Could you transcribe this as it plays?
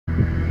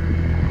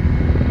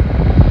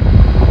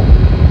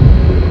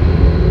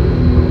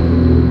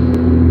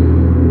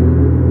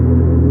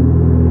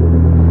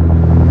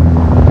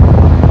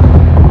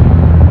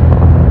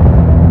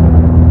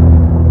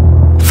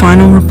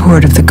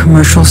report of the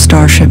commercial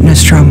starship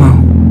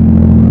Nostromo.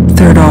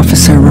 Third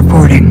officer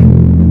reporting.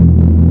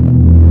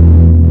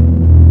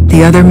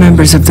 The other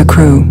members of the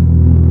crew: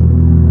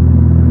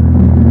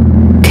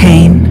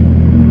 Kane,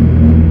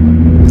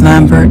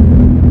 Lambert,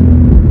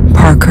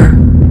 Parker,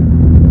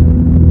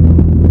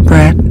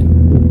 Brett,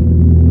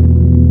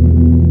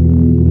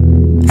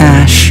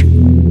 Ash,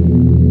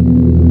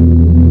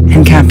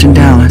 and Captain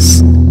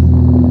Dallas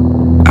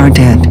are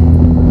dead.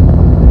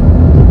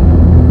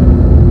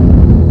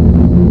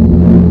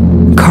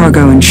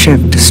 Cargo and ship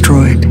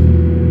destroyed.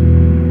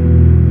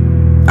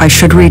 I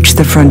should reach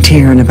the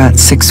frontier in about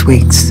 6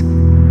 weeks.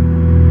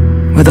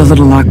 With a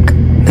little luck,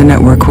 the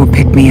network will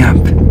pick me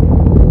up.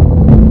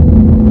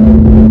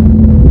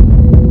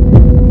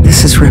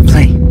 This is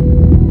Ripley,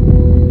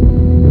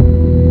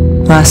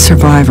 last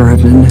survivor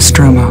of the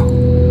Nostromo,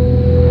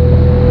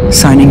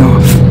 signing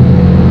off.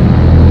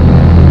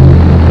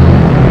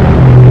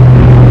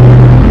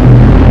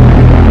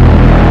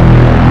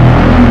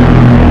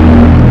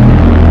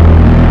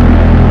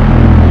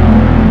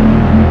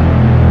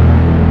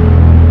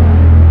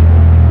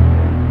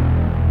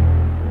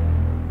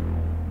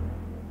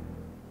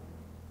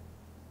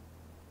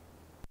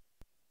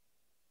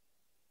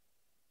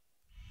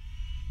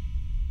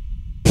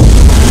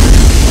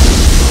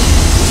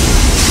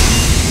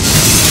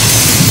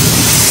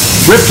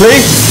 Ripley?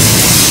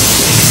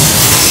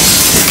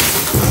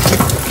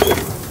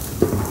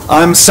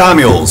 I'm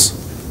Samuels.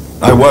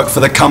 I work for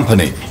the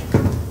company.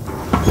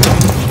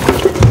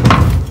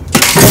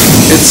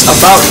 It's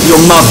about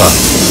your mother.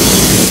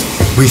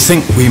 We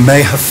think we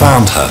may have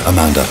found her,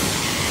 Amanda.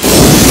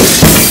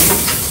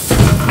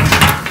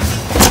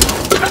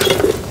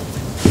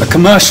 A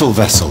commercial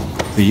vessel,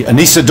 the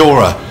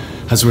Anisadora,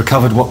 has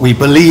recovered what we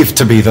believe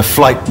to be the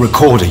flight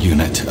recorder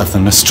unit of the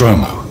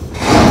Nostromo.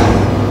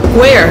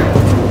 Where?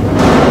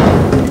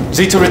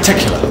 Zeta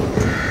Reticula.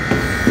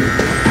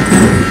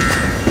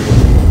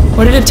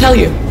 What did it tell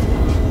you?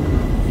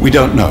 We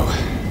don't know.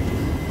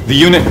 The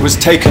unit was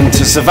taken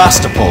to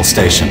Sevastopol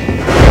station.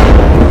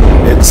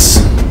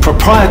 It's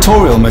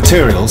proprietorial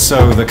material,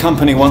 so the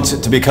company wants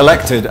it to be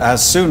collected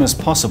as soon as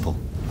possible.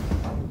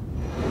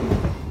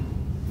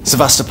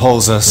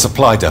 Sevastopol's a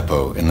supply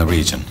depot in the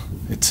region.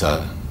 It's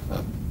a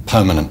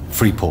permanent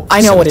free port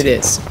facility. I know what it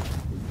is.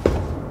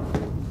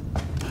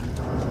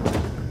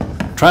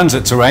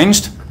 Transit's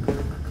arranged.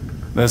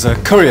 There's a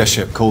courier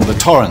ship called the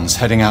Torrens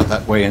heading out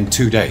that way in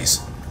 2 days.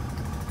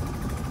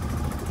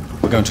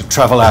 We're going to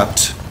travel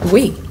out.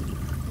 We?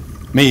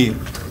 Me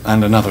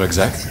and another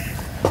exec.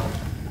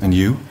 And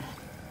you,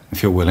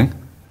 if you're willing.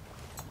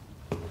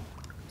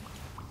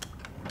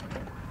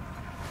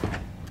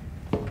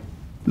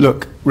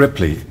 Look,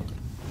 Ripley,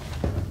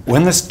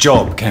 when this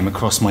job came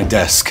across my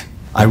desk,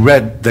 I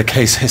read the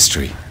case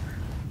history.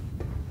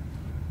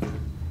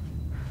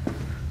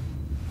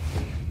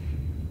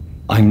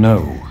 I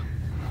know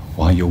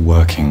why you're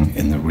working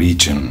in the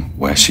region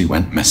where she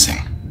went missing.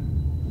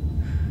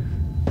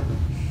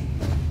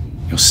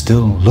 You're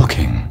still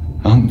looking,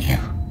 aren't you?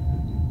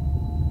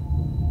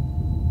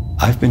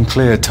 I've been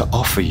cleared to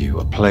offer you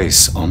a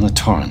place on the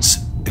Torrens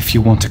if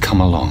you want to come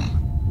along.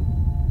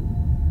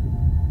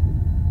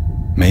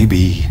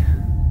 Maybe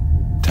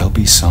there'll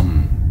be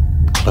some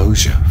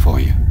closure for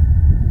you.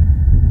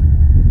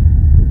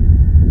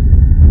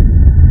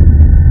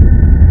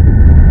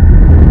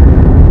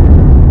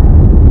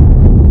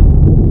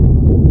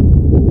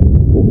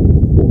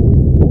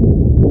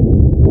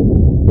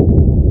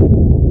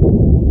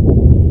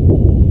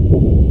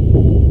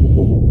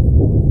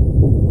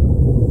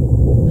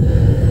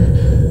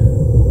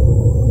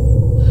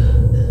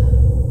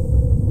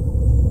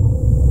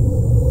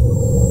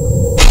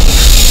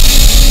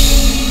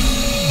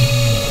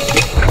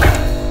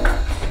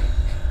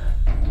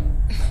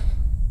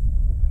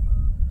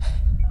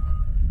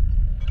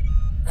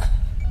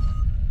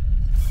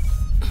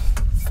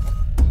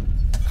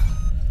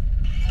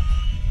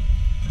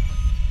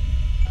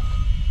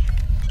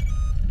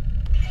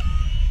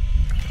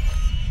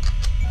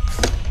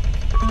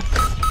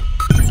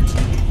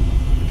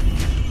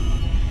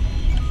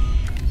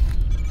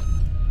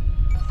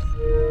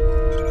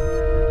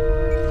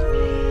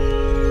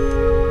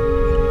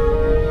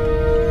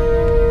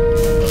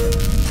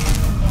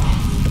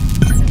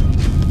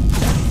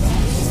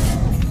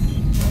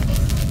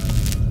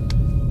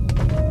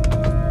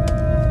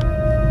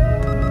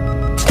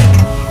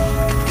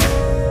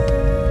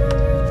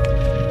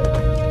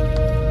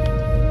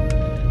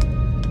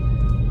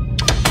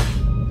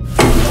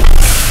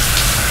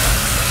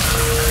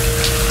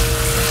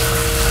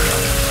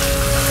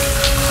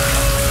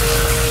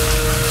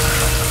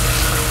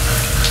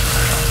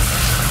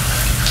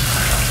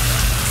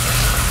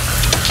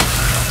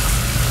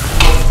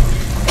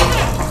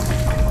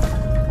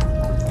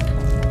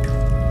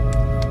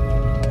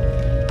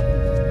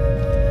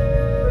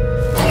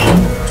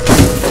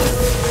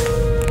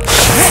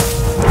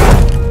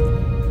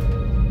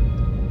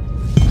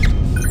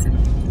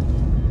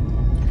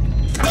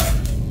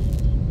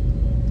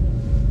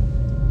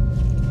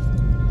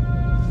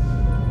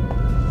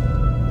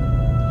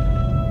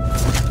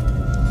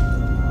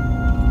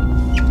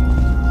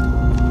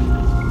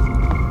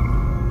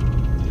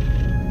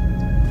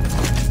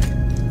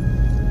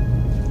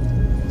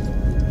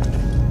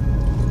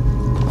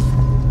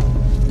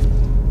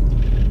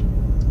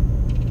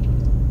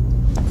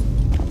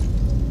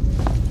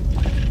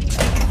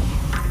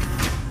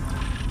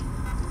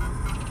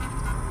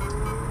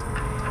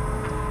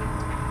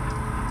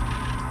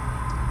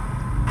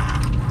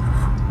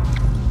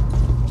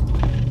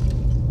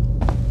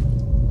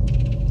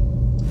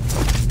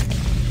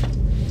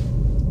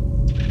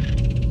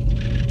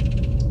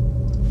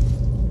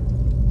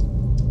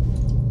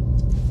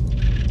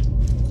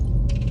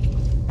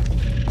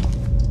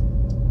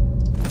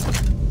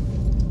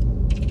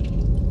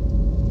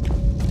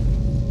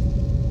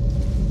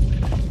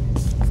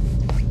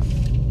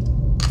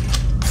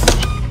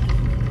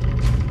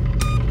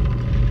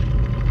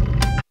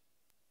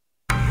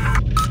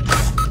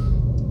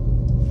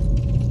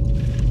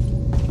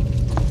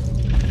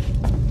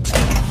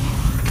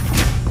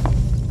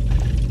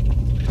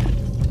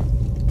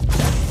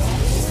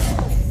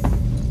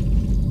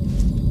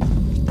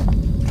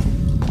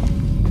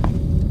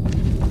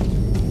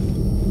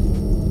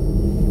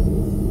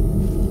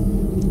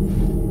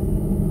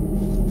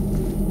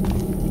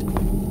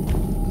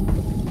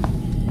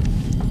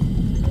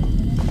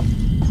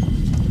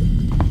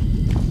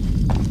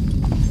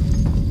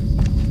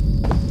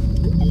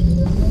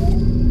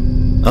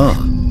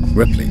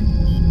 Ripley.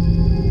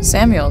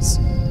 Samuels,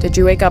 did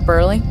you wake up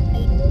early?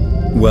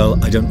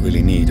 Well, I don't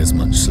really need as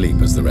much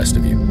sleep as the rest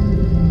of you.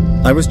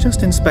 I was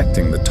just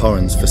inspecting the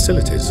Torrens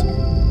facilities.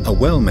 A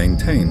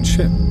well-maintained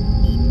ship.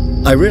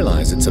 I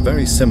realize it's a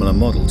very similar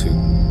model to...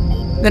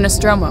 The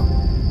Nostromo.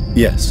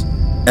 Yes,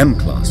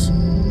 M-Class.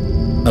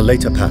 A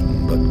later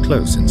pattern, but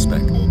close in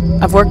spec.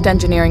 I've worked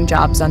engineering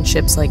jobs on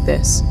ships like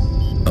this.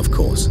 Of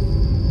course.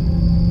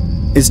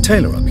 Is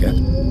Taylor up yet?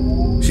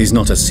 She's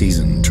not a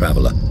seasoned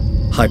traveler.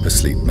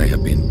 Hypersleep may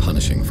have been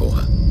punishing for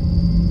her.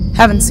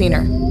 Haven't seen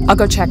her. I'll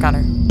go check on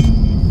her.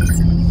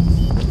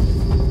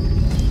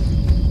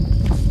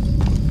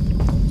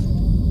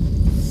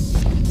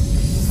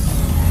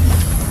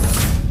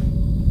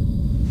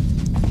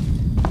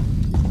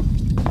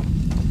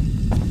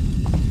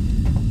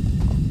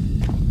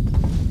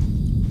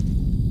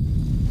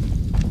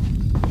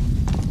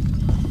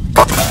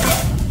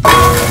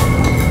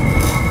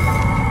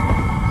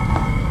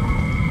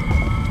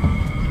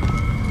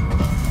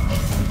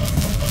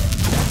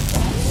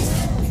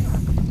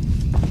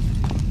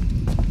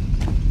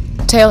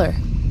 Taylor,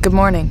 good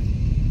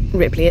morning.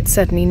 Ripley, it's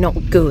certainly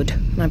not good,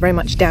 and I very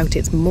much doubt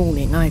it's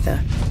morning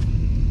either.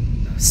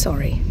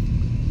 Sorry.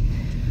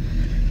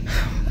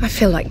 I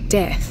feel like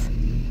death.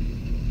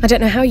 I don't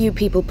know how you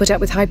people put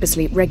up with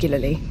hypersleep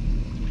regularly.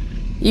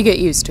 You get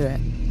used to it.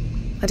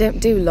 I don't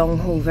do long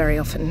haul very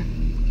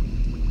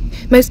often.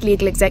 Most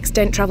legal execs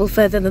don't travel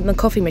further than the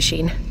coffee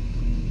machine.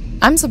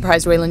 I'm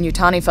surprised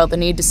Weyland-Yutani felt the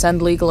need to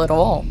send legal at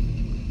all.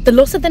 The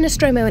loss of the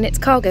Nostromo and its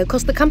cargo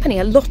cost the company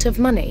a lot of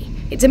money.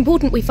 It's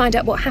important we find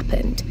out what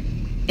happened.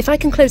 If I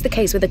can close the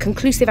case with a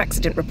conclusive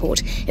accident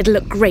report, it'll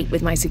look great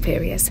with my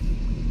superiors.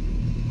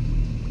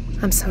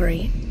 I'm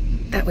sorry.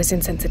 That was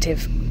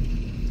insensitive.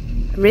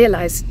 I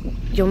realize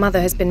your mother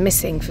has been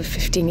missing for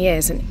 15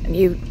 years, and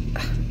you...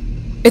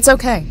 It's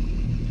okay.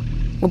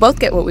 We'll both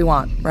get what we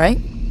want, right?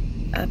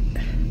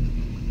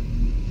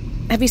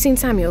 Have you seen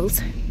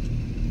Samuels?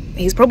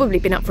 He's probably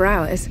been up for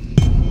hours.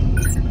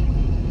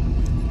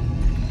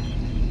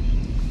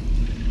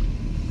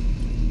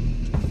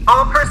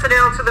 All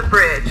personnel to the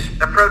bridge,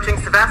 approaching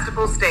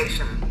Sevastopol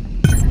Station.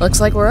 Looks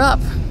like we're up.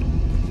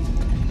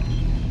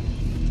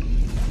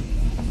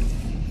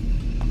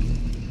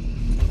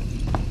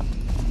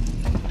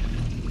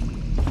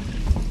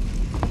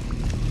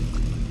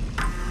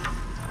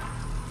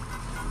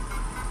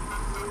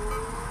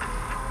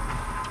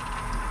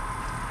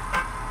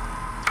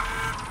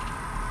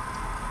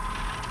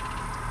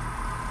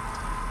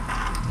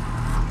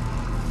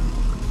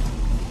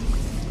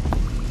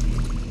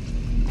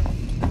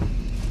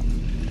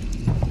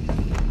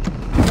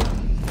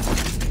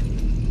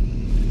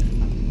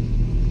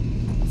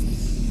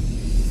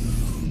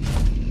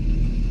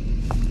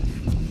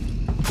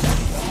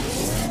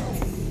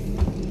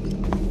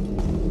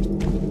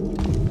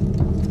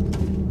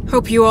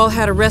 Hope you all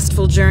had a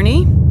restful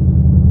journey.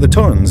 The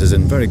Torrens is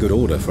in very good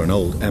order for an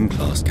old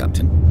M-Class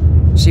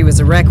captain. She was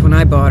a wreck when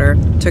I bought her.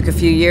 Took a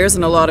few years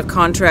and a lot of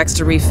contracts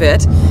to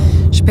refit.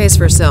 She pays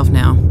for herself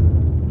now.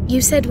 You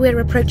said we're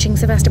approaching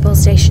Sevastopol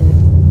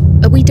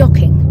Station. Are we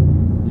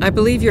docking? I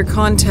believe your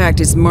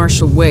contact is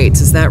Marshal Waits,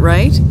 is that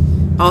right?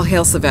 I'll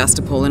hail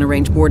Sevastopol and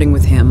arrange boarding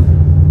with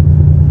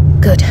him.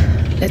 Good.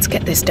 Let's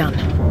get this done.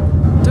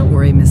 Don't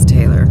worry, Miss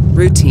Taylor.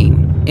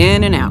 Routine.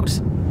 In and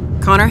out.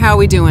 Connor, how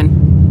we doing?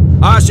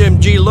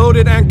 SMG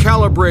loaded and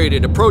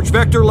calibrated. Approach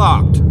vector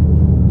locked.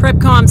 Prep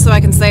comm so I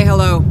can say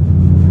hello.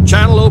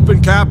 Channel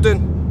open,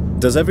 Captain.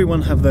 Does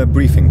everyone have their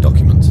briefing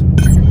documents?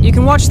 You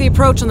can watch the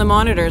approach on the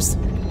monitors.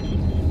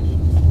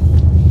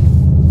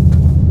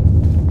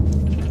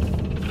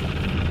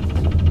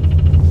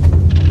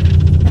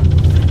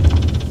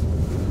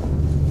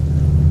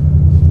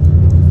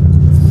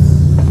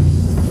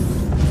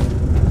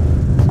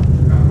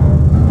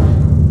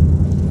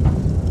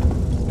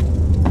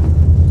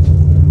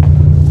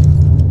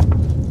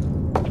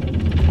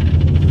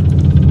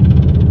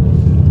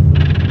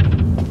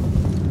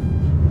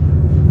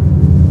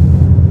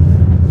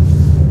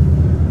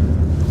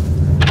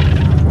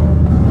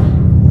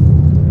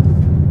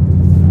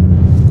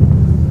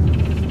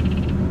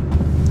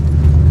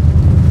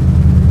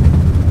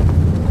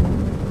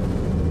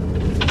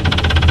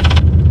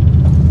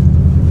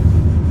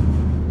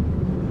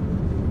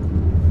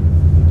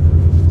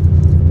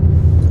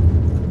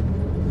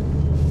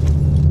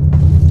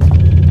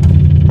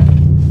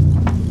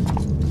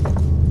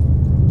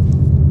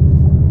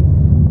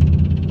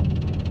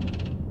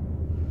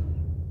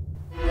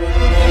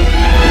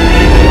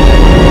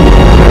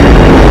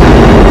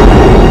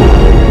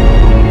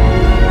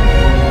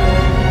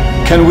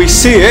 Can we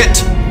see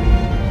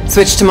it?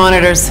 Switch to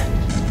monitors.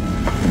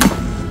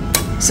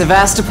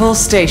 Sevastopol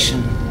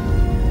Station.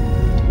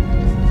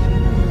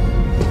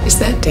 Is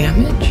that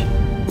damage?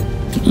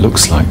 It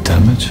looks like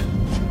damage.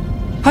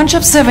 Punch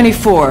up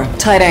 74,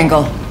 tight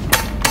angle.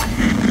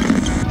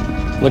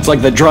 Looks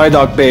like the dry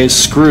dock bay is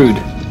screwed.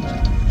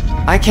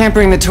 I can't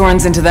bring the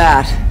Torrens into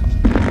that.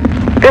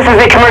 This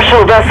is the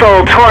commercial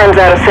vessel Torrens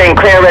out of St.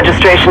 Clair,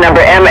 registration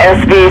number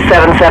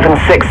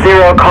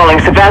MSV7760, calling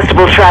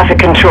Sevastopol Traffic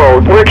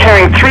Control. We're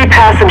carrying 3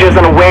 passengers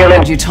on a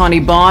Wayland. Yutani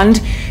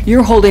Bond,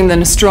 you're holding the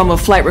Nostromo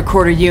flight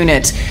recorder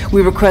unit.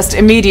 We request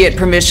immediate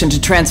permission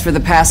to transfer the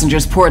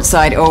passengers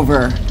portside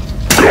over. This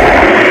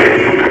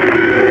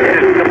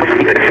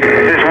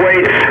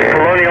waits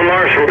Colonial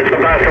Marshal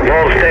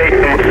Sevastopol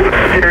Station.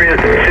 Serious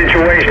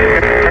situation.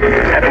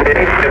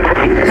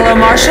 Hello,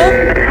 Marshal?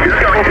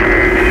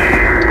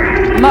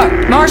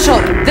 Marshal,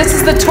 this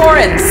is the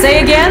Torrens.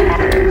 Say again?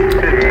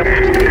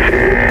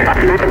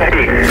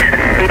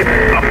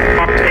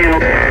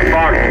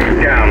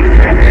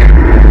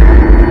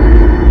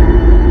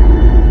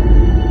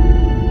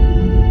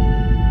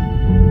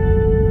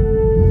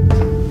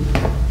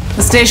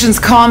 The station's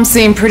comms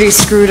seem pretty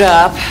screwed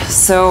up,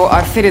 so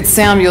I fitted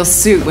Samuel's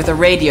suit with a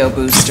radio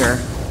booster.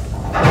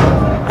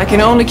 I can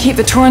only keep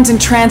the Torrens in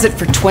transit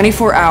for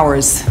 24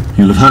 hours.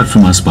 You'll have heard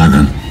from us by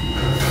then.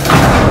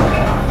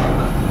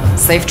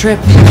 Safe trip.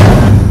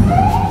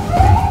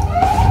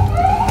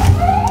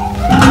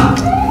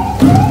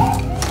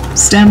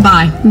 Stand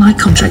by. My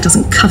contract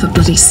doesn't cover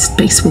bloody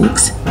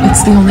spacewalks.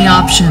 It's the only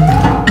option,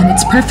 and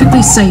it's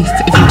perfectly safe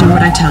if you do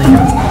what I tell you.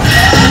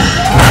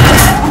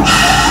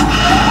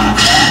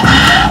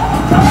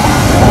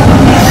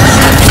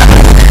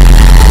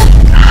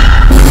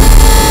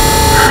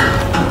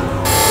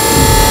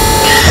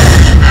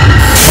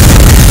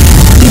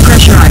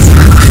 Depressurize.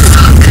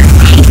 Fuck.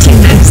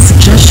 Hating this.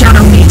 Just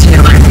shadow me,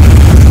 Taylor.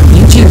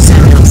 You too,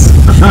 Samuels.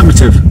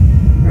 Affirmative.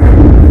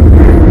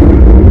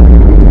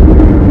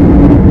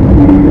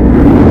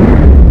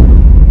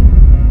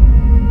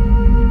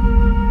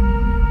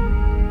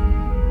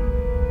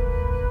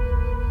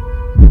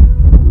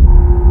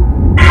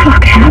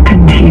 What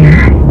happened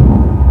here?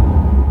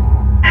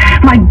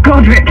 My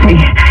God, Ripley.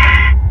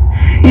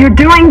 You're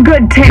doing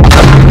good, Taylor.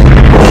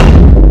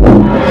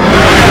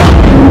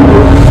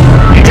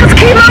 Just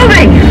keep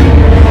moving!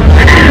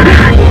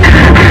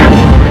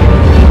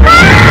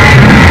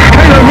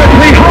 Taylor,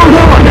 Ripley, hold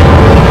on!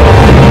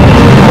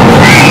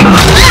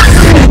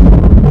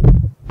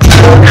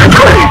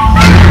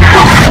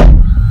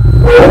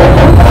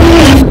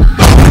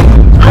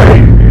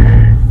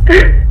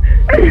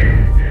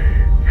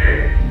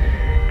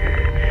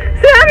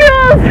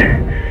 Samuels!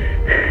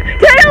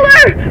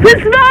 Taylor!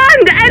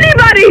 Respond!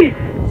 Anybody!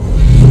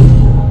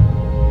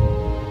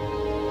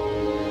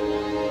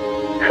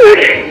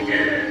 Okay.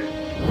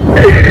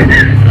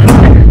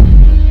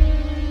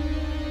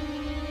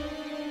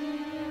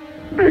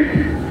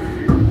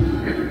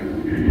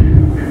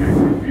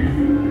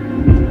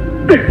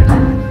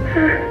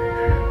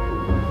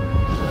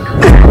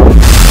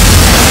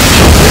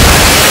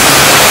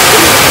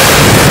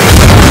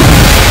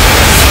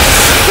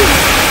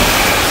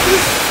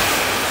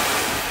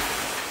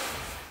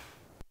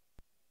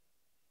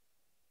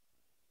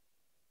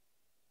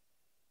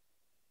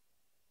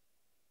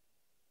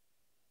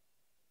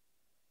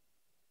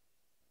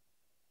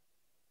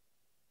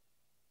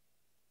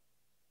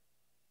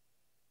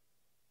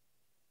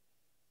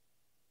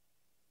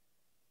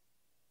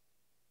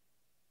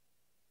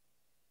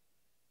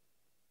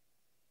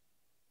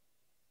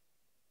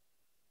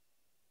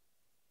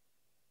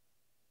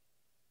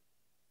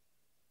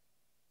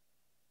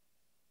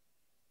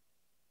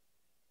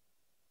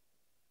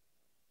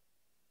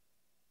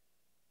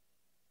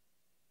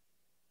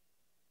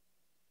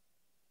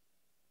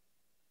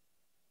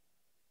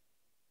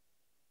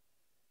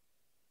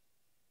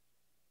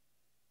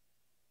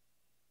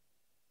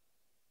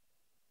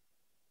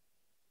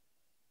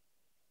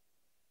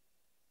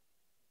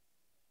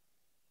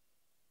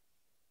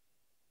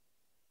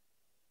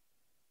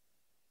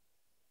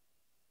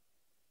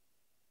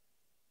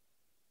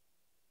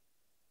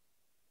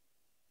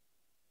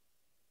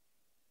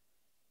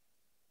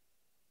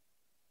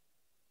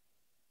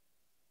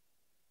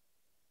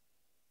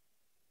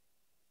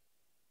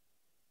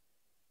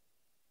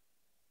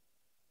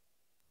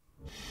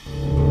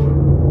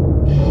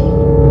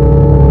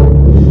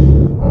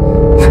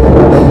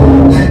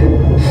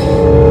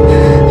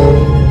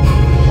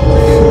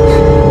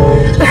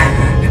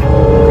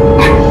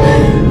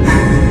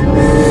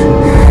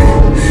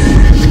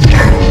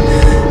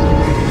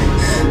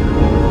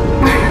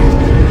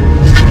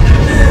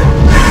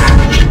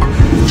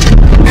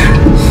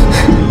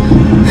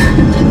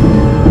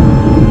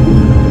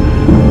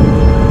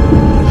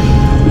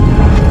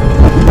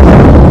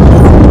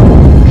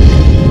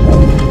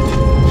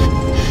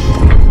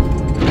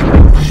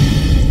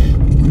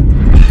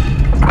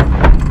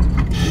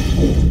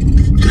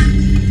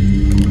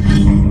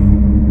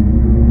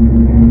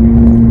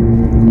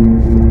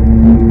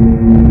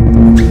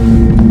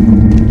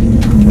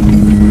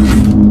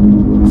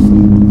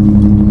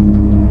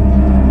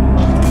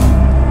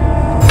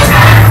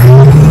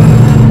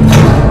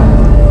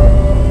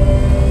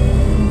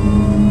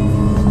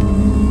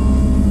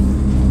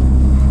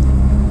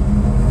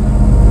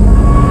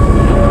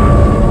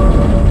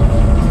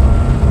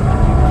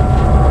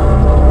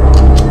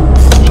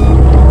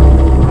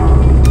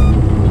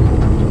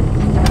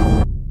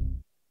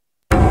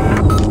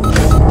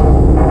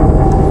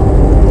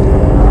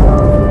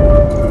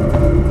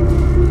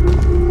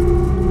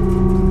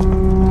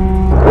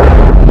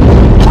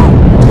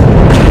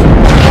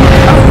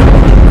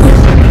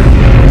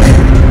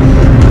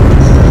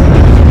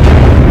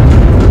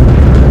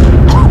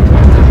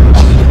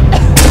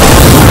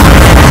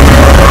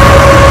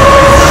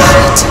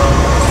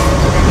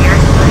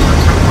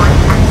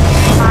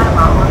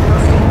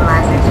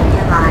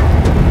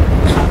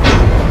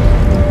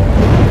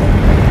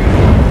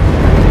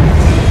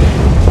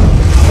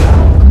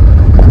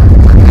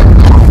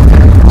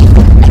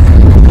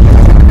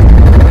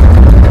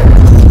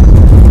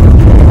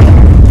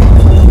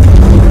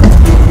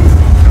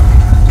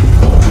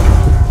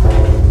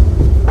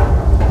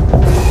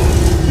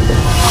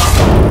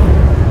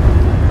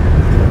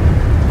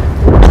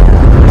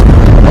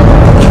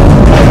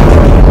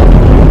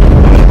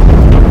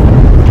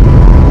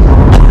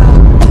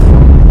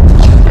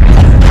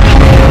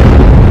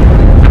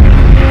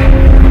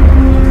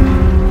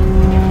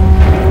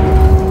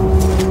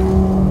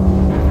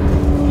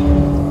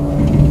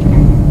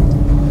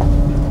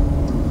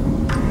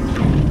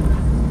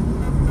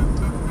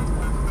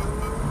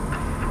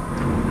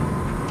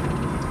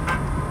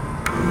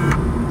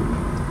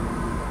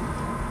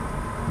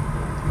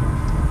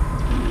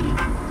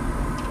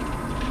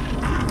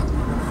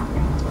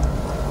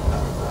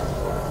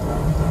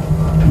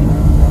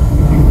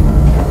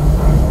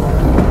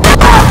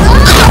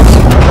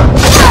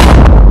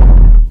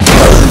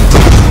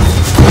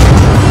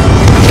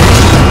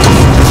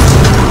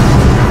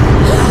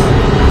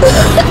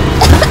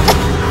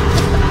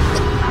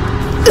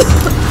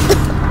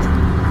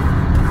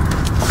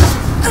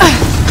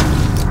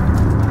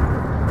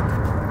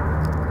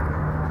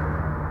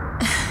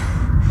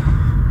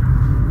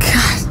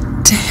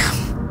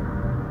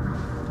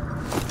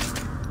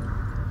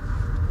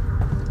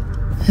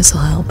 This'll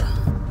help.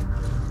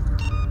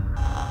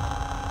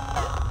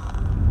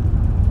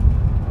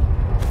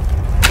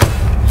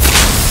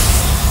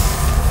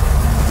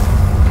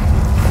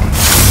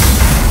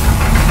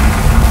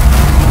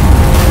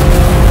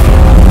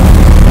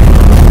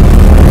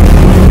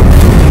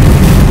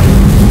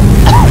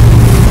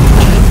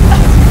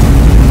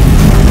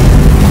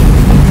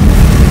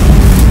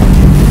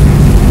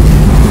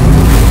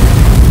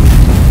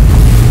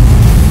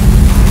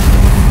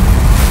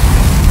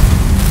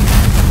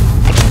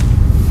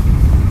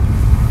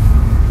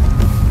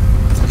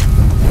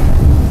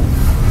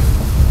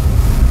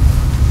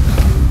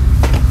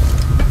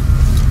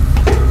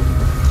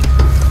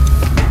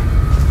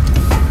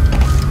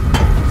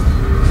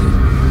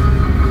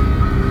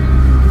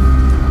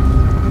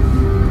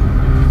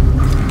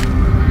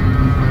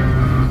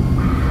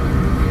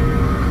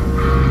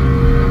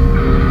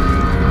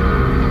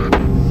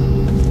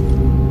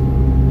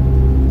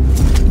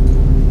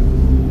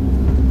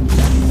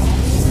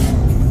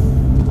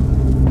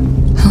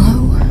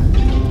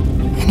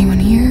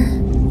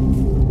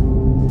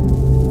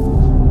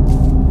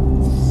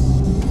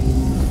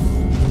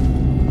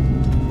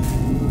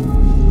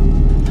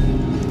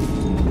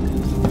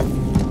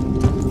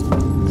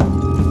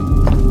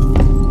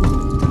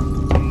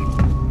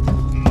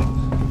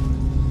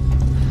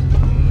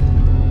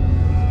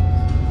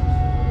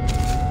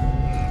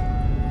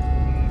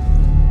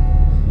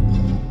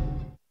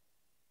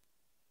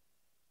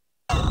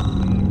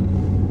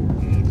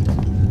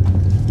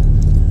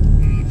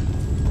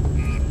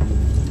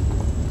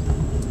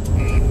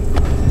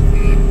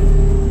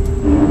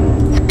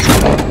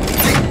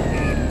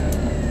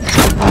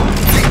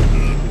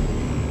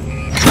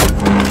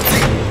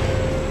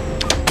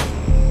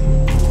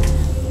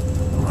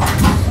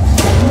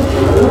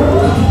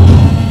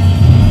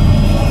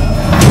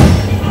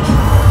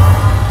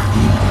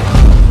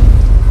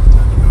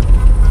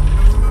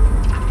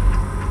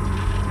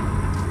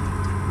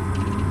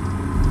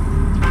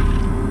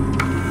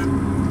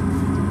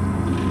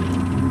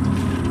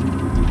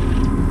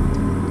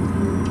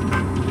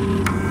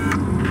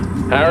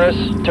 Harris,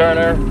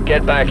 Turner,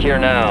 get back here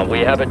now. We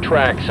have a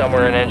track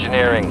somewhere in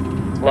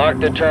engineering. Lock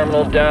the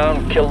terminal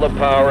down, kill the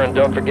power, and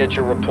don't forget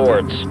your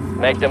reports.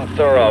 Make them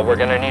thorough. We're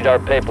gonna need our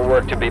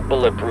paperwork to be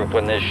bulletproof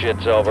when this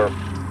shit's over.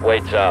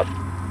 Waits up.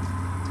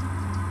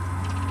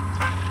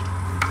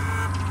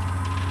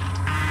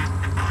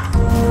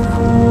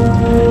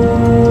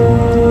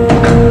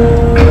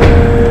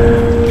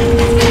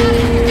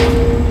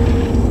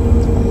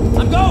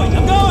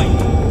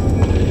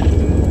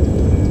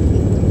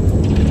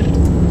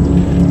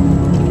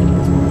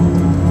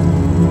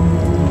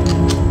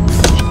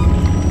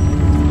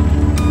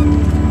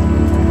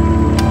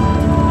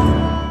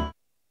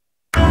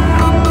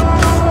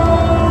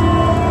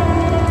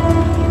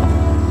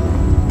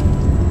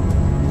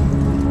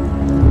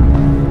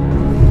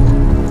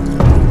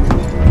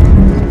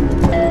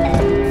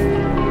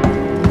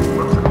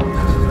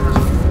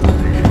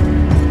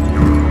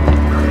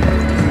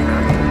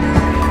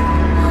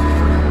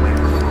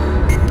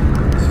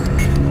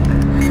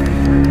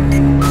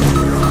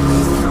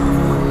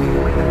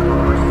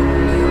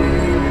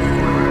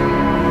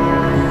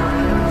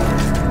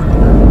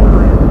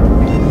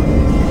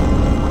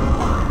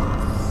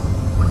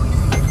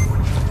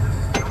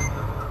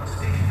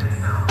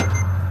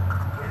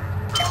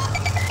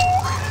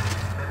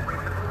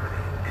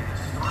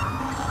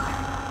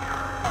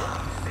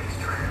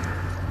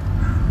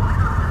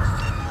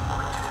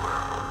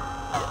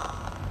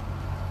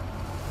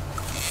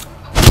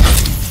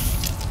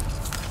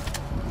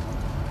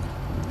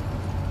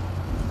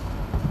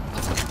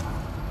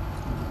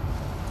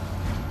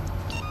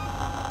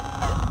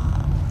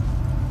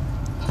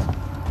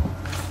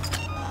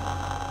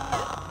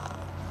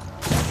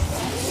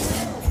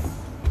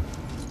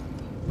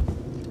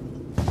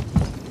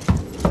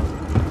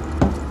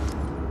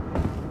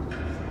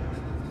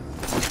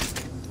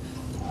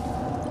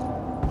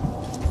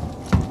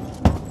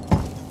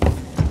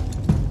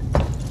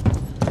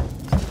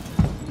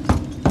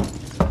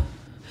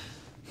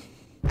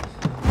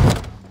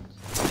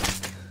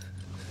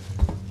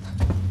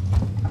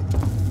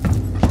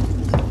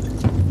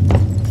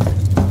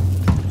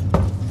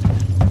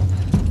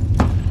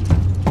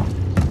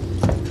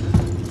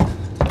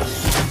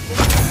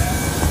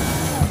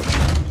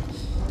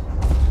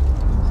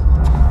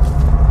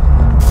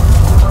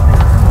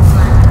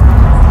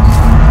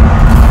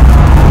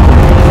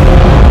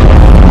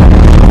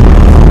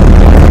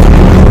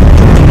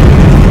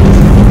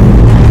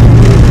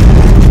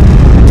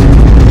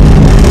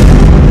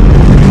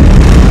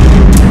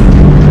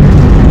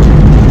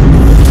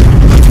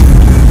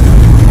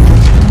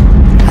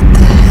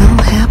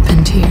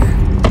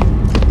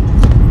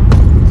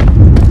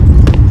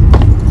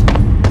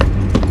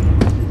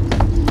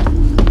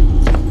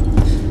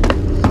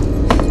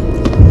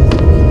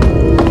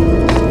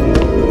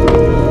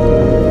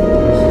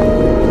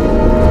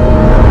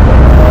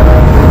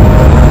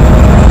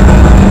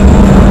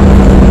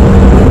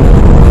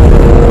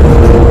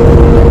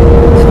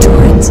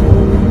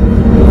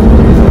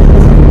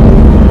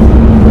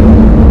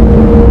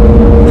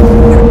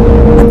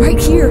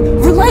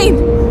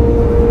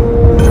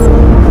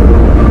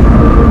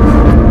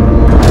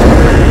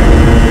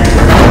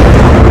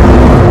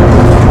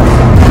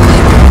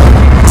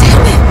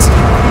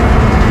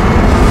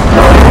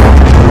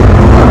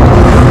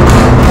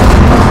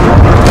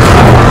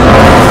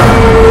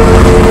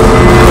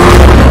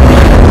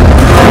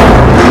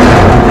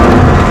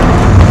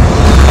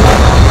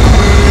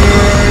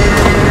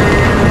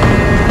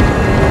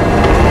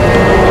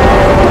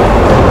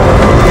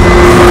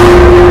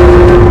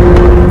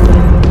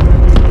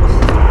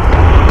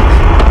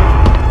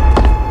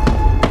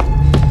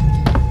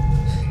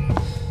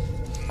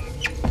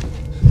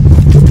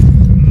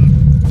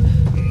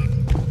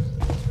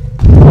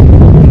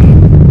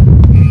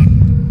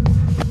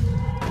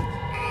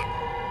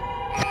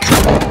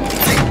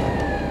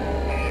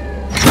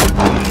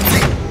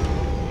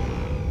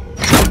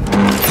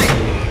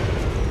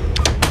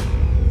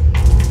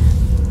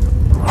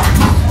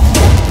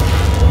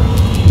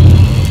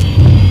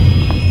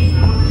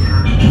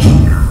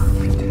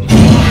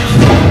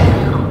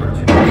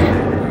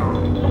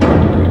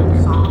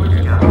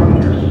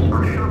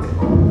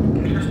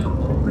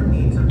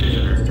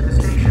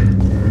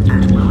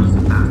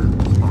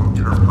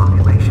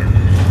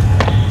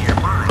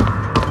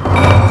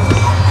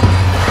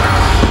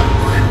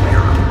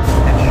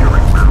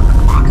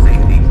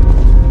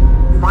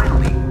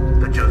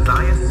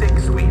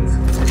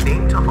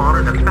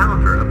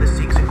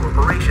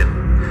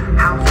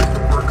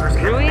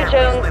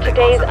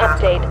 today's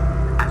update.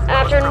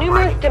 After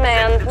numerous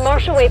demands,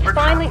 Marshal Waits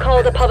finally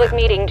called a public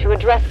meeting to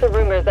address the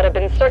rumors that have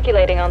been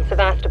circulating on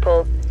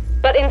Sevastopol.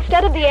 But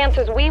instead of the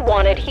answers we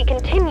wanted, he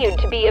continued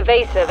to be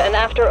evasive, and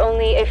after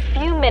only a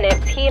few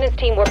minutes, he and his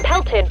team were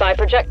pelted by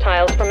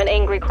projectiles from an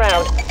angry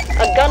crowd.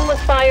 A gun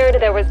was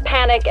fired, there was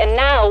panic, and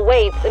now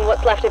Waits and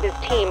what's left of his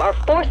team are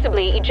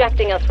forcibly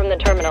ejecting us from the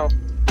terminal.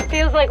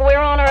 Feels like we're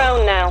on our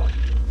own now.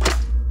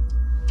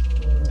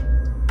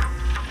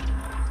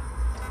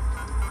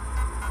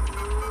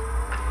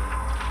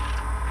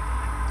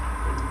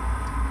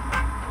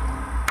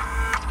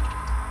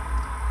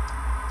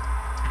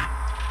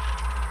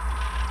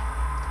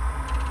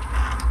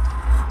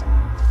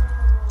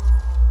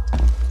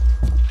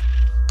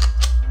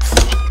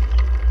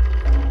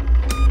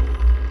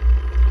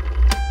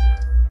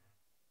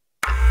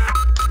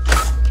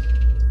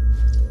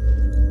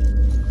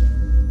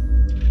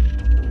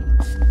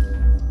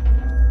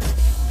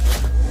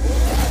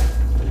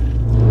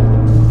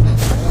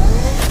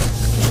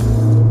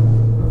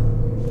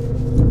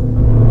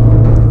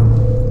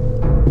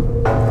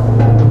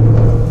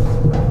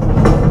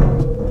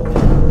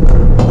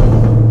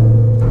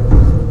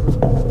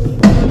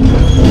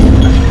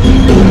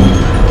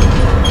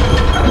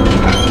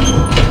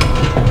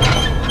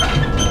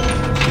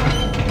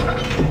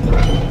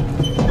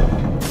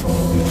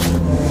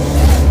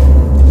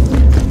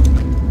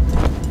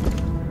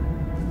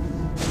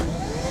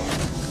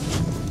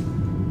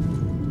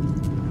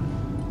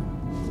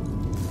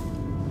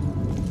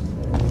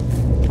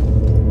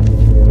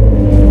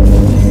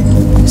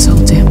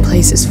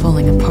 Is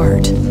falling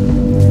apart.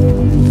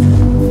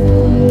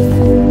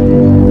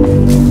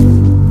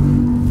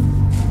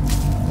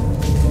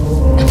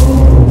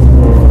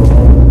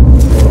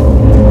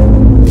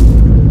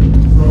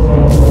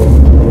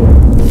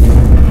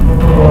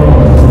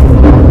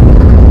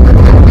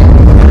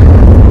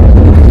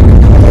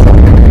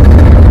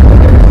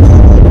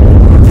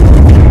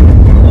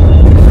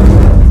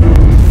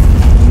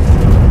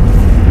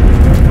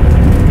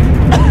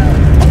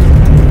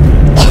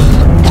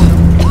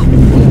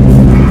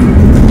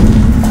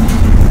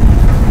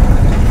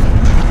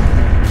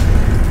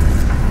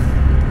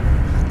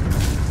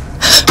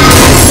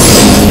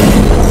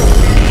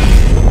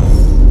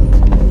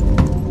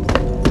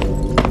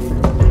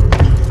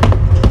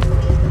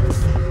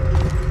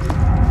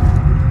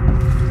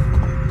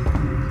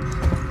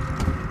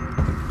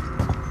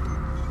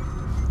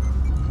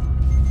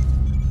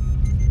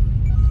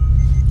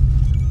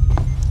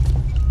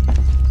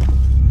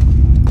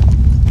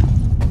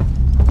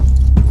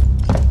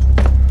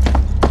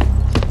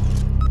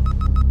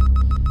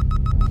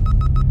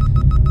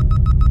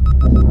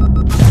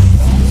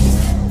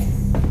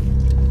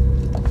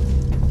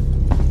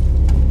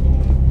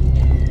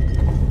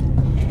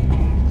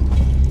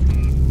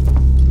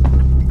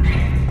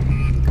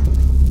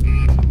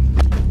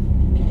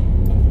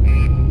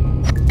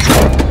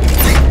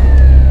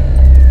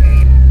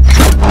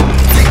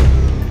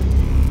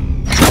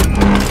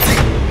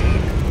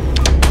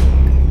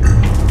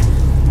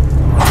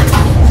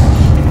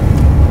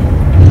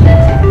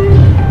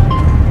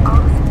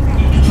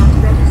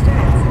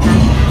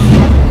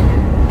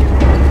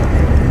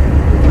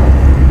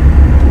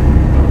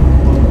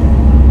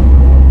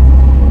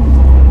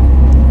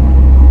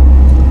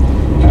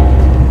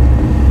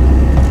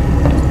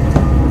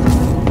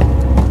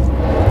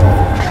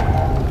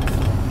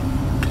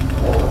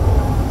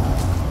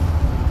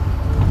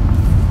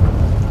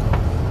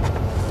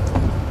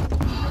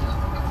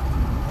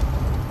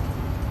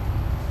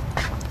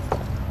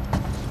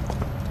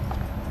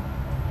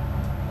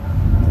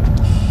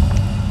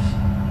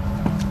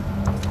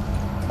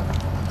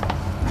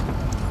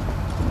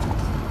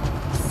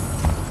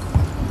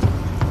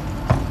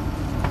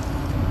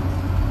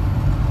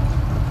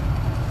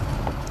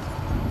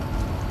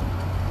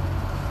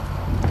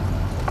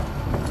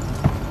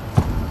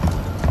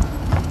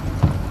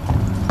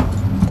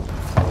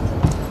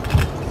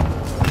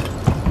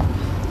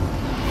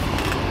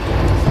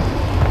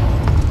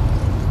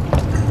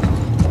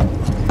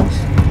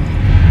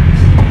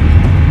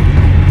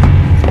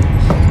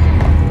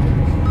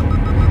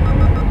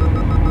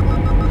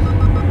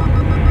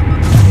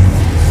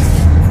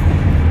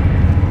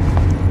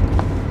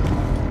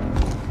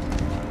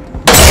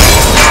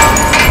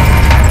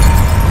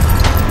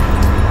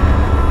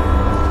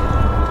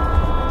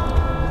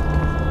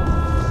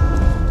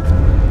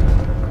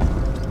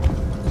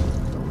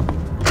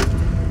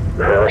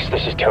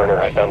 This is Turner.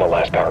 I found the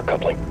last power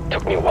coupling.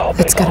 Took me a while.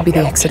 It's gotta be the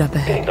exit up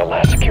ahead. Getting the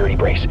last security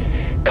brace.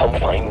 Come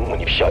find me when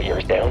you've shut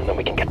yours down, then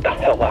we can get the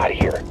hell out of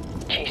here.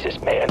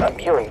 Jesus, man, I'm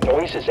hearing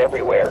noises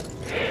everywhere.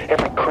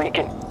 Every creak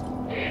and...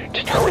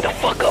 Just hurry the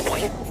fuck up, will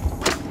you?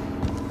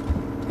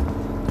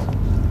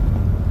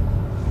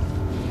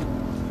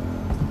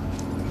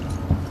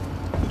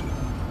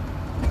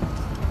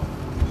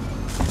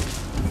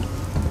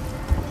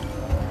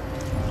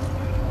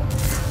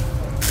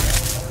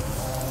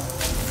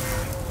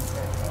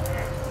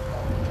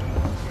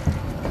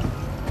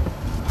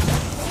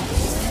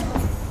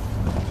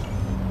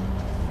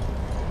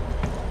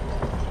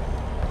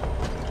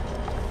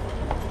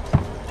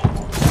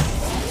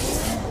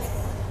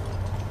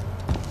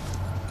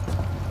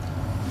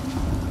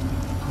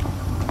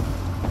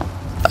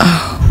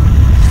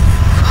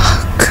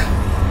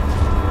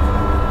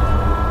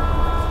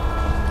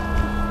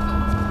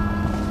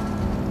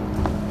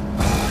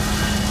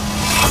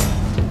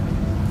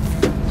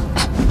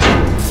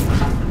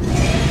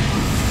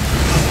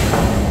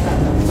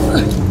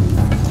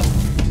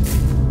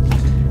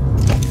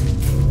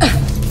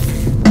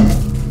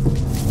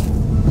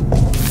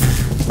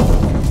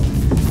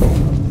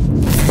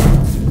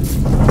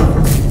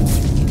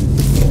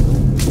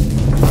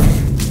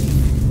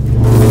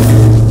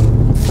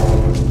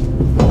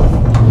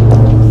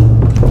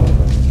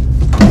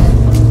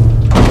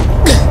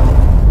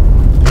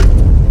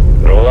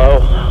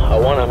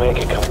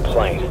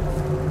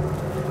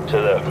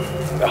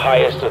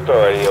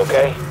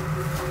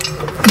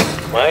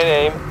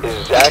 name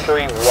is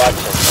Zachary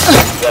Watson.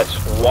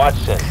 That's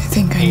Watson. I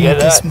think I You need get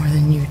this that? more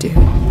than you do.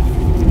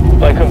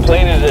 My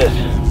complaint is this.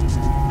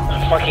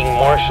 Fucking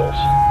marshals.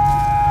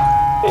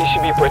 They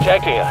should be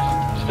protecting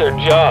us. It's their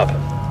job.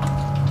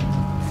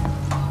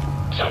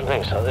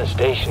 Something's on the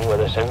station with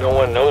us and no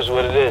one knows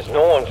what it is.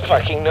 No one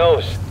fucking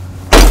knows.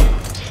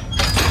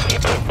 They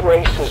put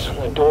braces on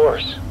the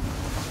doors.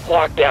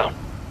 Lockdown.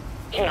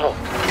 You know,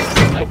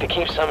 like to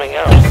keep something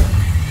out.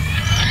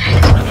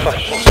 I'm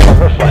fucking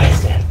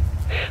terrified, man.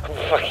 I'm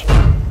fucking...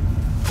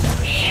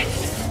 Shit.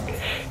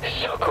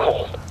 It's so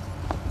cold.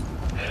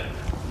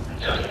 I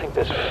don't think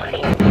this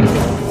fucking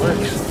thing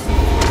works.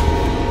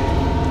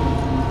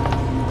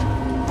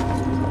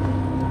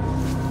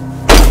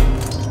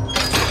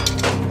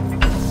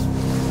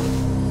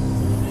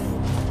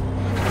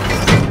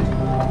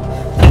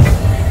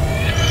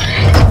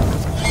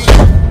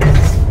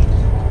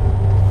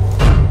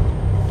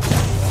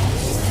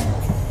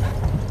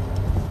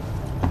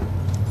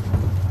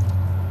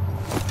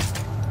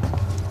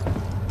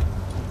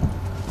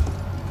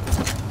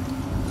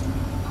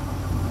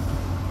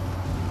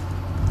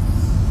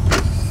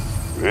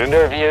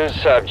 Interview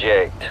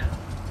subject.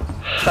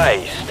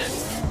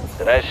 Heist.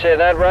 Did I say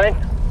that right?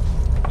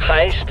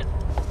 Heist?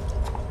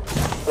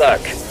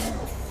 Look,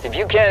 if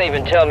you can't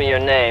even tell me your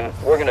name,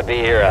 we're gonna be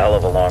here a hell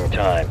of a long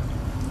time.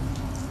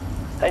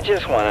 I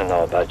just want to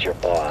know about your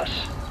boss.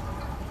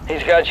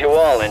 He's got you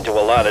all into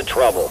a lot of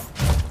trouble.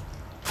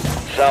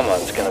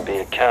 Someone's gonna be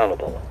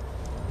accountable.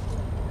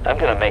 I'm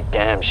gonna make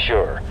damn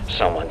sure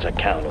someone's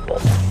accountable.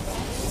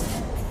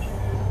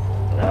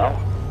 No?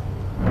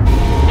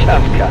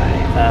 Tough guy,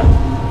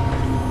 huh?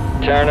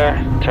 Turner,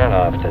 turn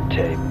off the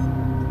tape.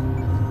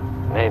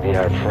 Maybe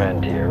our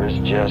friend here is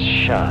just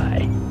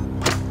shy.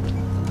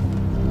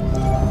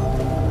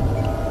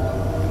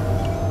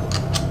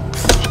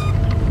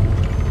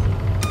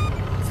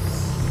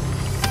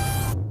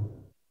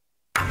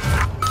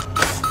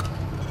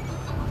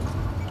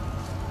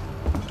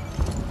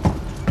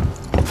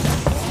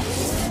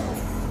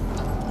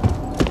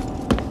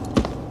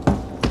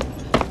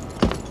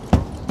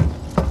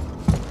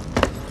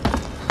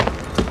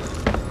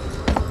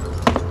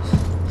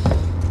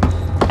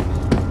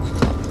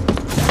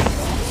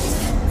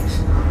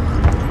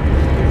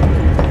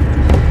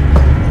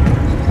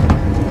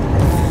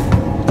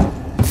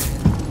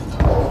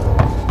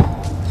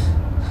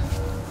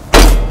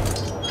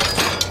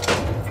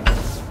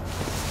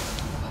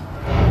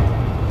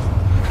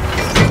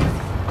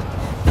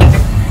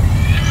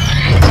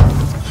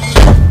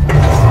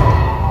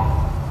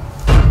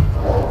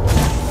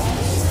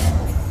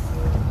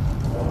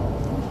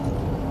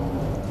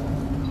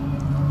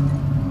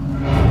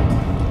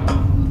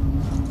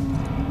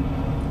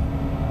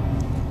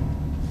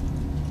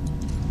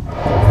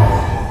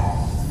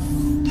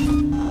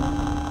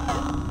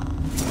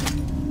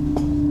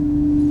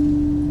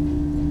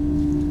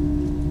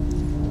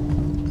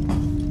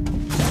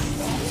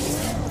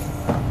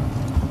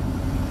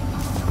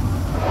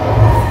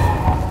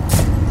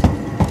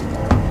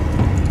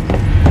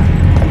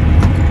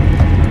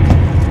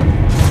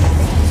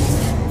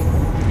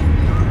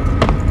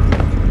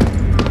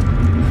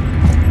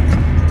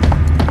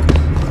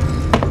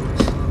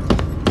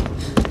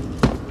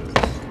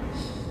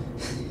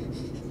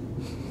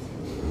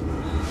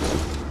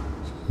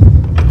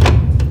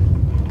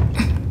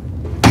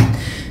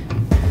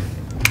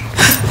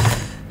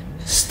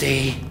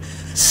 Stay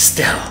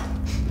still.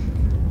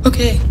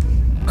 Okay.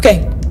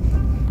 Okay.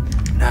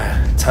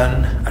 Now,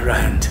 turn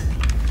around.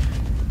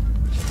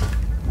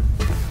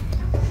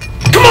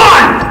 Come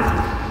on!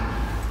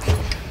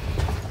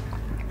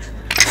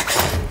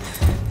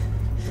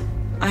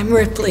 I'm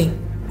Ripley.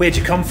 Where'd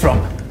you come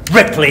from?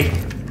 Ripley?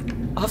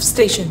 Off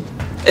station.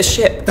 A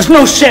ship. There's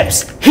no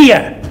ships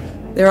here!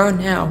 There are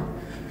now.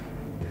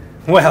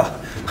 Well,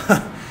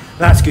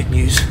 that's good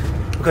news,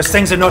 because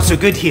things are not so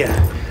good here.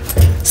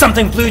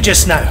 Something blue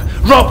just now.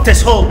 Rocked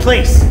this whole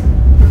place.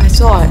 I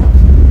saw it.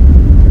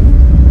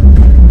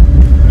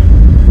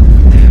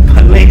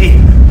 But lady,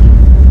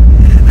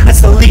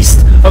 that's the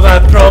least of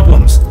our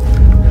problems.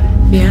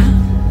 Yeah?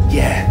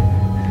 Yeah.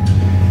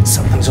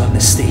 Something's on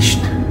this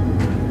station.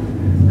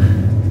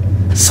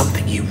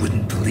 Something you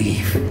wouldn't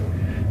believe.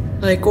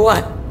 Like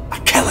what? A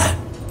killer.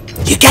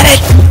 You get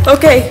it?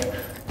 Okay.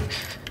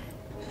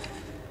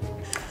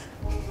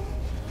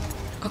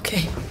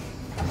 Okay.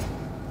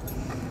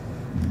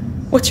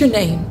 What's your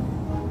name?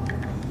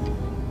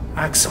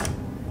 Axel.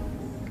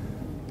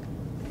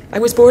 I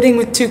was boarding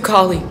with 2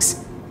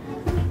 colleagues.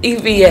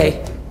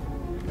 EVA.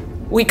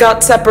 We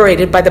got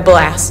separated by the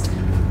blast.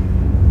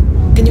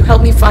 Can you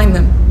help me find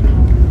them?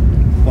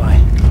 Why?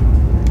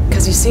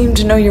 Because you seem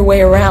to know your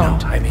way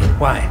around. No, I mean,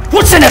 why?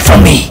 What's in it for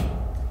me?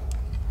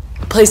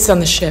 A place on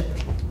the ship.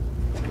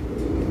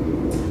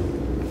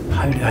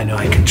 How do I know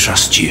I can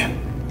trust you?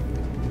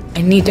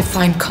 I need to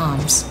find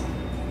comms.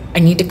 I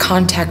need to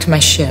contact my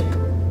ship.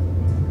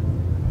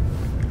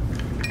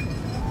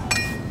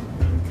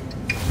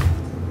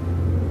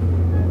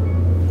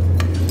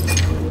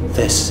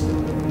 This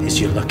is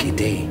your lucky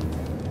day.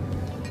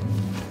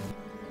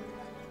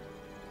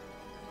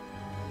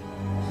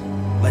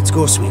 Let's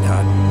go,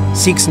 sweetheart.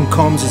 Seeks and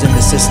comms is in the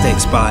Cystic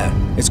Spire.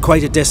 It's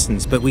quite a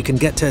distance, but we can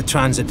get to a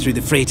transit through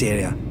the freight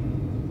area.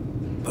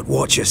 But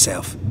watch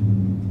yourself.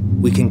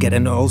 We can get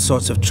into all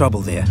sorts of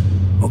trouble there,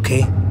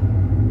 okay?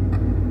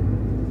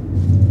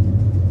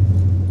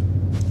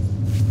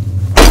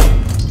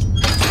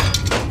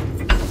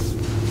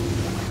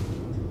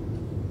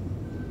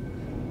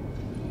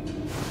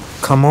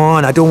 Come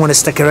on, I don't want to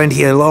stick around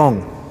here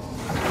long.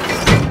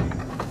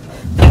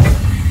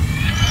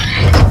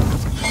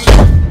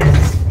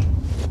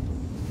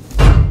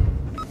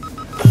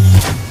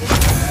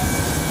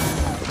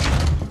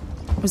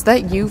 Was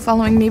that you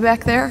following me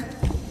back there?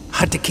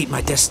 Had to keep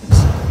my distance.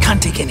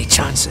 Can't take any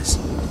chances.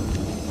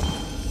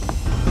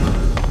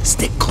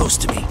 Stick close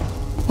to me.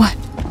 What?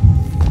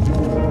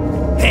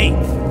 Hey,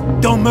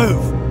 don't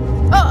move.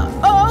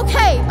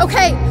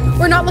 Okay.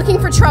 We're not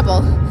looking for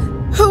trouble.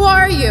 Who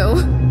are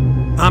you?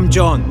 I'm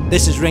John.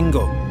 This is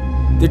Ringo.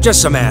 They're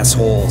just some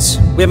assholes.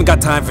 We haven't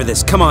got time for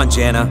this. Come on,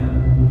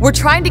 Jana. We're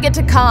trying to get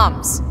to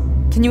comms.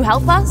 Can you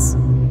help us?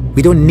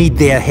 We don't need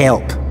their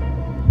help.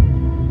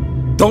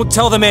 Don't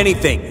tell them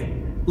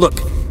anything. Look,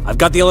 I've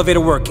got the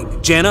elevator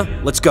working. Jana,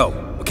 let's go,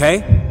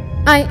 okay?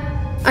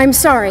 I'm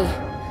sorry.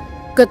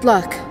 Good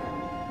luck.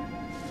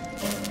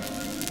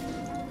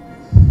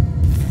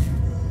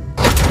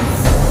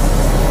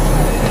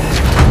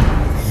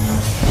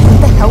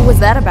 What the hell was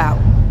that about?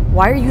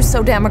 Why are you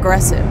so damn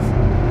aggressive?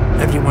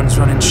 Everyone's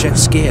running shit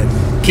scared,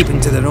 keeping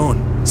to their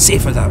own.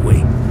 Safer that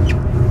way.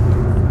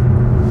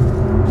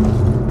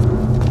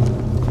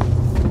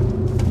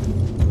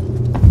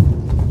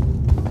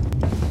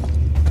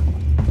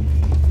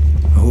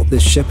 I hope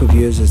this ship of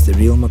yours is the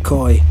real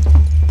McCoy.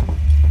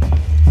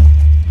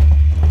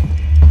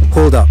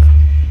 Hold up.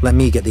 Let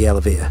me get the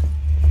elevator.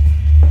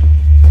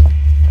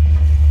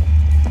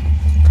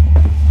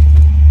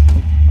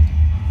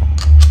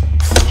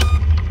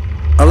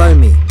 Allow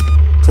me.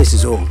 Place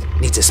is old.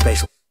 Needs a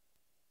special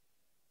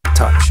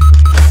touch.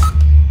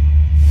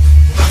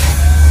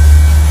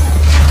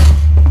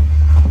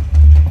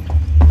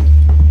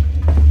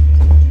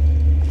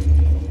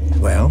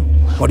 Well,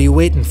 what are you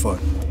waiting for?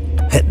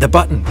 Hit the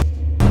button.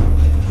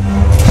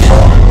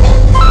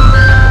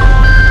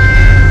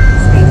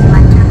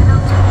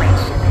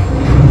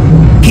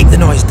 Keep the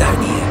noise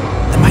down here.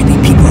 There might be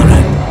people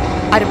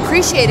around. I'd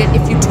appreciate it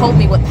if you told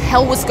me what the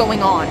hell was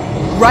going on.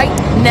 Right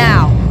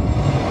now.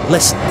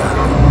 Listen,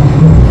 darling.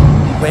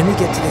 When we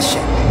get to the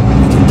ship,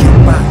 we can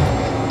kick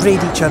back,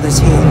 braid each other's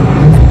hair,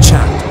 and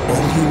chat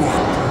all you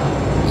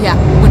want. Yeah,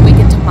 when we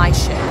get to my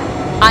ship.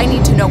 I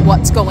need to know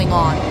what's going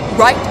on.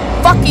 Right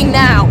fucking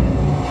now!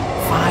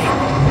 Fine.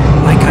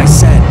 Like I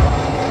said,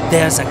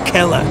 there's a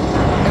killer.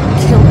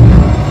 A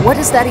killer? What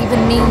does that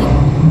even mean?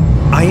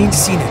 I ain't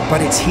seen it,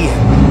 but it's here.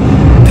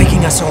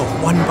 Picking us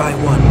off one by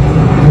one.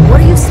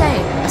 What are you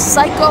saying? A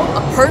psycho?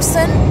 A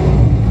person?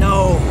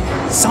 No,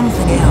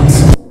 something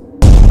else.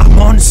 A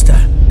monster.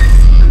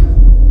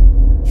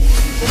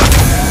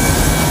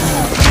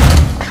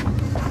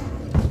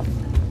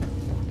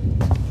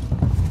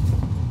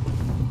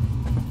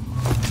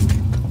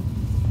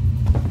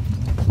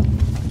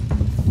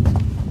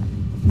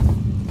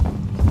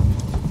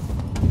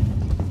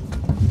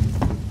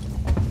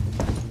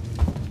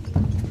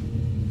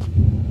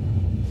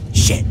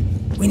 Shit,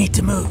 we need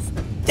to move.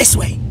 This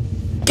way.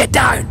 Get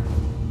down.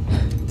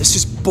 This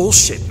is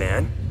bullshit,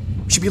 man.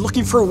 We should be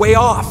looking for a way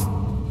off.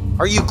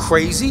 Are you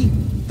crazy?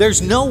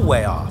 There's no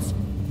way off.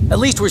 At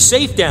least we're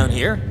safe down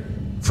here.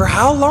 For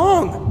how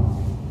long?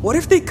 What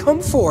if they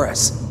come for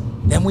us?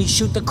 Then we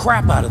shoot the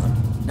crap out of them.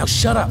 Now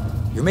shut up.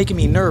 You're making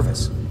me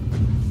nervous.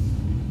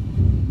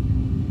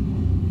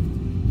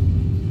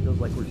 Feels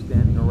like we're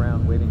standing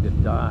around waiting to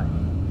die.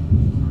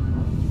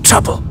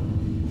 Trouble.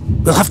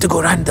 We'll have to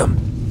go round them.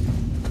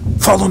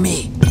 Follow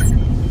me.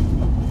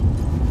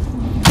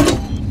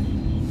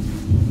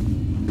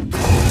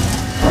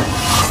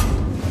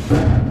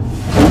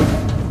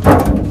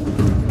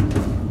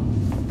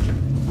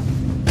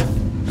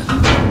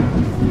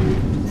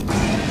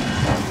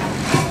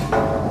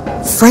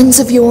 Friends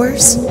of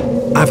yours?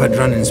 I've had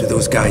run-ins with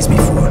those guys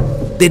before.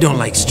 They don't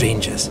like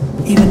strangers.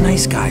 Even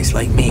nice guys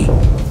like me.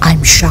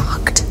 I'm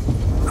shocked.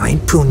 I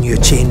ain't pulling your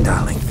chain,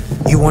 darling.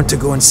 You want to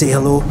go and say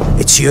hello?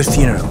 It's your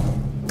funeral.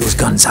 Those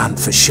guns aren't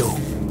for show.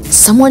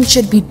 Someone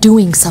should be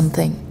doing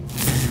something.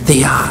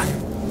 They are.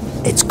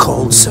 It's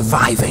called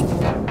surviving.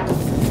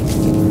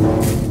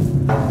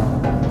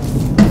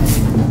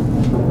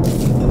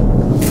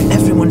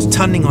 Everyone's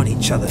turning on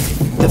each other.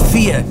 The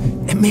fear,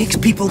 it makes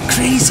people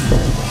crazy.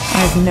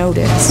 I've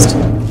noticed.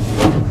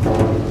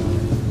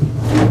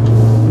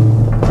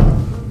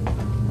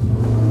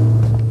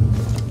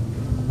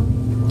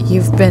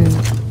 You've been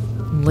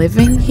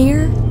living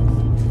here?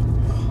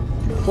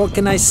 What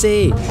can I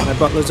say? My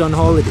butler's on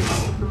holiday.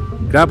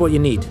 Grab what you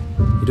need.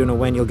 You don't know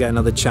when you'll get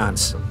another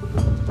chance.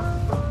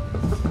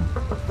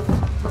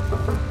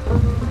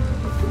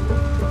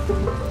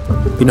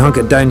 Been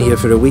hunkered down here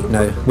for a week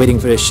now, waiting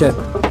for a ship.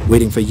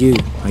 Waiting for you,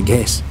 I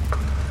guess.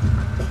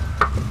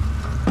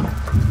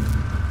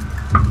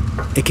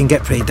 It can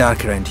get pretty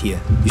dark around here.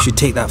 You should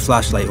take that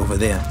flashlight over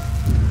there.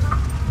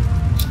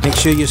 Make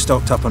sure you're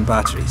stocked up on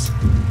batteries.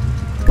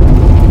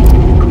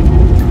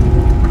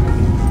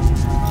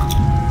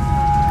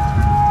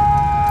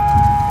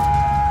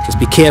 Just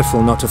be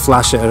careful not to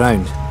flash it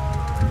around.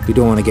 We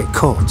don't want to get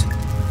caught.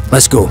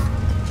 Let's go.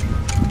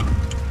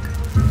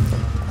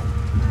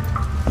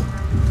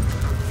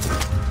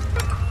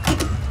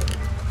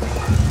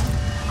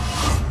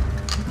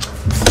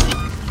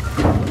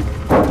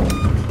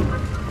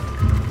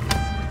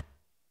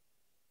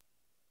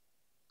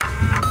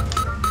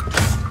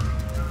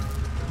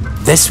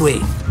 This way.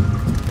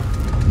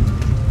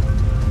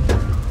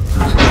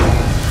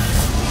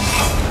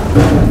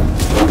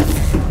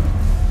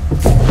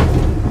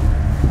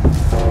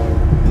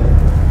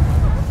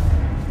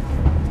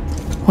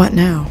 What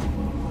now?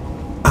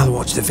 I'll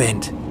watch the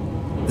vent.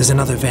 There's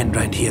another vent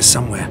round here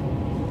somewhere.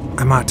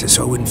 I marked it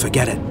so I wouldn't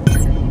forget it.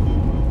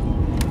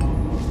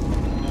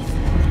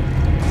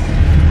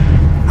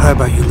 How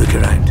about you look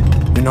around?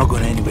 We're not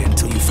going anywhere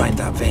until you find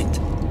that vent.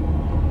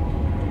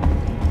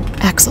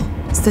 Axel,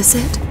 is this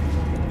it?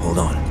 Hold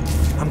on.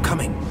 I'm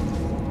coming.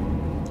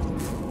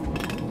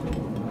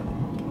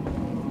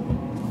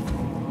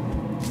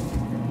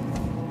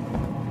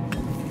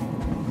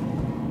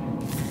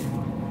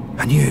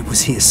 I knew it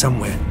was here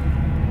somewhere.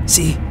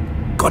 See?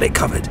 Got it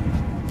covered.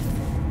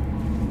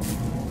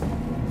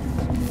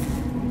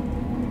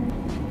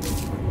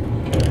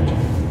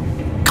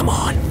 Come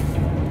on.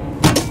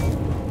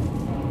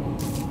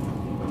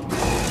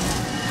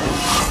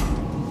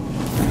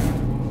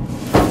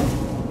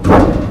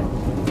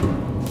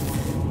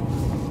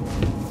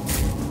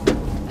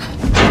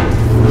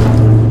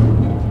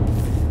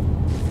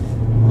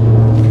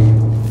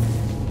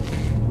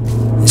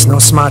 It's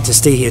not smart to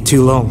stay here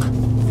too long.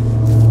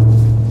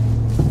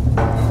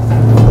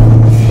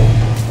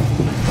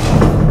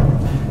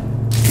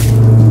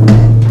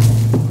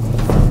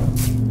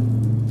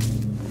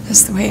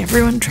 That's the way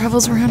everyone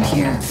travels around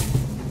here.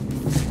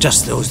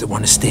 Just those that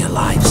want to stay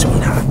alive,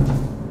 sweetheart.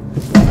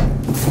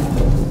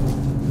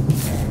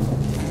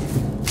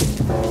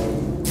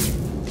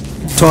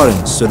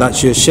 Torrance, so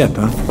that's your ship,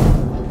 huh?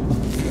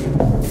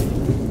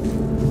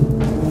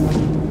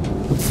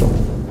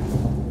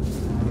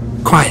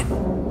 Quiet.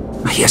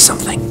 I hear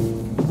something.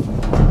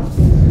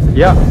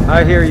 Yeah,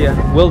 I hear you.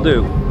 Will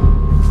do.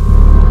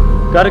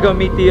 Gotta go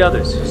meet the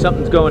others.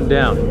 Something's going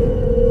down.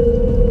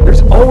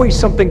 There's always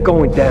something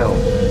going down.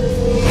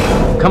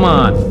 Come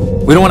on.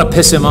 We don't want to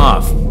piss him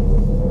off.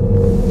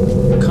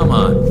 Come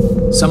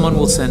on. Someone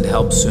will send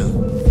help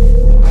soon.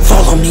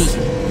 Follow me.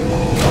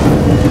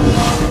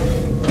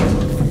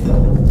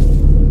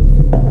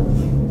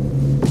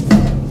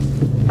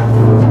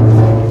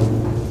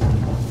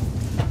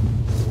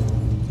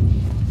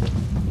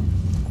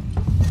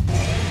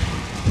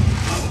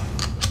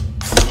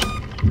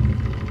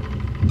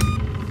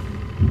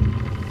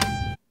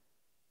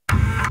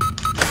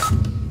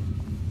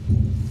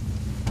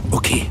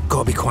 Okay,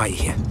 gotta be quiet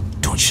here.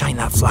 Don't shine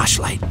that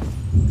flashlight.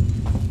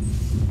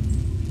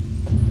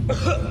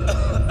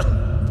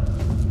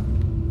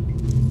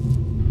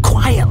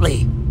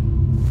 Quietly!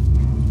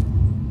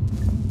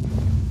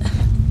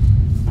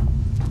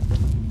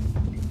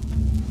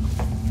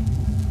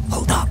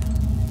 Hold up.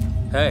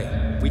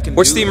 Hey, we can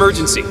What's the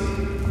emergency?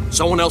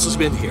 Someone else has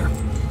been here.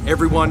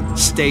 Everyone,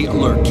 stay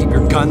alert. Keep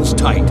your guns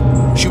tight.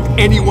 Shoot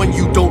anyone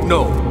you don't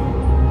know.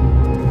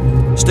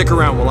 Stick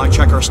around while I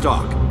check our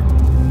stock.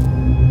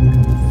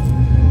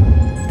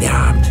 They're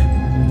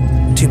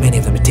armed. Too many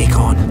of them to take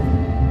on.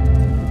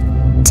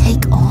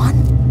 Take on?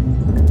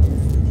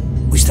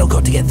 We still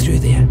got to get through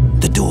there.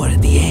 The door at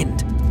the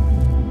end.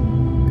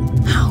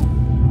 How?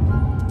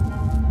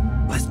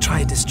 Let's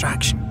try a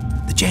distraction.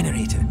 The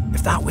generator.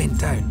 If that went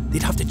down,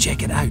 they'd have to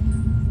check it out.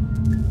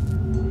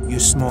 You're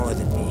smaller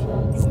than me.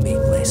 You'll make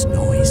less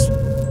noise.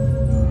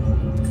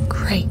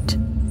 Great.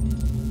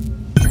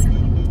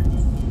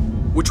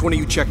 Which one of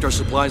you checked our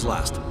supplies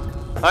last?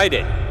 I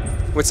did.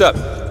 What's up?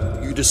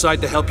 You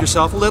decide to help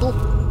yourself a little?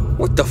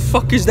 What the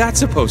fuck is that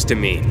supposed to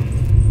mean?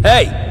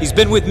 Hey, he's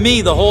been with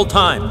me the whole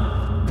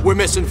time. We're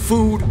missing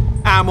food,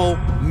 ammo,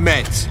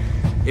 meds.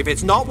 If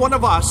it's not one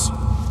of us,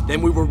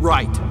 then we were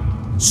right.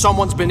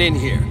 Someone's been in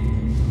here.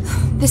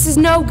 This is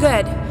no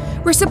good.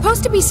 We're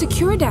supposed to be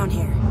secure down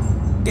here.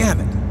 Damn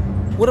it.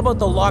 What about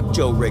the lock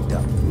Joe rigged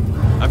up?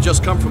 I've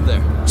just come from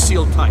there.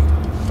 Sealed tight.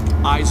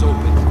 Eyes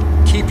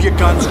open. Keep your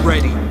guns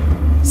ready.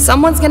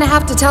 Someone's gonna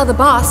have to tell the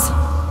boss.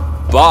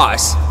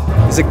 Boss?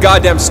 He's a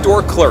goddamn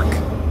store clerk.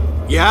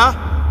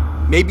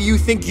 Yeah? Maybe you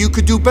think you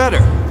could do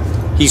better.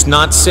 He's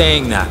not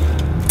saying that.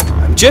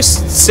 I'm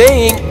just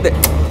saying that...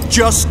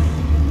 Just...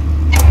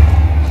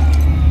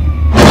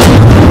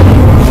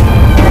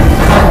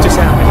 What just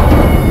happened?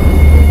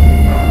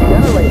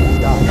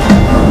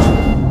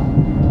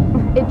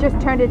 It just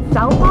turned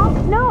itself off?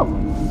 No,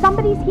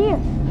 somebody's here.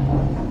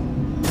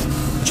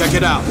 Check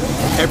it out.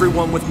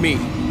 Everyone with me.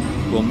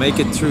 We'll make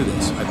it through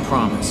this, I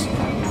promise.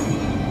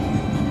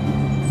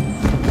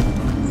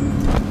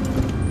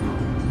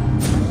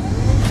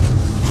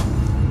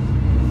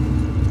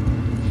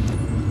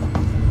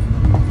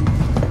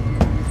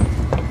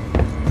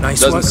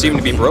 Doesn't seem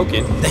to be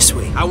broken. This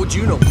way. How would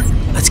you know?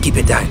 Let's keep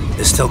it down.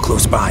 They're still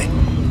close by.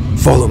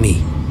 Follow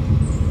me.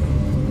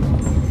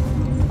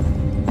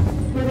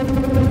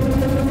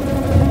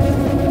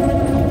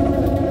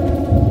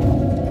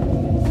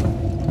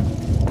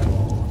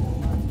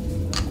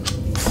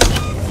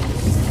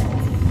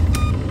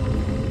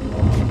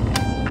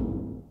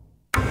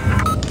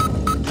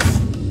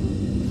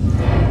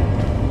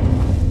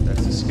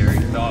 That's a scary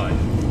thought.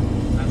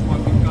 That's why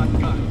we've got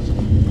guns.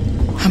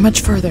 How much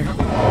further?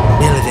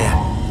 Nearly there.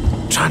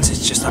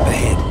 Transit's just up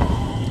ahead.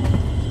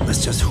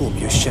 Let's just hope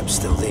your ship's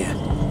still there.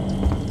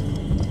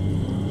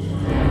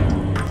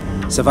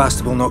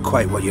 Sevastopol not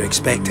quite what you're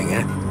expecting,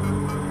 eh?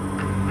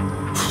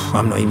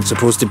 I'm not even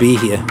supposed to be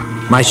here.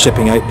 My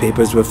shipping out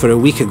papers were for a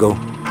week ago.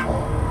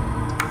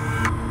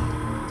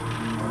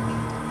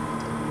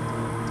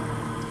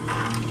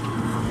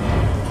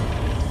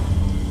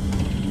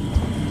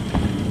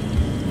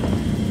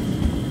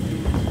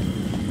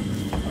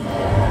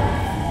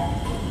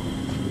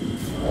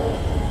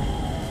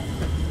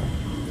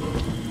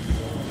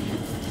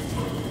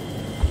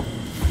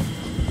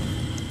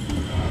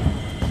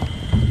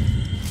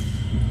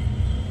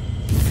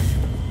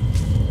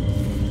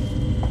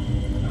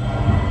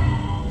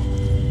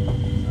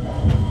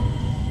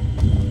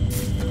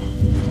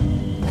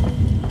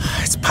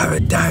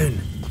 Powered down.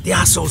 The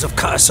assholes have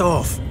cut us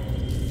off.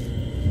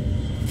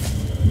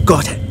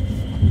 Got it.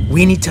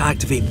 We need to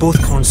activate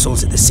both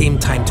consoles at the same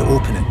time to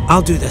open it.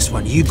 I'll do this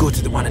one. You go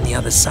to the one on the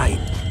other side.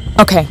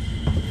 Okay.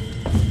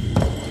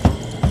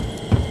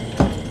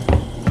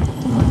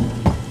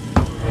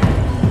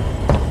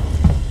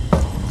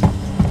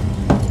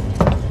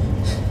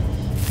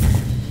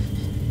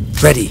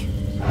 Ready.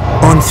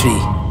 On 3.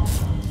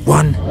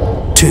 1,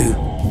 2,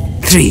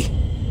 3.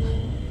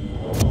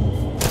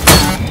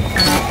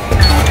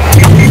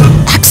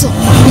 Axel,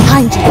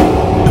 behind you.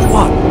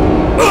 What?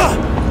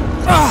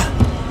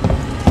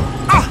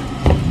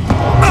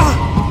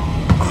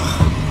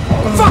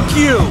 Fuck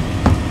you!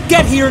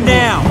 Get here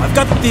now! I've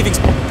got the thieving...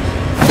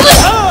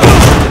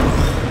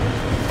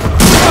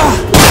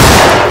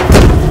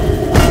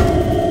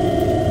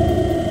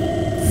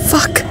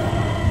 Fuck!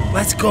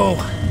 Let's go.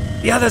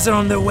 The others are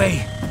on their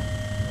way.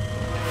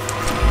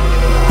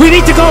 We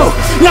need to go!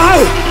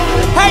 Now!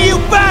 Hey, you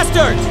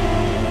bastards!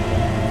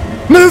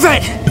 Move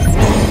it!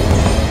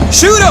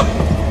 Shoot him!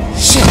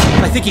 Shit,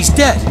 I think he's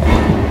dead.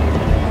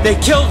 They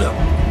killed him.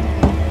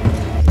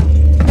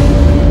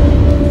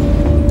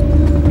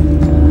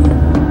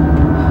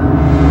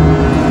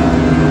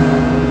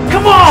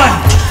 Come on!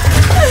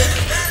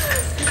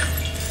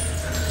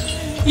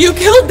 You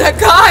killed that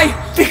guy!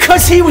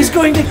 Because he was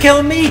going to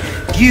kill me,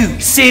 you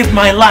saved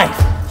my life.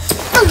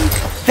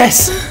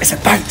 This is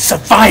about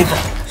survival.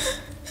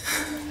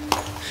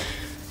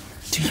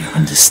 Do you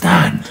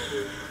understand?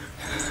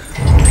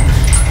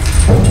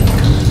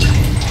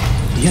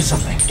 Hear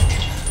something?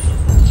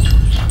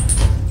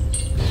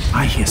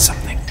 I hear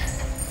something.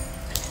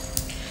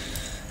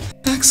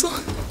 Axel?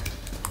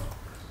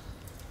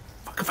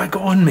 What have I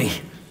got on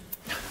me?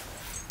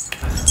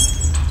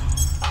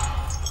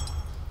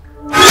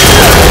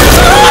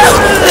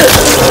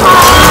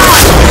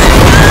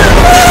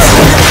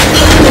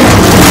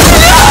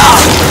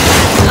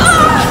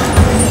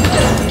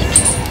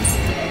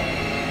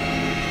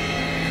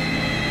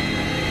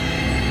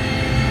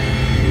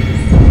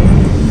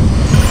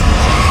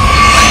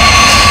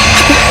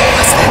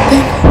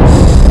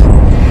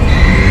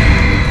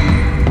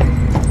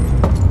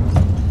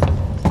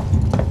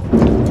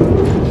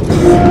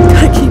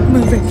 Gotta keep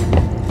moving.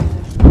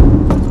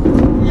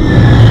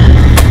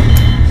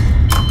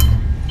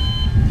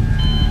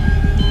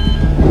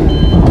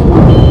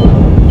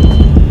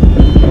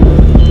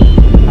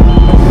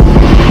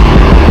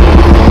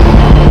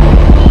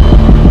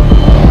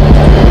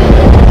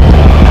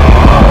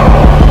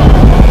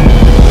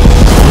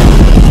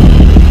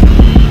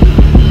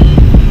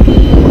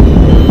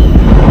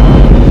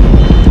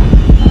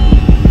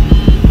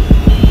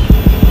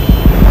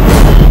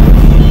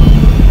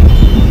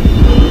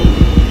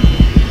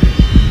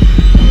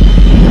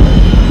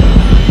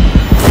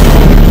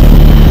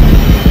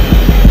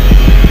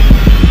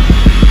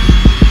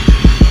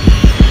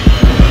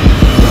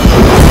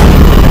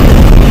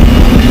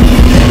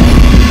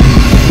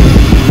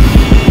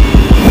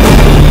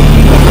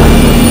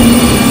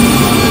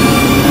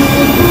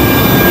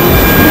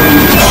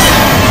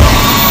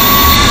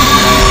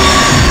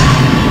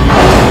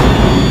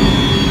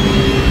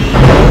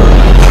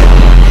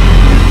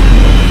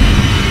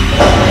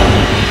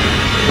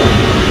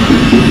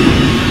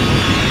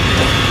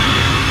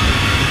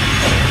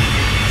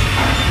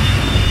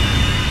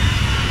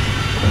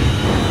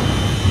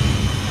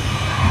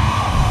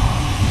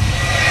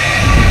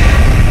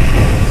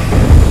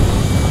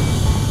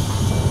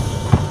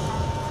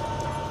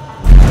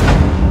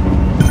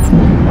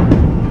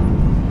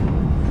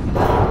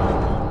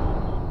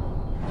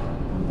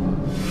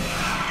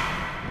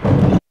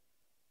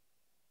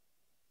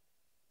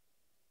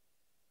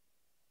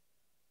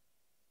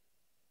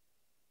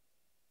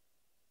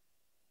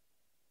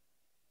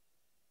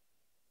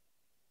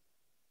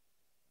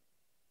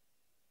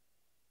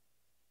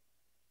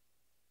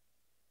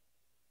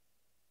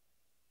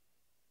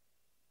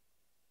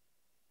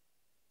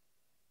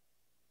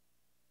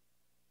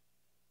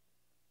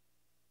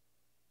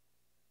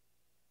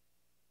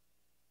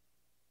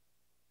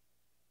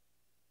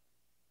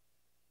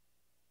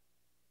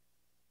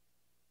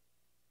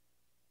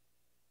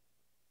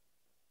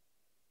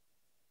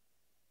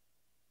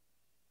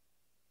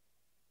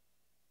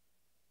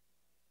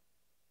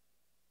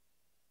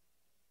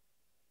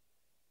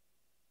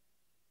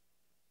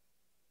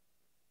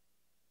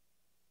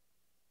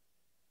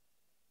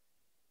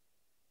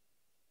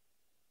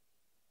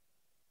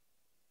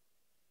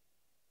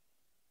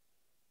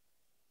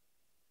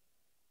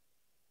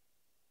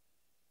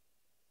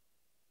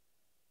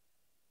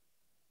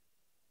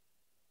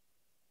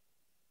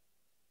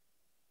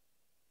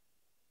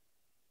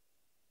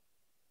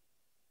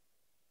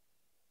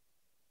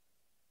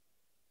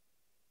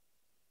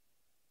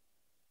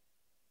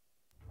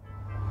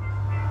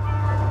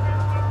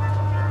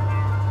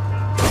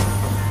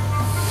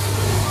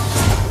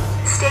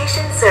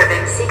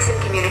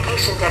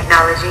 Communication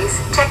Technologies,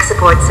 Tech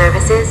Support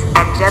Services,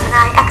 and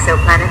Gemini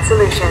Exoplanet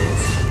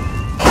Solutions.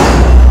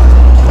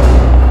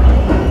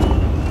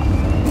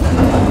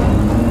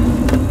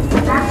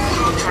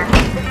 Sebastopol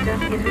transit system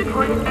is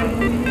reported to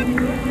be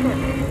good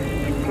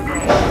service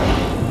today.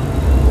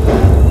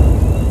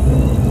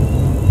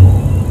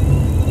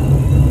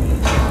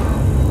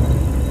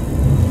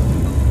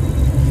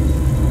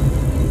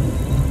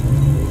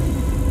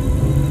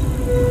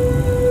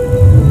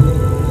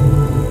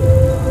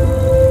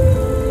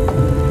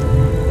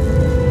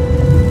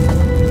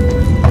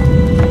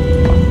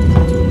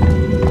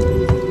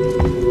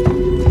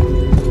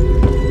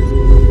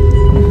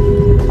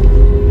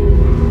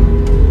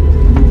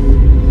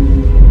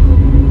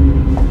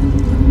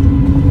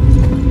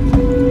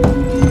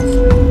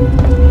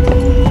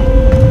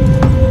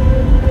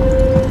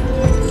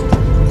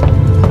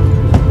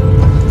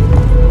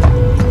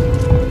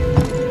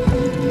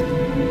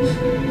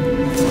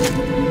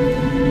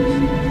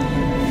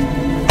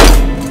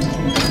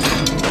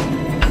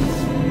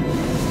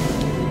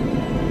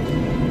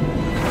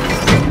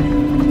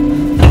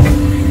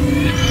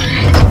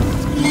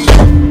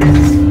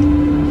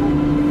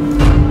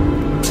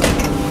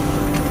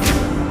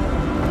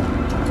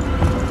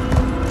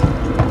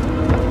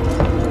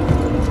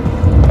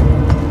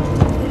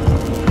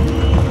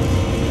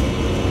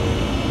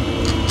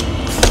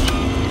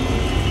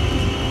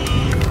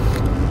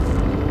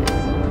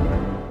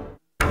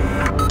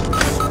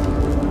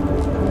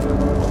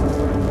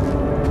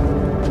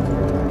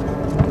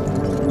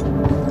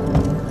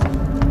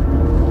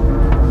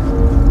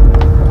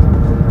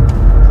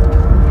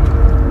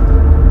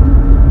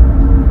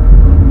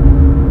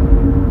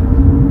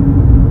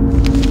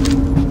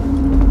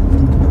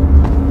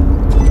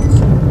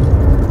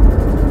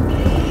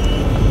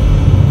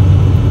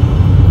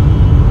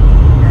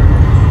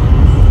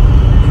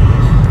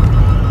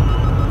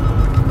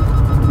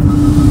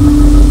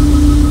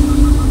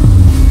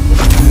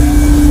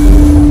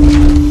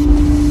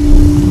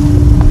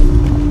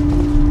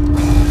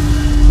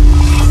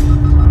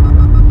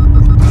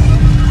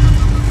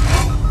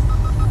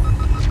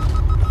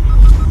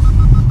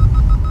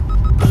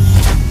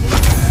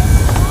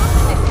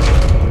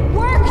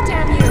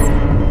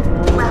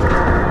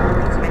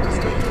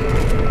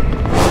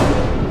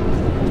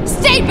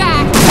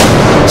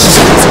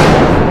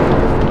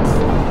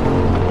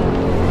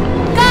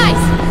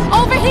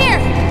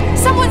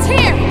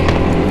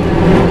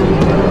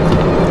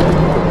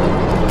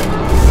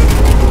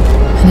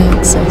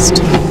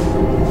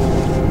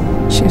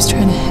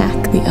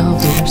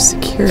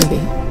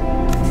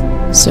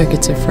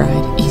 Circuits are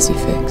fried. Easy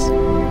fix.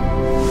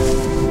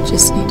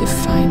 Just need to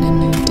find a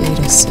new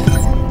data set.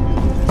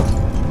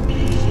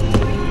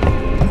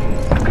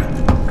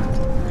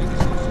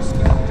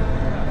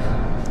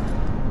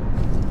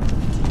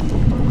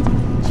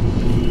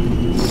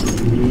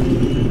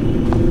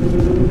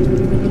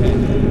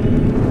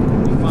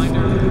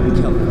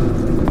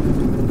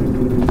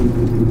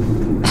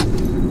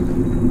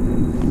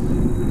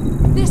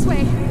 This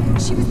way.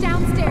 She was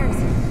downstairs.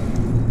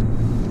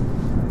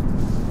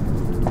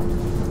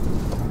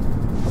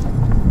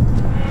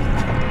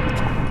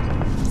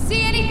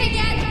 See anything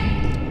yet?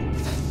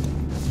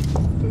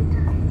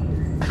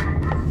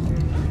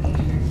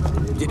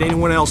 Did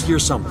anyone else hear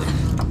something?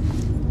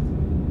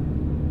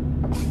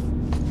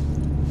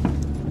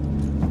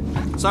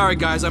 Sorry,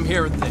 guys, I'm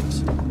hearing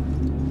things.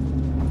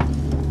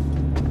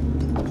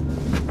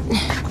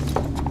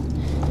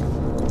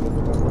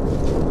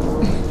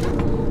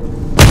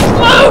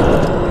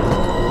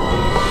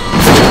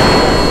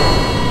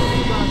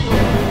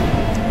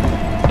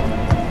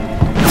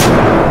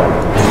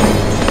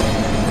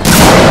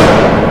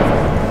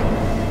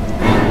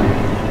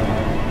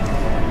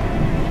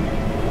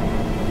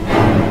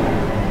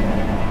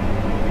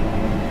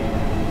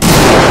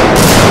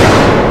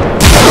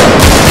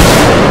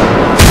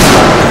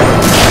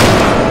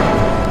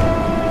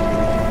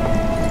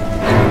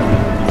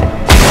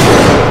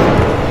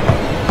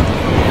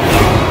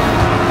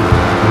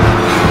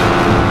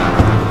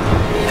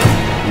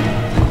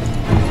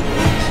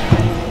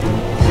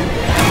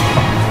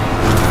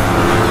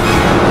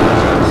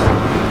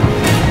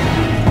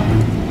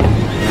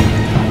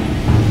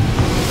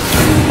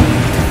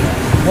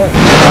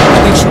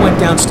 I think she went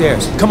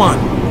downstairs. Come on.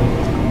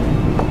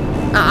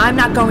 I'm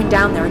not going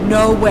down there.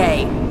 No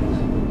way.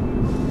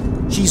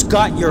 She's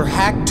got your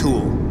hack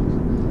tool.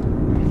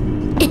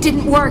 It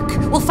didn't work.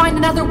 We'll find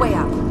another way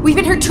out. We've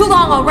been here too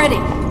long already.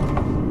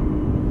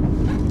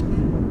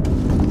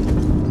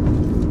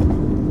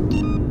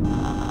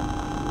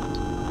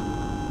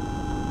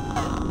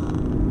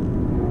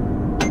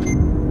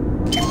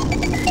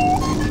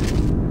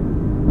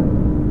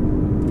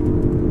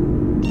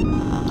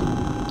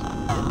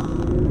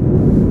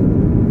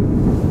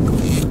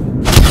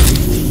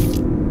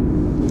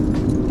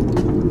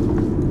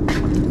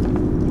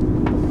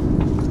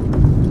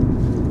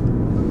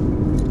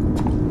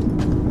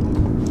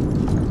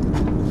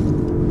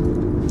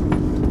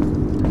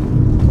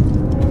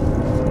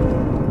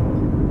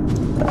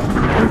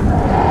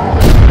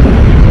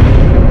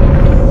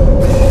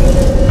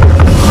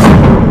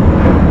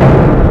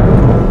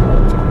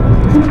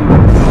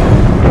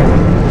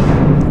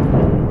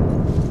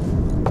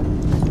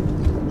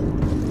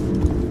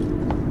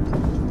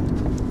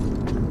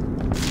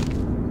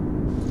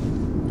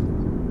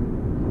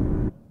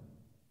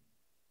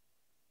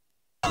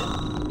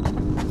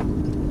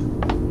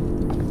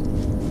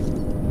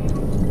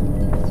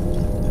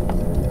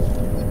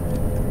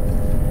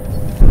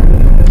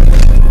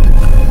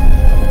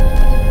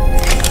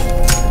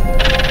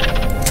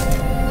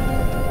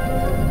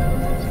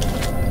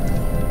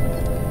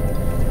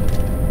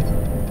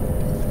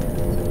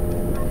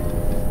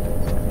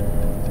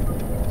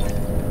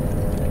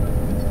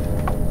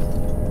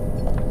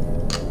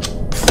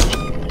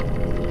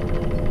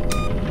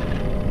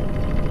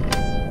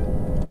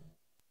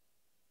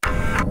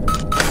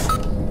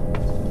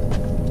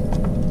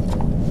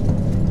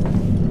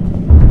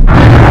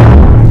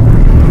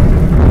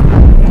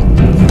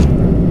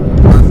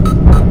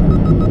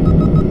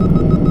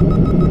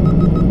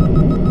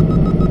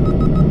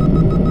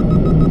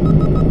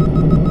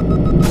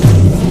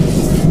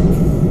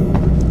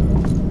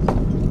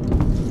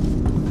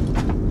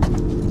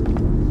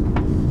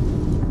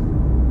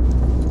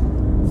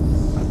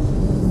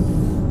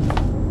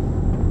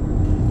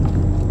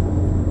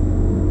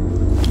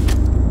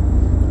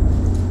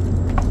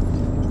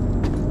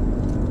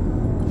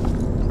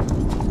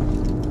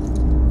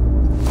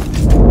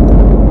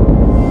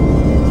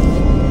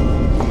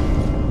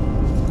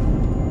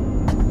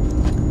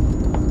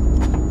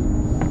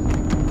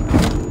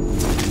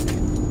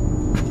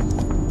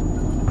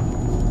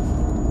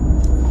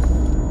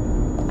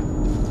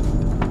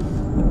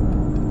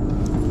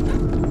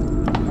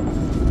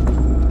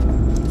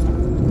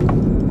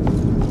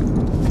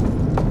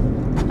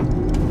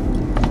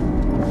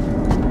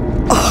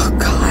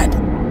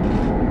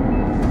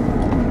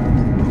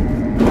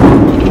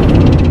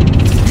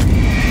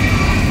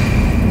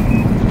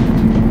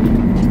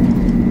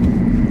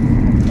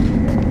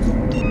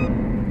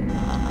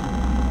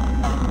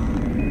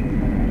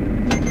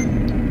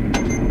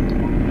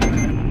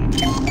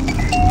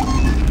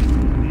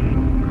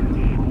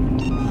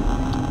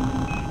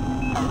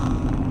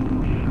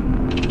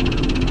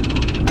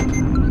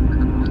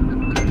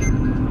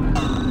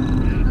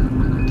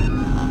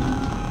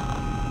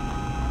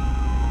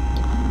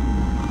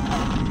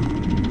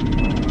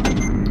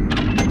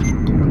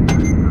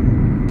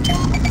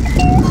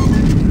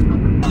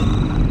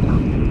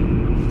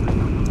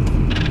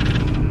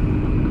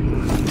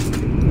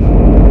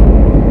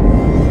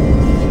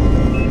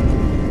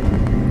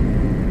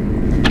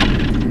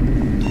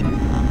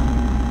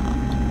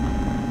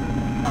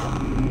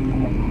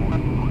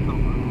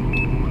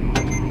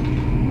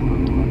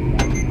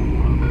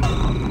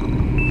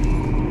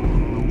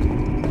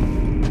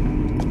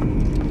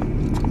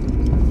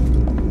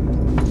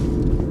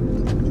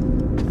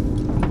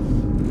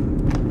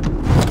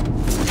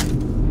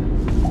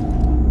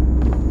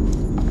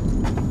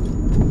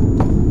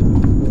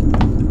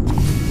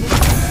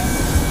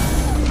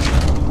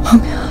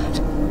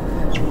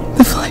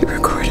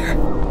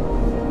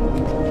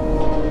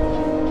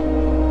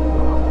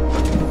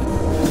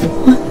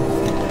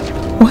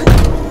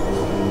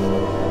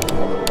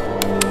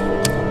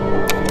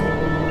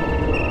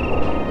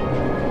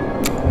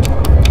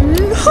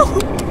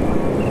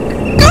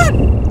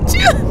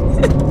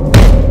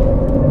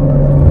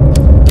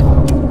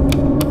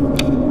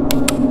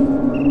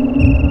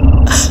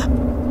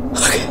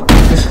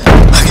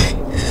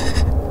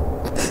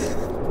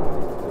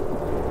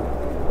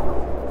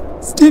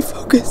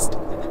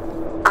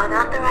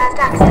 Unauthorized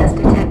access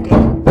detected.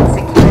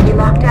 Security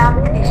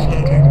lockdown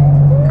initiated.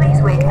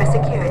 Please wait for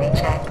security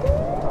check.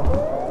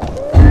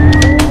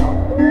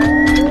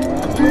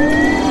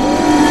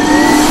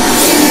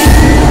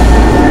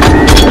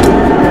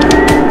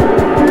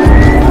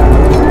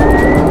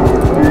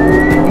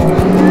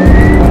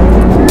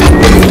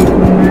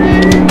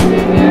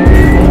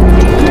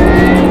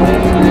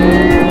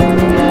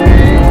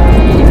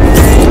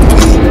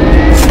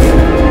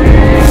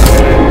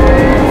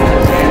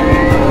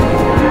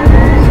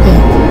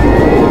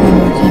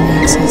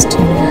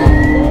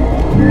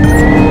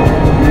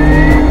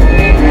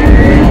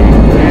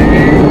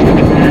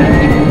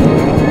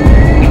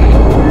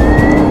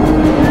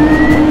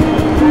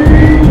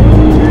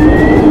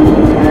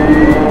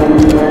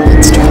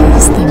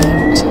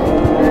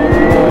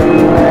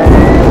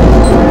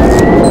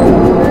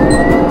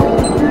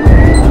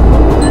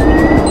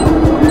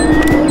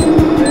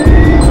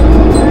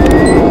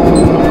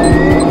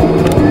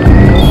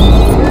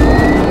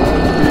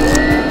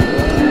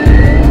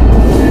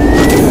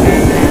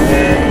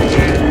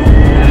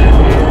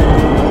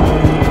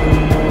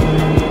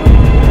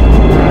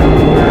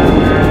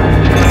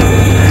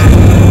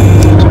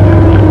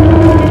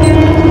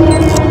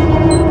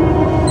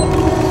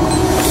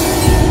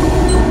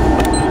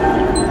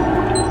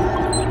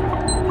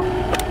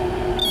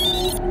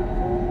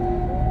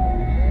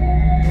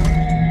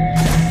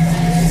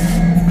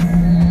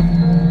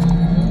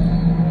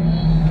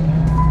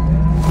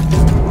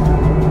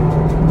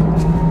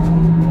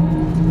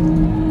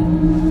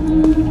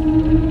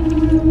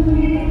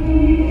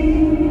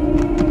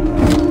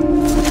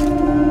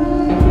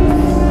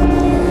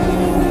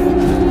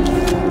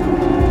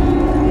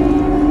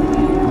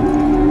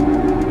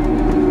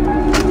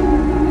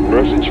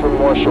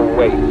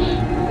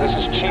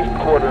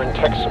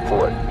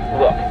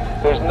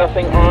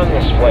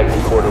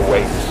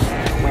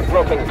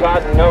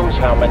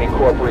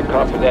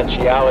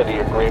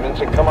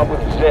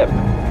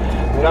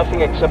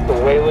 Except the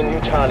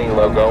Weyland-Yutani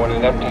logo and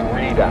an empty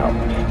readout.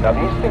 Now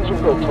these things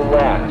are built to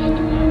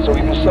last, so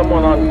either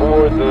someone on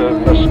board the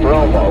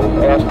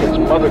Nostromo asked its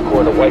mother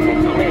core to wipe it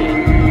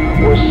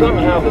clean, or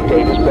somehow the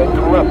data's been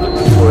corrupted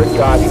before it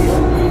got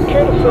here.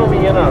 Care to fill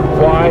me in on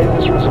why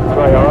this was a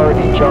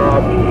priority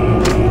job?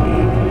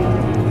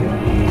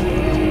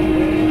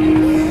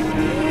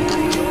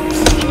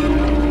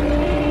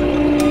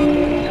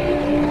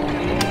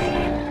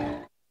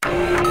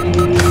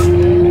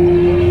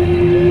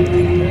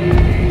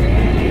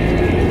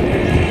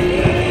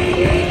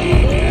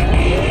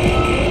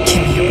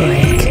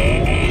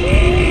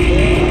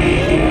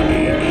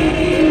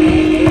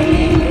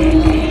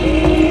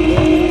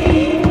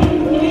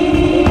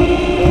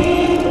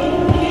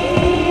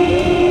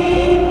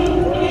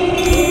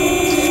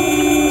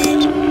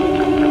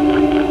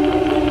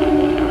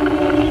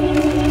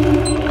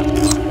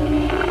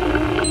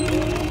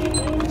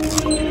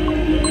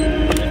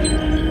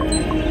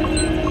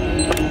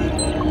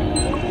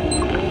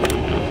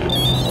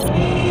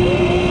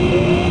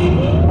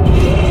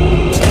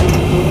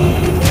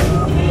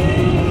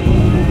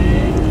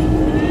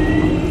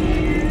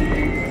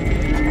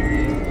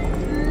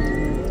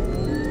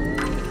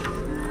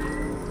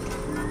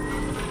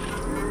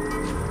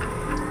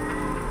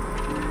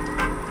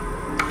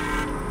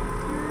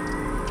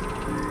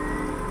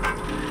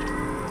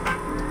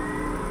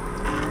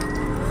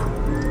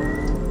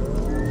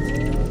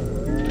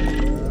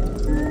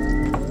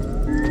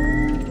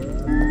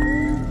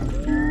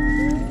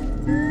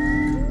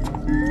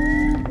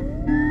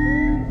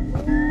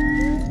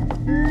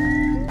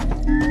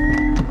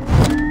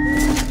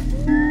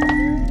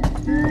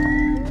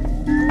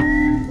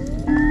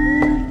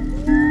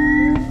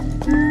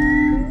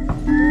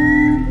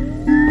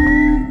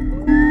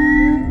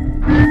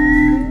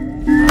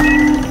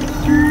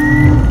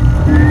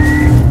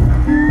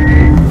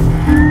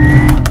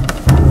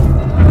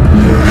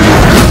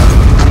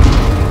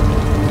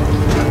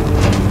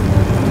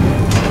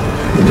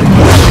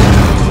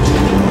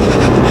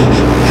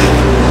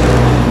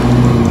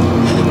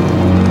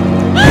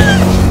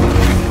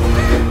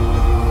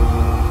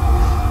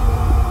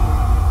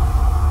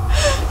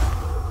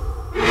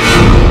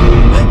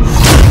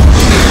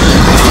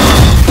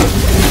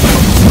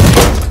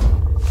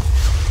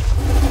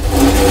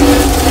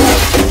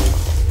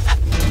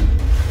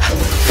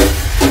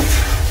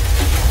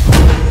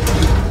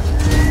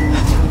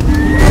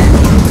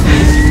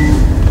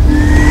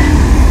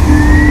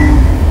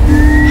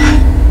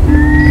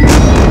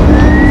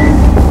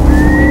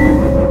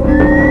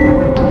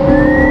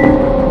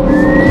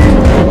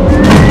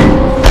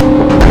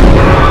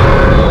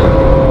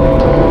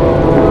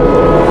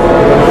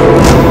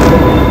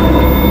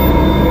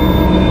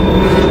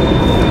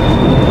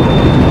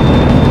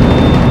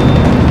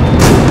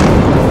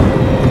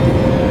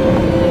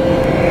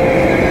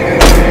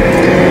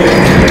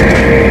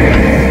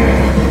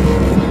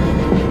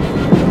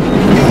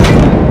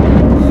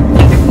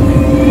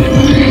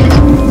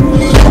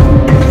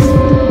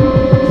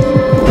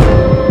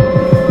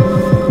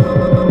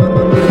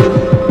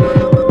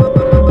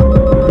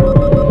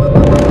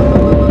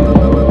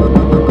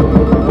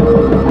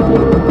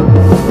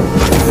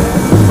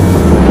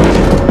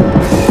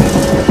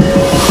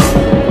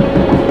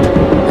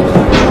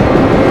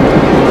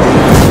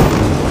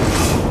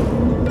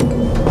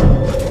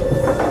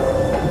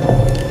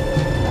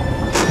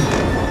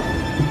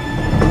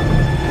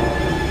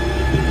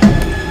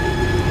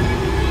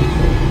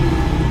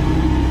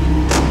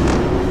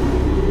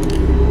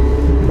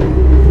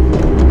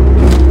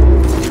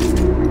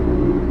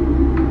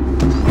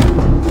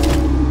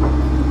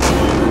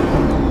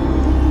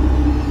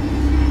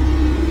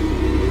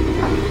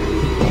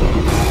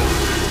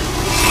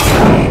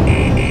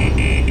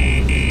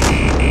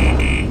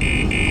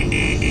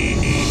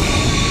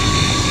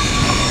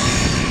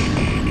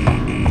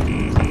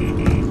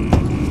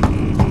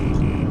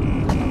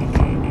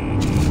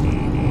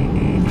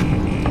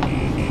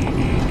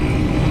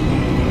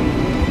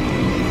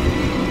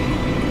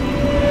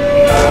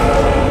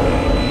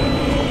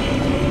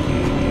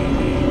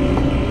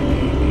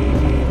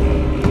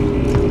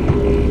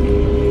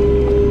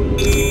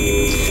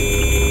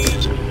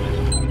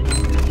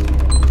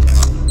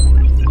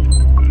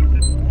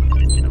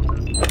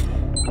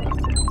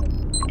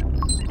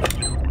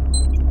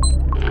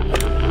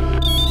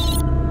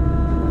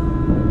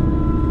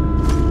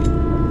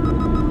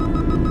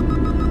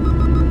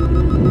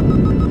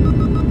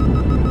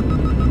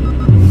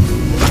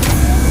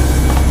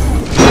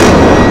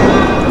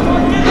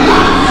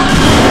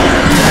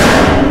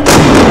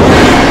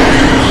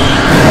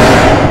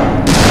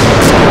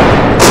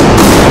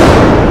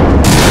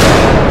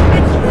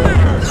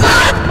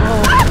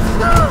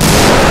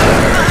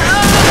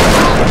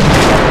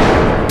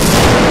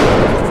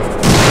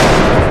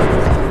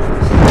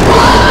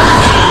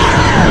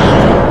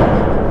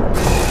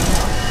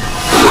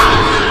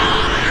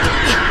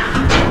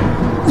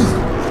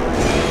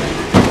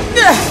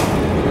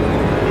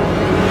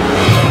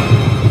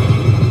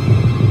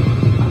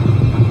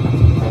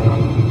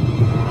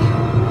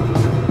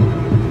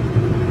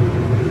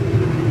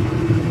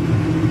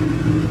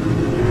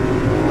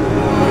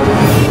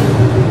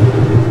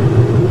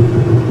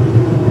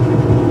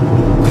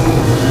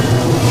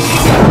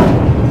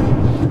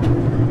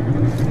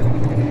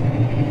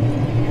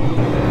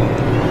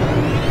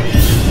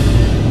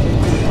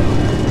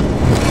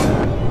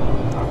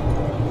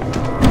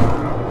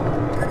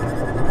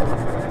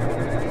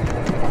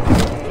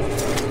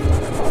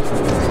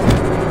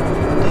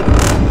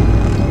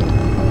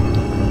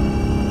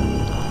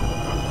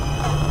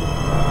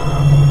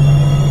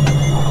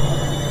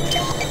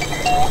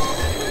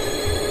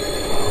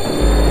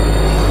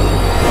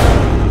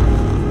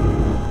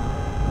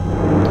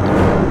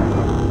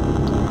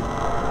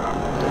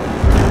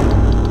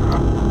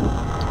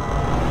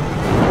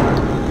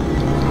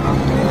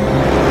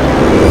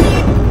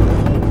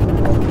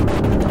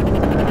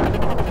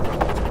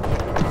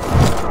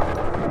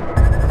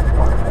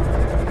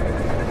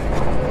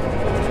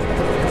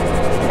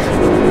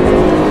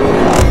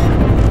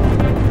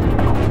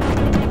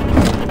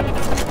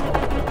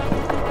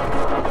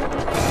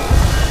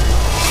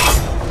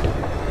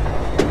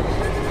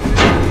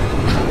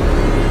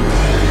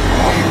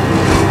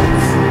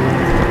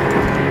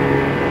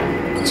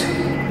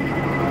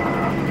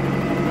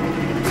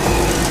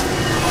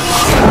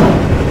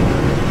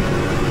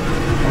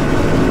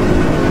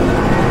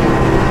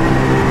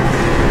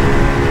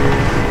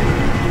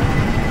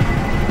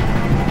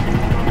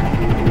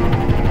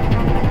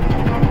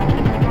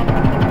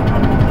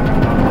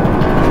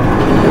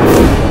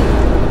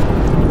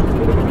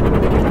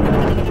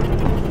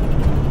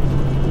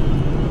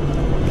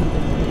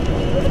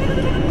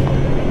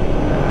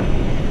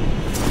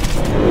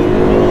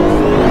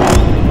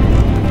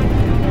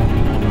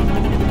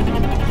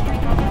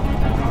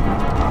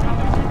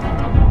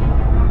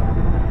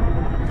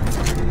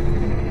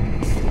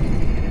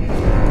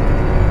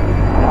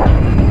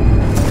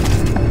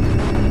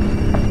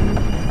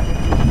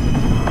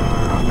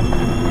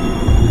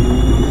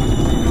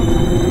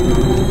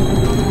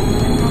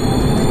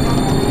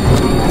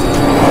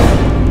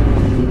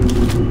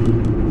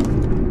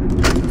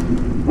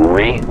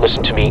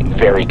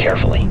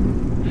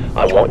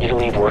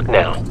 work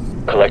now.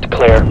 Collect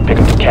Claire, pick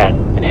up the cat,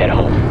 and head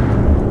home.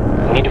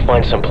 We need to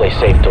find someplace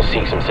safe till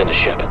Seegson send a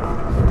ship.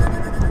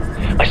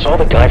 I saw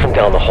the guy from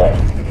down the hall.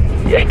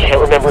 I can't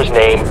remember his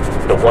name.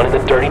 The one in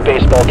the dirty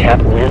baseball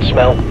cap, weird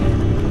smell.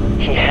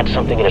 He had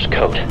something in his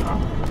coat.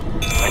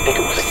 I think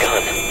it was a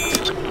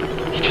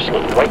gun. He just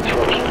looked right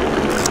through me.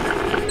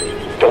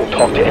 Don't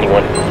talk to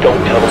anyone.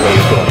 Don't tell them where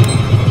you're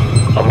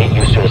going. I'll meet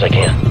you as soon as I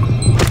can.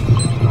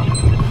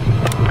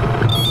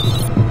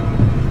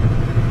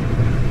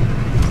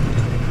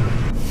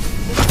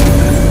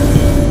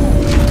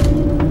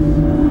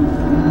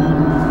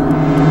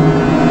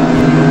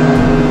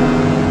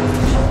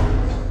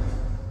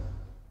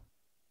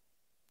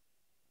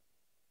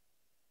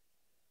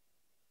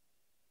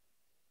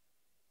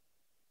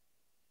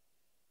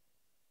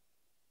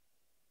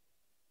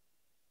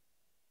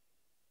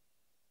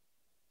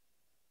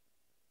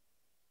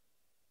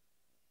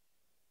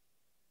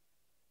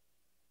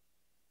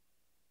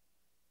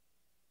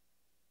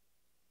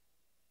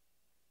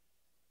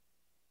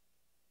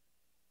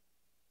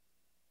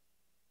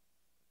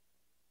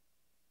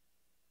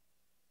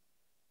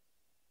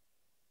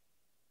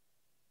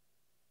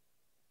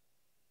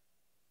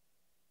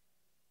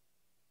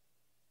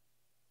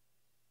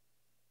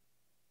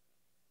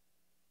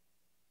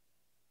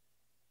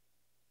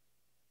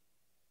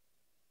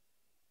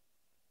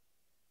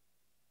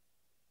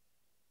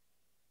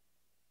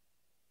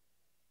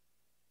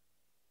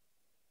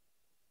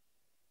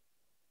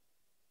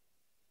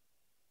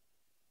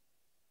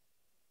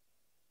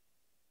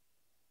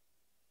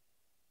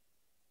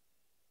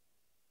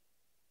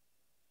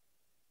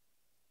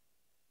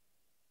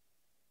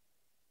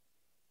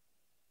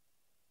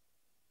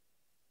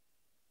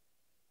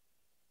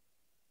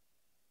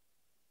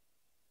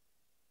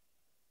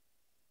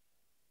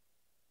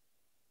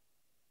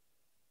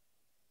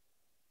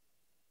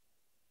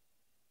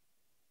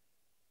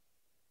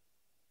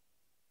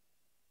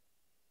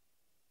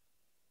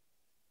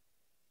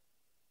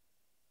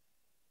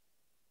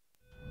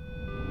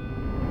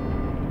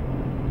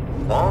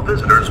 All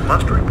visitors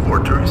must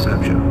report to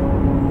reception.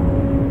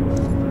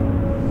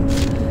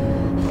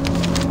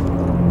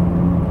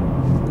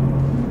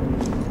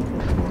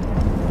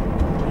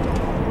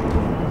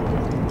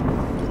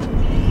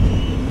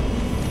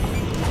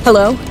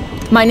 Hello?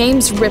 My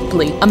name's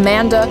Ripley.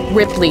 Amanda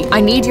Ripley. I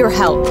need your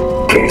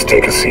help. Please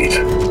take a seat.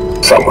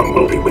 Someone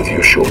will be with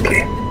you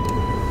shortly.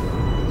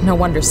 No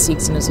wonder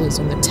Seegson is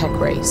losing the tech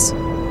race.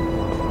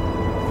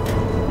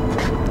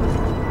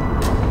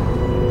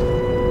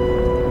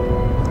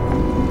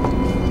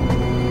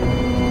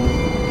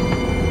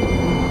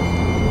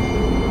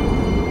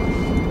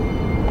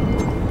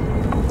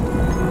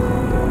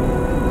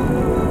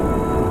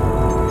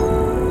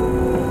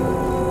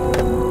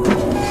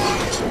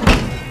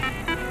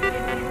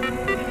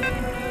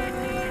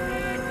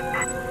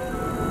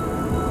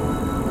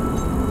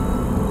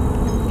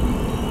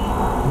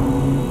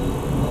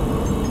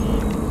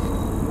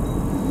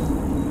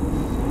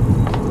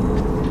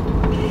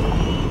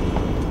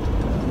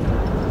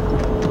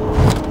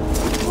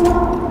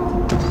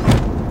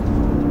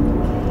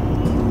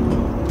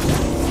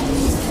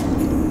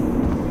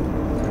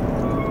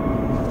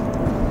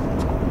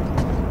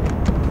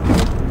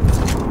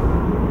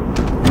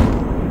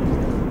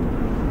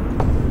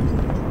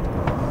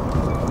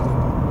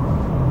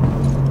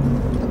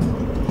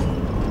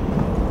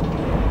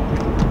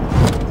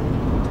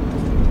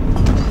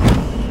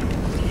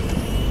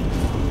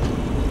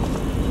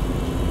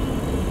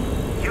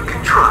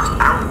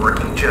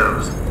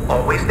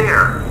 Always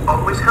there,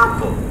 always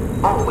helpful,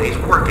 always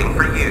working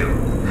for you.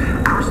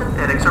 Our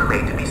synthetics are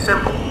made to be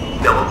simple.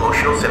 No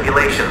emotional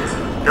simulations,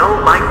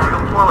 no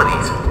life-real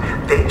qualities.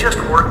 They just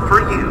work for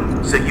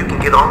you, so you can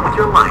get on with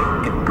your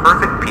life in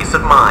perfect peace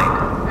of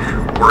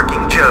mind.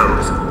 Working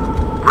Joes.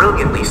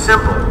 Brilliantly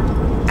simple,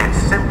 and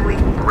simply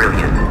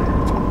brilliant.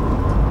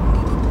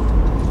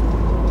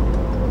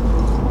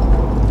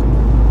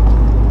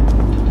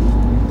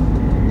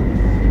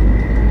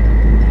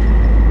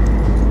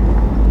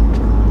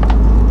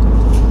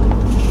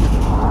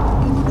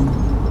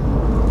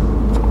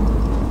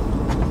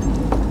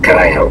 Can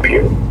I help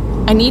you?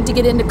 I need to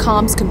get into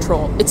comms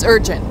control. It's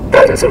urgent.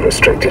 That is a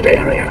restricted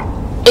area.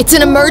 It's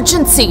an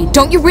emergency!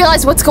 Don't you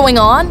realize what's going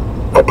on?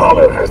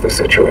 Apollo has the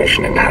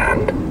situation in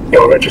hand.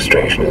 Your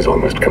registration is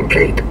almost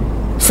complete.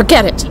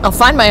 Forget it. I'll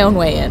find my own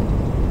way in.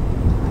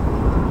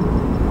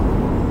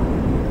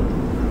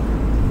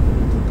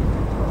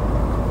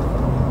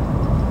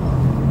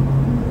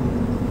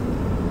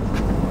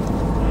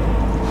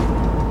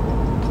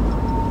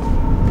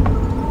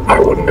 I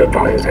wouldn't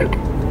advise it.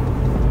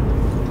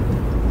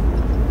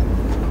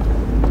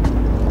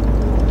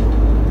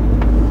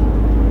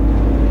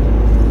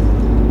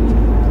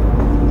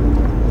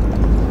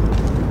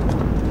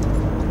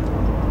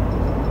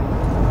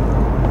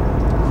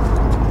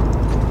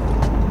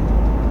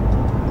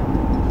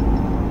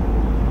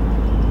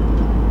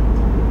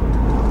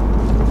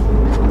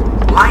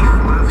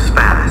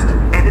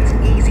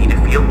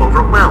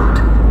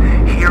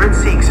 Here at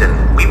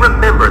Seegson, we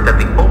remember that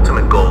the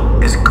ultimate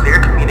goal is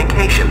clear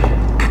communication,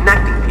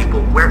 connecting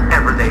people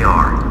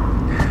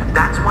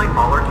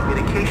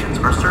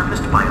are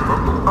serviced by a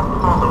local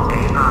Apollo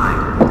AI,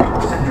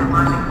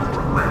 centralizing all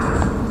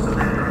requests so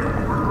that your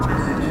important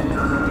message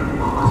doesn't get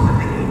lost in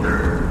the ether.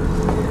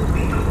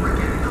 We don't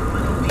forget the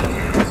little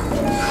details so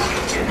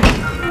you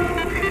get the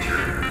big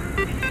picture.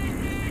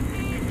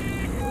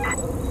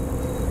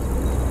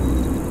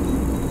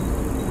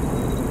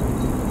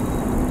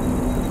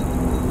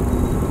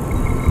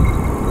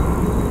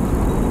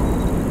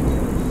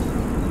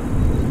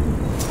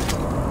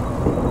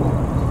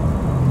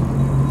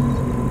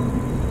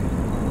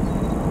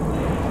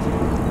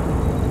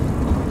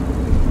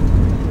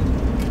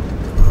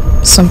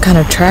 Some kind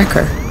of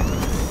tracker.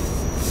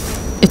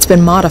 It's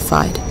been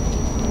modified.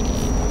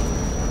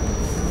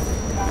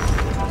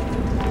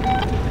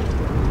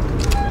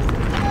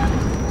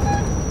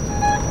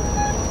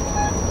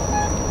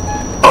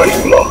 Are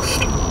you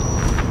lost?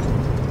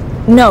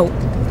 No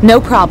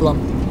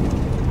problem.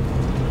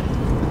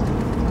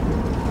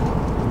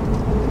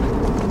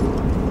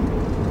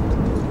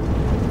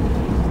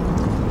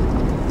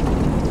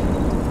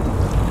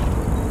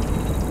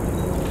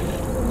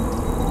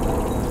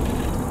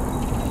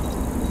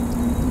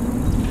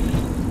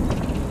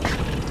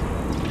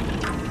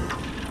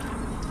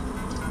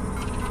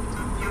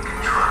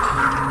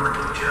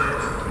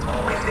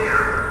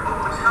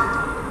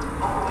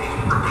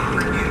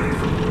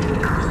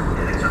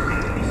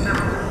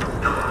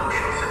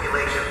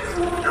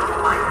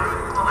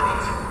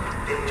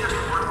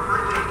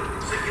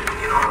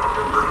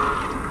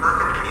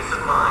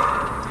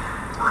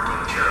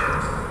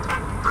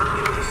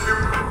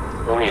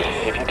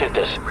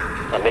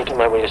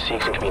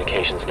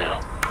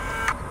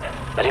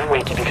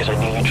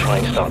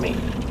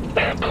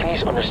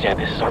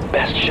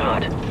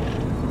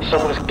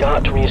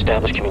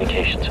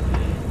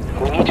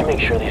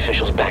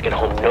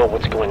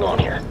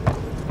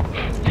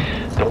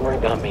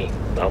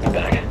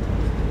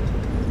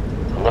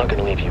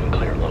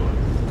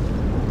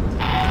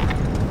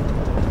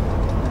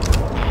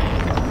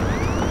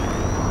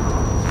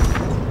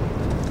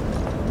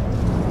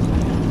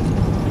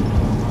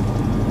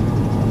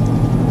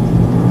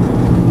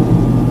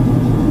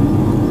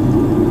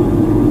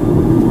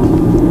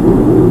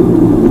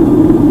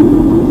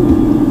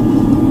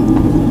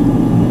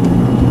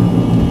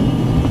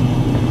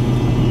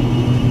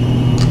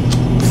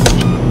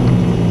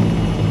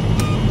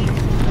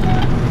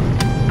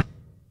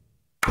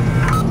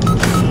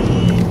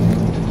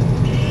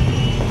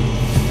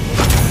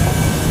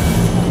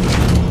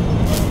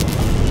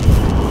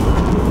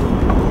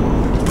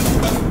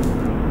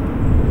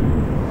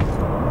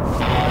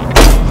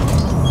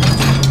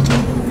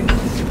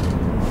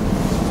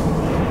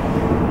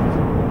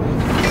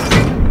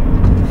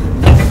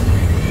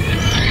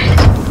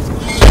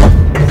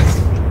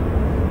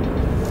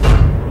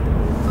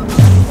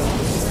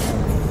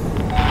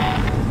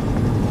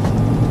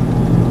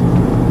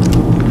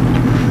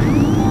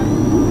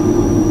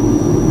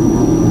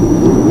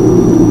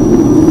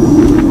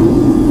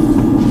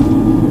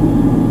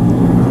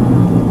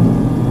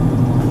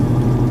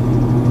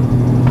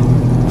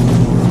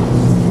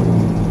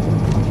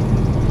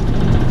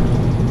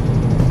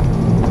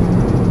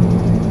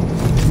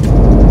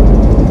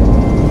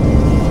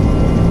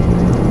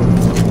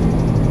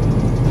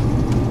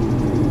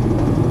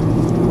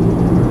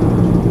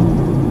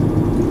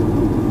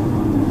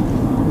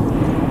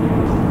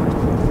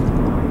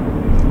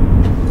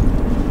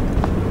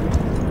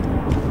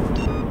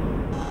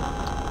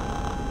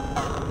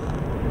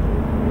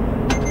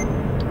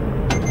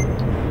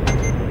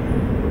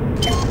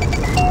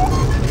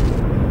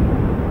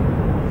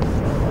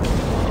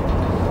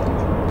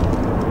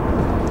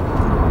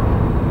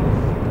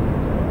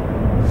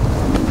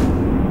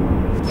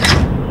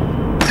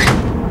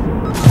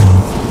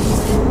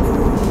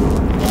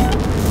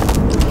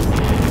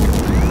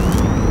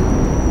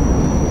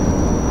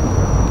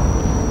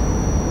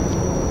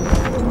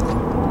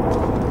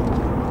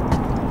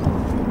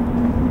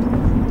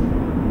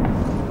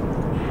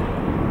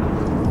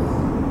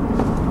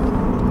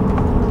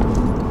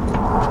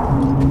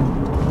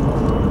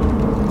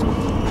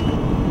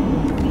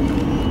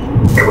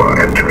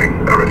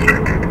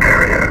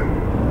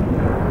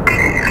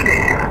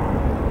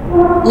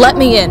 Let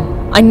me in.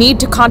 I need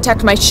to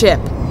contact my ship.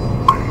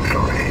 I'm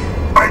sorry.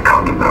 I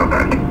can't allow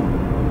that.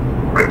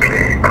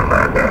 Ripley,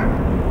 Amanda.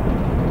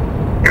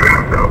 You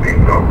have now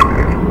been locked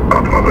with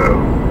Apollo.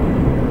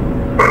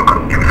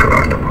 Welcome to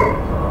Sevastopol.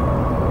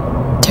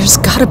 There's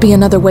gotta be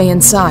another way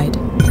inside.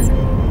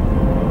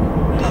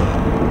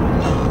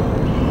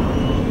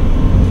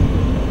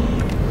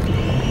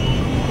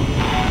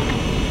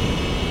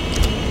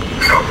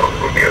 Someone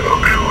will be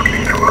along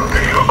shortly to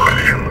answer your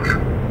questions.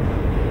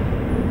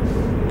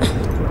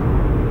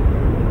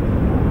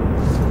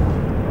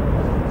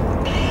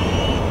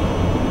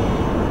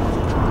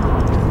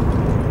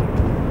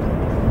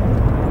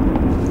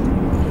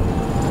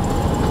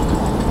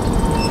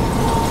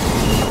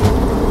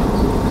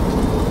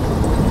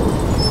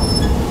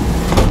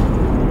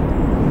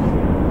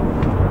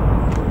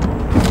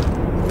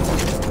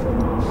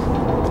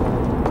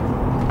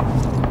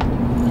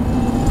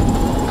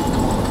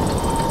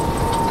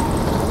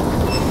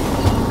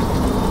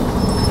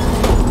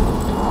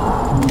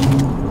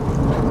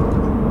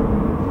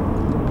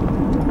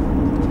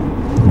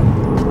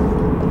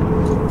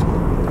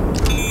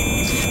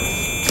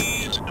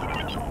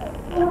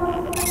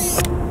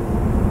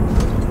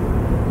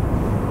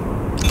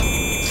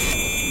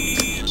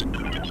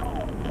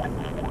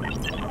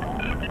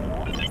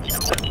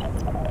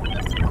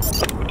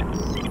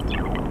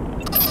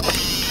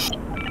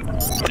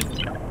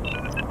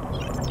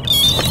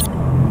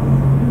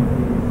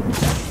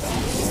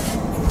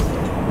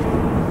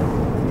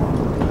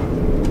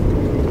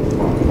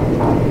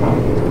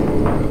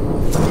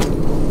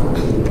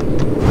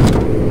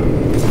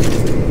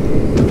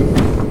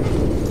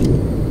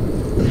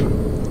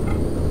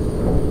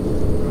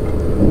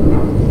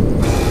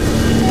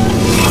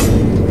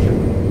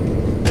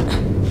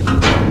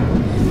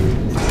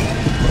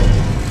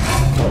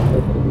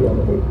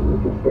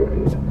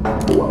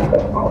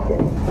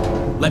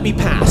 Let me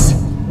pass.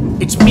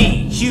 It's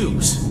me,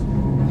 Hughes.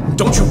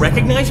 Don't you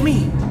recognize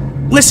me?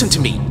 Listen to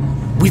me.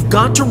 We've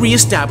got to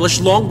re-establish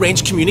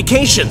long-range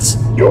communications.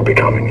 You're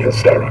becoming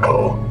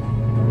hysterical.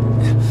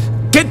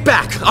 Get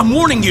back! I'm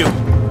warning you!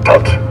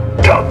 Tut,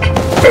 tut.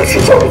 This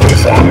is all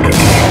this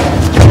arrogance.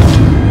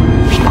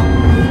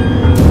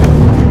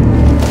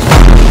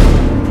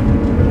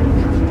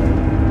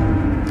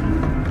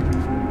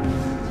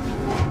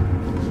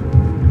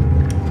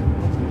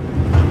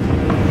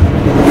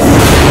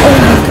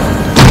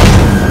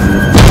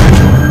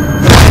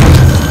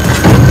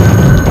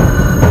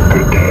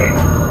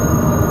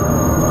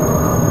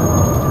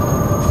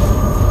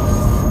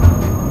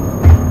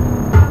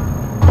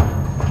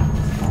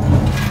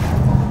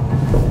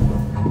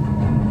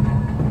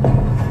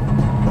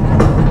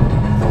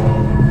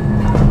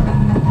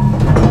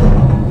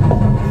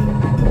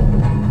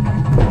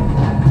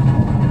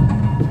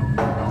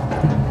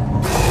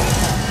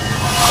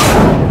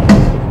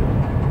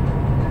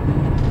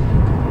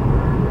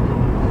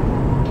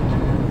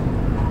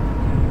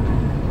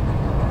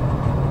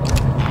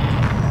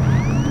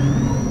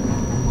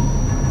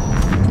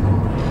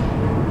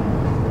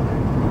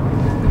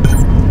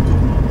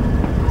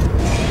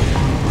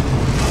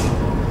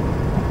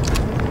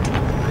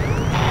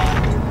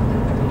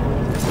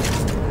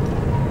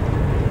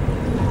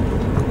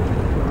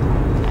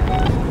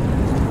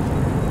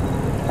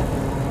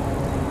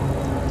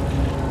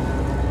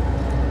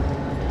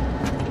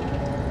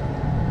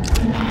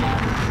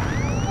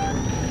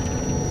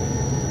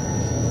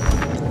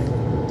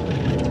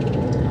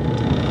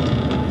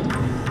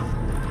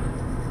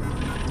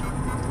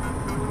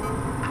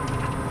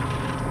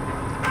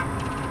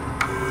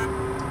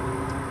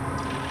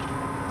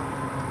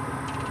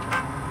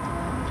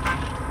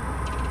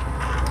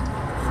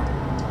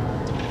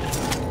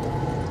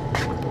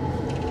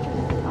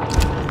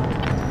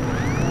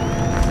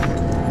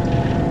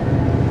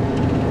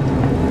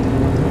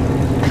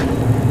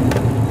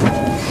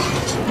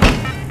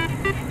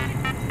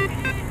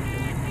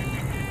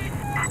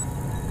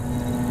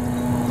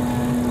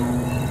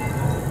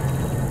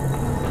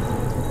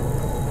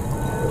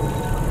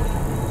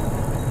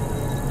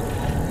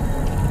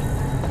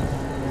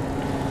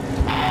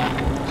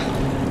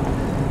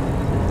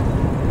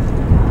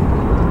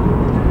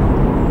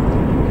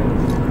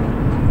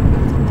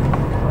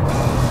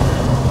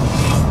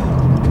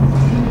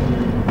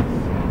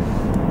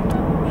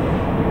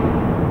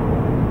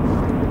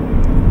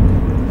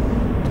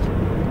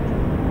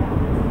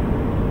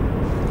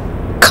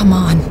 Come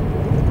on.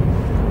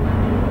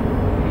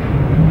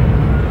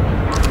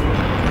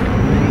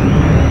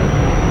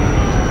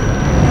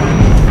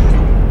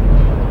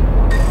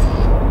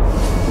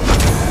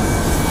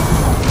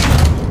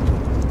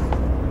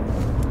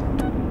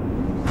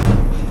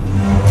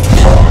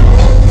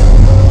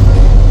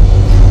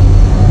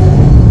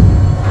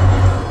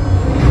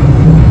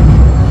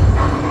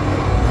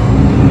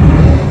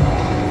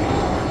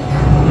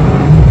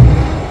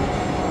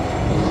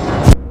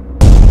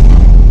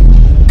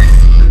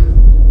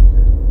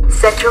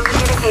 Central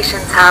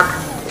Communications Hub.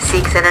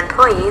 Seeks and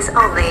employees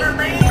only.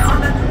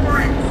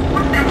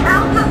 What the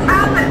hell just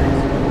happened?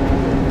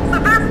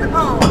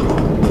 Sevastopol!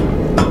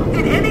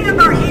 Did any of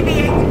our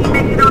EVA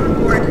make it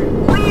on board?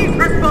 Please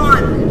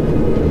respond!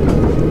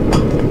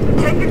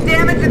 We've taken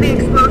damage in the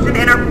explosion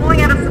and are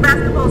pulling out of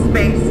Sevastopol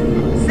space.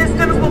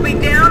 Systems will be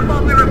down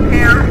while we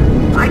repair.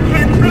 I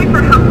can't say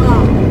for how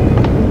long.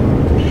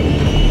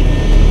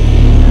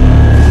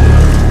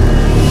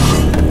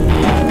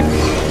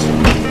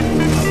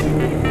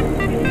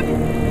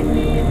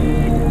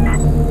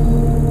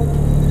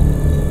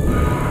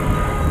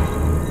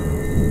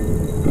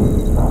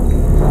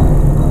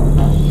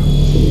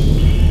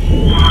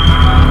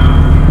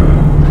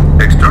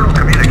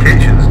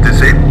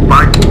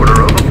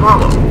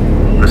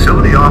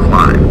 Facility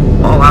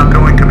offline. All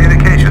outgoing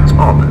communications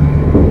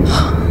open.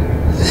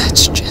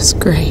 That's just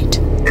great.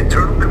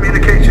 Internal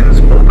communications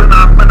open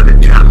on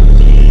limited channel.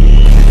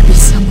 There could be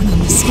someone on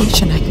the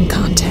station I can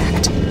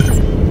contact.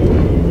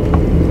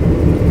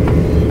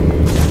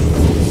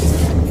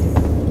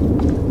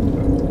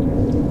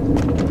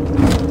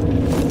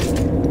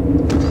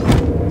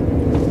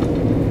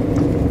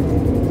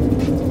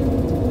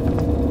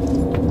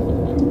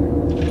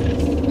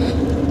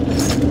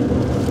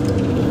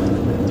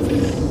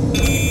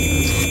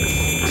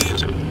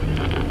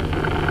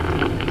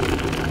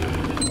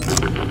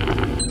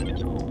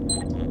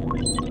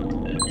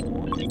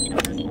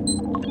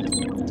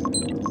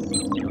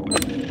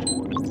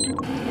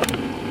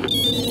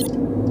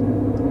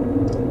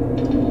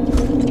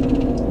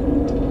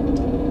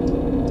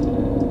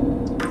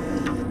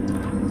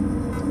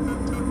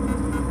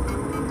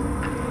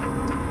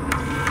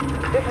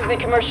 the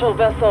commercial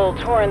vessel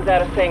Torrens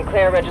out of St.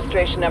 Clair,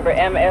 registration number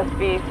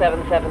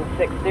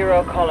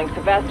MSV7760, calling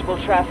Sevastopol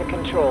Traffic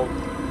Control.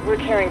 We're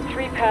carrying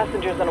 3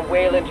 passengers on a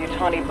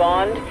Wayland-Yutani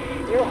bond.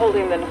 You're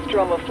holding the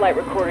Nostromo flight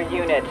recorder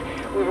unit.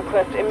 We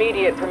request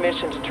immediate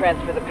permission to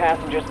transfer the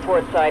passengers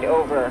port side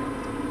over.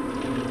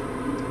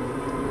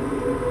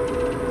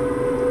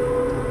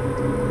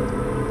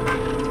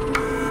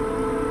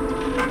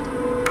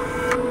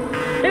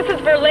 This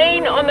is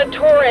Verlaine on the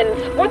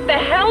Torrens. What the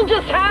hell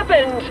just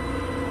happened?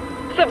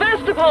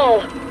 Sevastopol!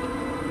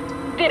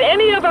 Did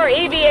any of our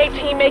EVA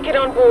team make it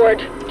on board?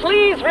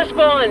 Please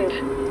respond.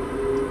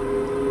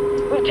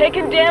 We've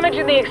taken damage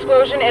in the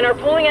explosion and are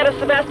pulling out of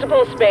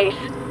Sevastopol space.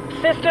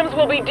 Systems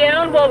will be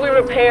down while we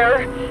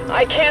repair.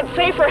 I can't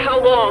say for how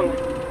long.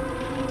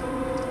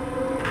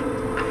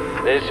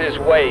 This is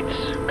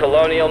Waits,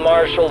 Colonial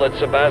Marshal at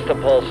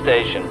Sevastopol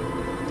Station.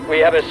 We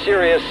have a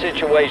serious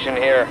situation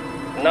here.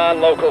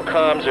 Non-local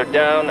comms are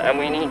down, and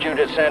we need you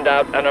to send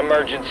out an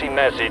emergency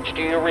message.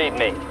 Do you read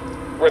me?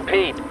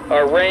 Repeat,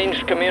 our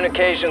ranged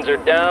communications are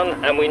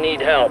down, and we need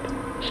help.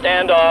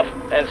 Stand off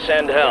and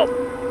send help.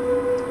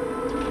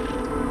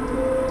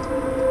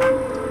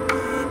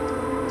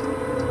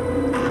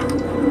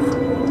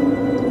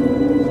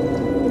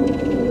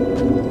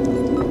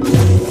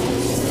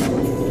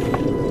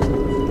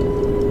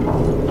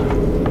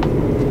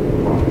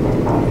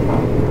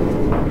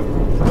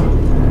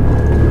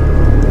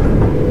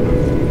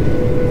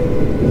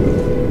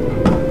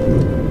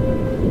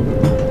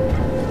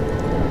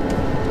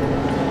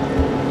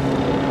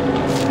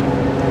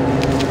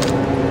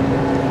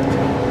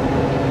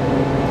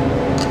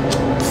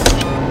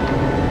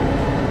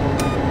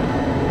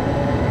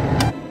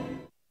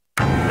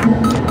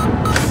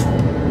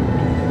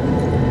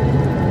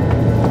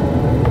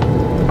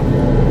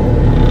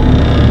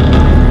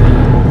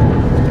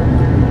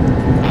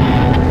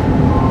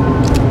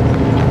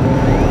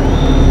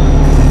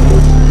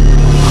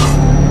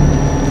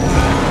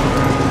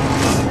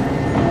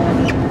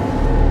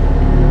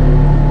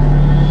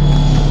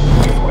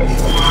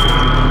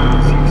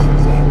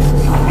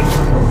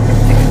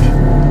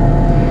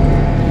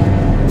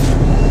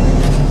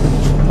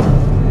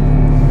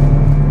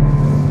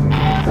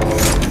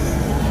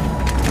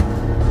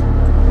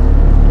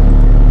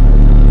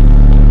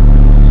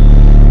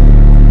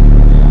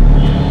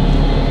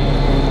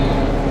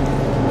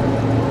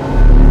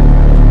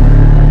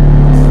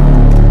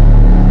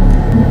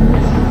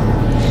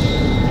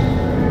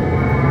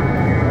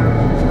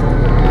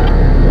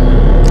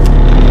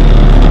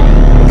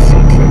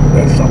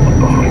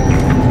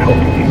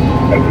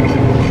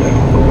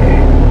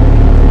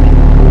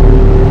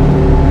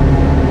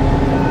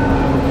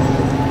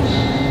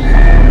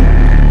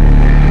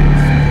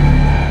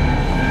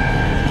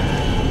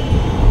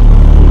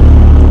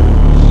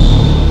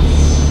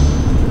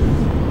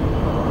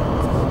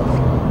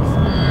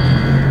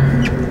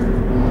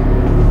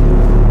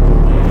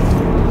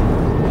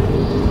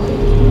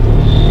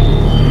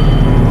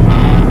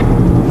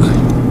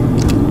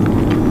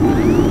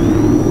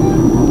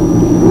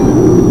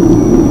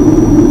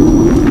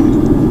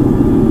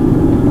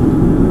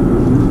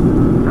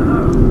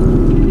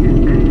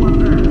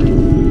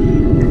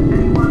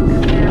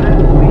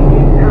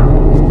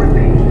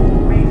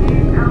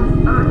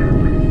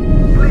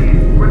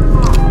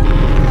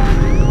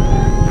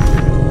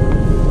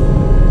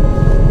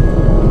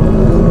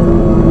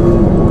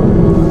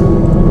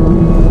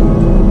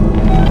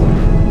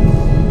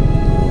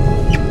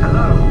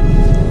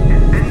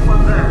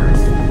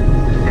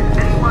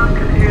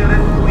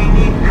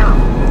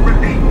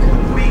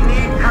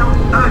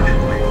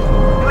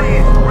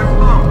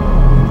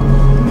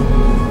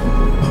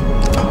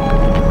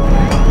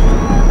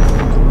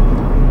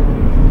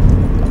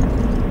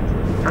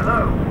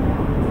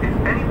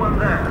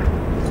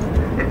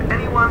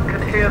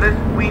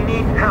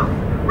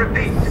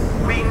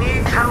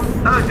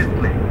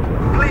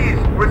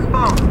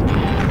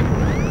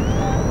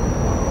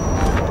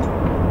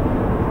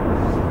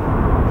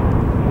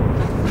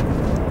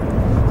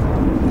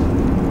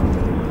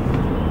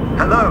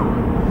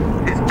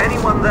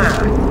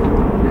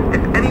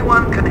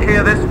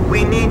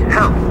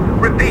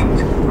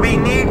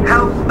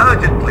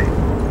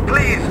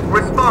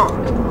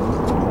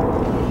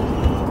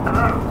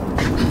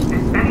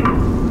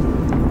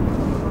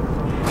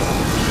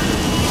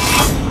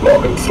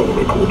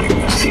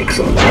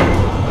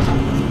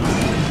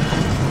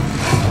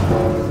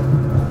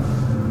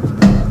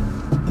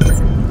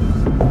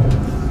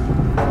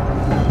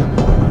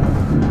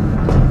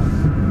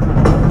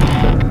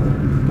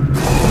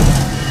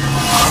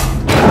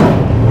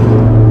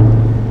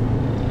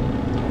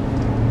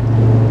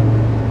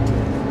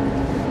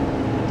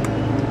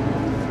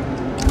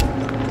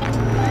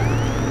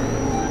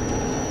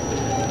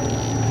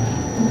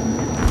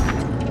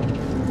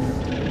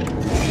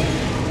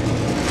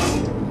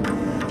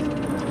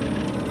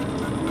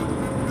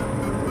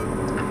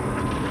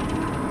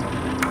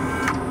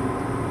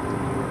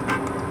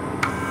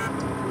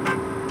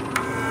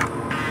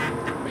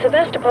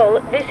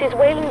 Sevastopol, this is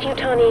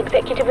Wayland-Yutani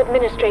Executive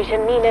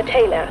Administrator Nina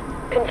Taylor.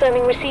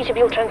 confirming receipt of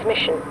your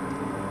transmission.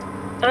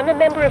 I'm a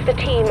member of the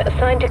team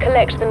assigned to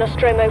collect the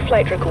Nostromo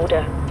flight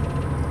recorder.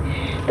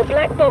 The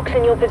black box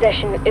in your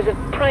possession is of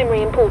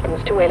primary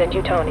importance to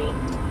Weyland-Yutani.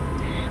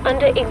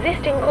 Under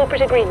existing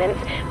corporate agreements,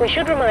 we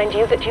should remind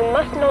you that you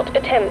must not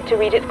attempt to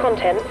read its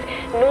contents,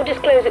 nor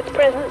disclose its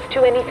presence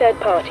to any third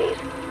parties.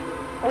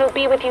 We'll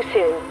be with you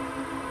soon.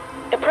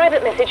 A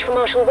private message from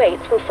Marshal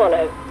Waits will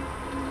follow.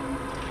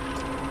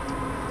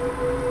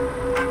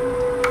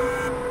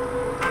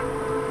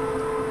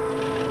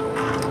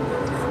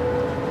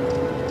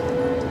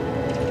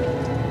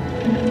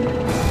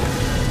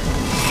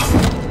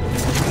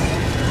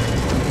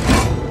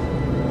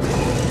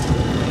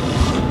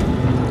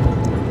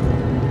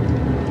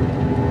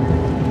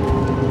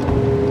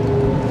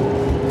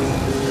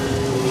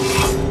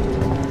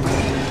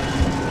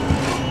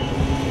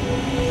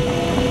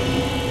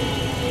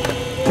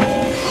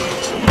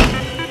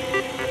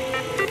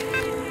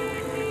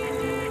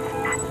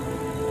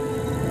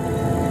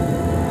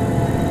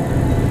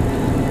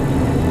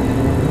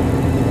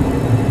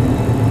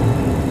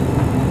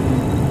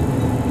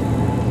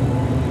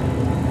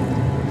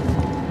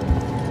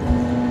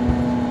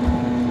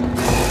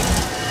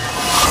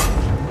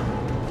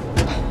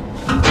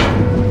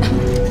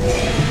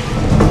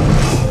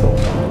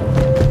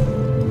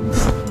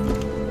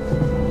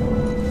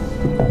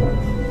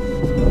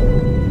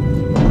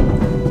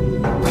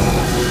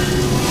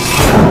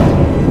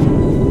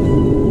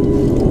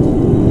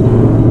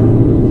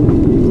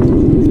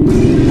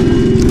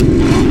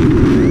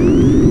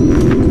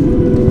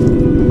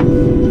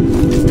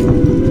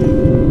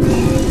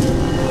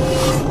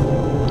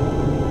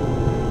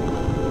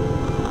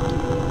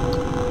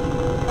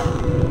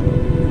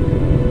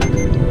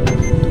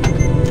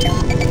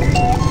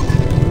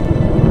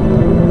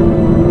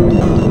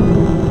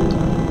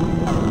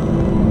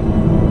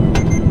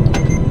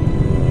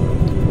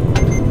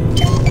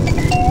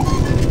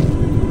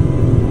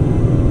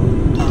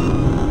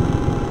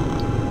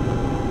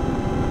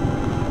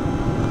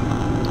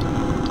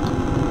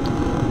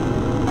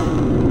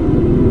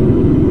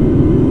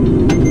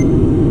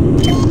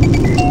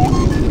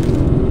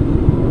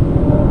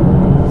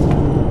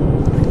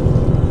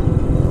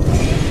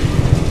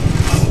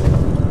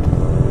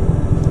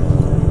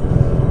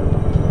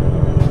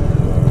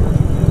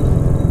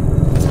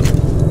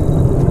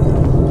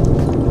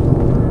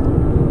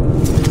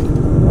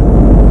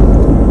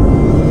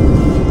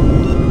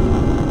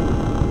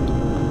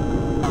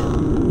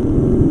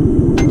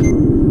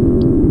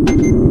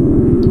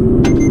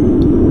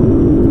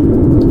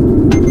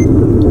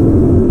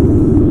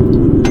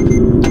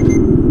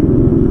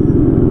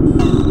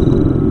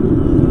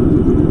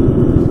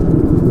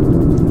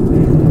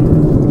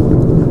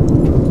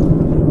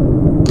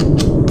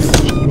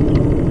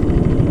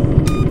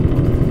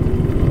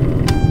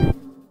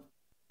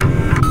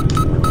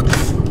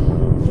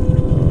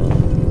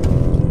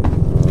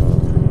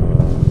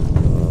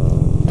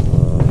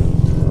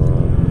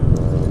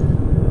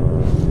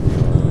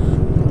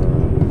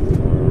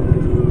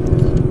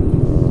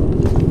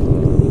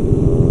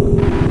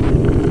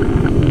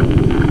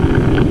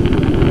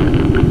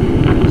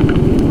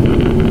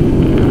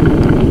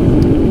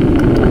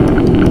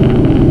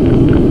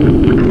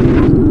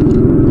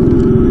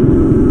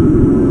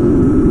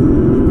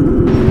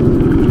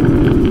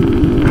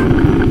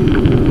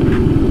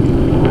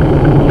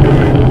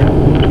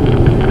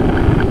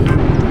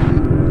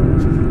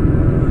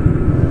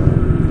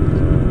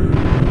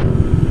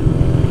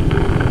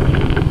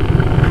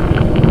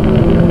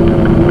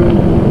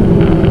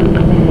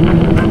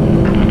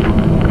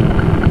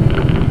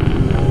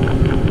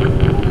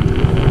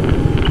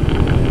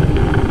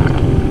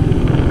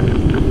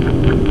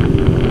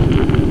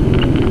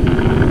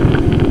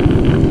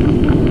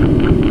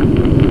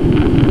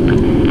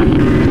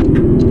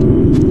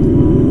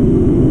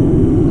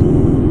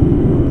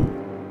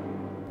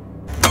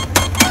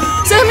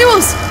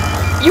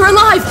 You're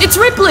alive! It's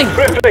Ripley!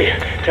 Ripley!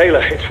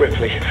 Taylor, it's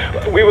Ripley.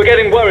 We were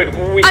getting worried.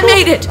 I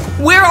made it!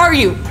 Where are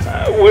you?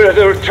 We're at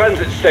a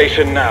transit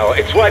station now.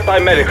 It's right by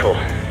medical.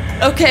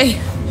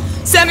 Okay.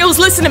 Samuels,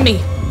 listen to me.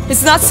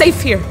 It's not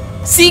safe here.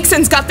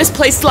 Seegson's got this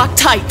place locked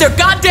tight. Their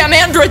goddamn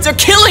androids are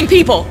killing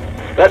people!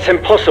 That's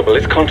impossible.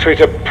 It's contrary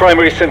to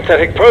primary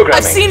synthetic programming.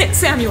 I've seen it,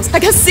 Samuels. I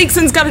guess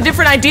Seegson's got a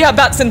different idea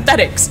about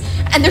synthetics.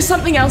 And there's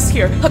something else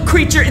here. A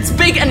creature. It's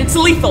big and it's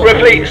lethal.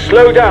 Ripley,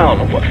 slow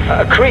down.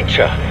 A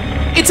creature?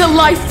 It's a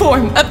life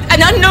form.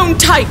 An unknown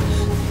type.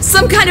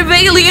 Some kind of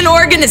alien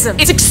organism.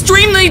 It's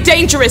extremely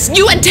dangerous.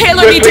 You and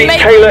Taylor need to make...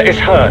 Taylor is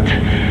hurt.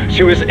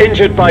 She was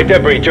injured by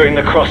debris during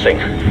the crossing.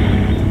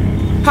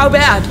 How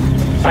bad?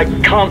 I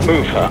can't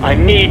move her. I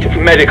need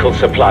medical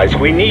supplies.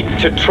 We need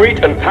to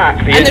treat and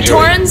pack the injury. And the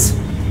Torrens?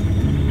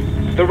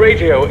 The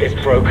radio is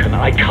broken.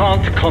 I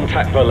can't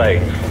contact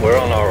Verlaine. We're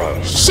on our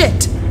own.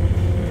 Shit.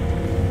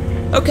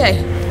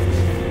 Okay.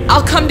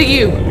 I'll come to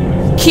you.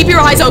 Keep your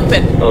eyes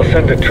open. I'll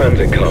send a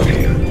transit car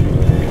to you.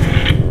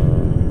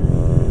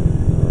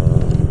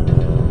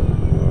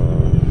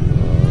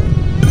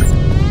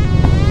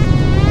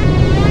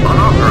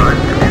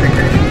 Unauthorized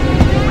communication.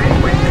 Please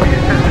wait to be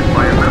attended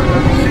by a member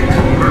of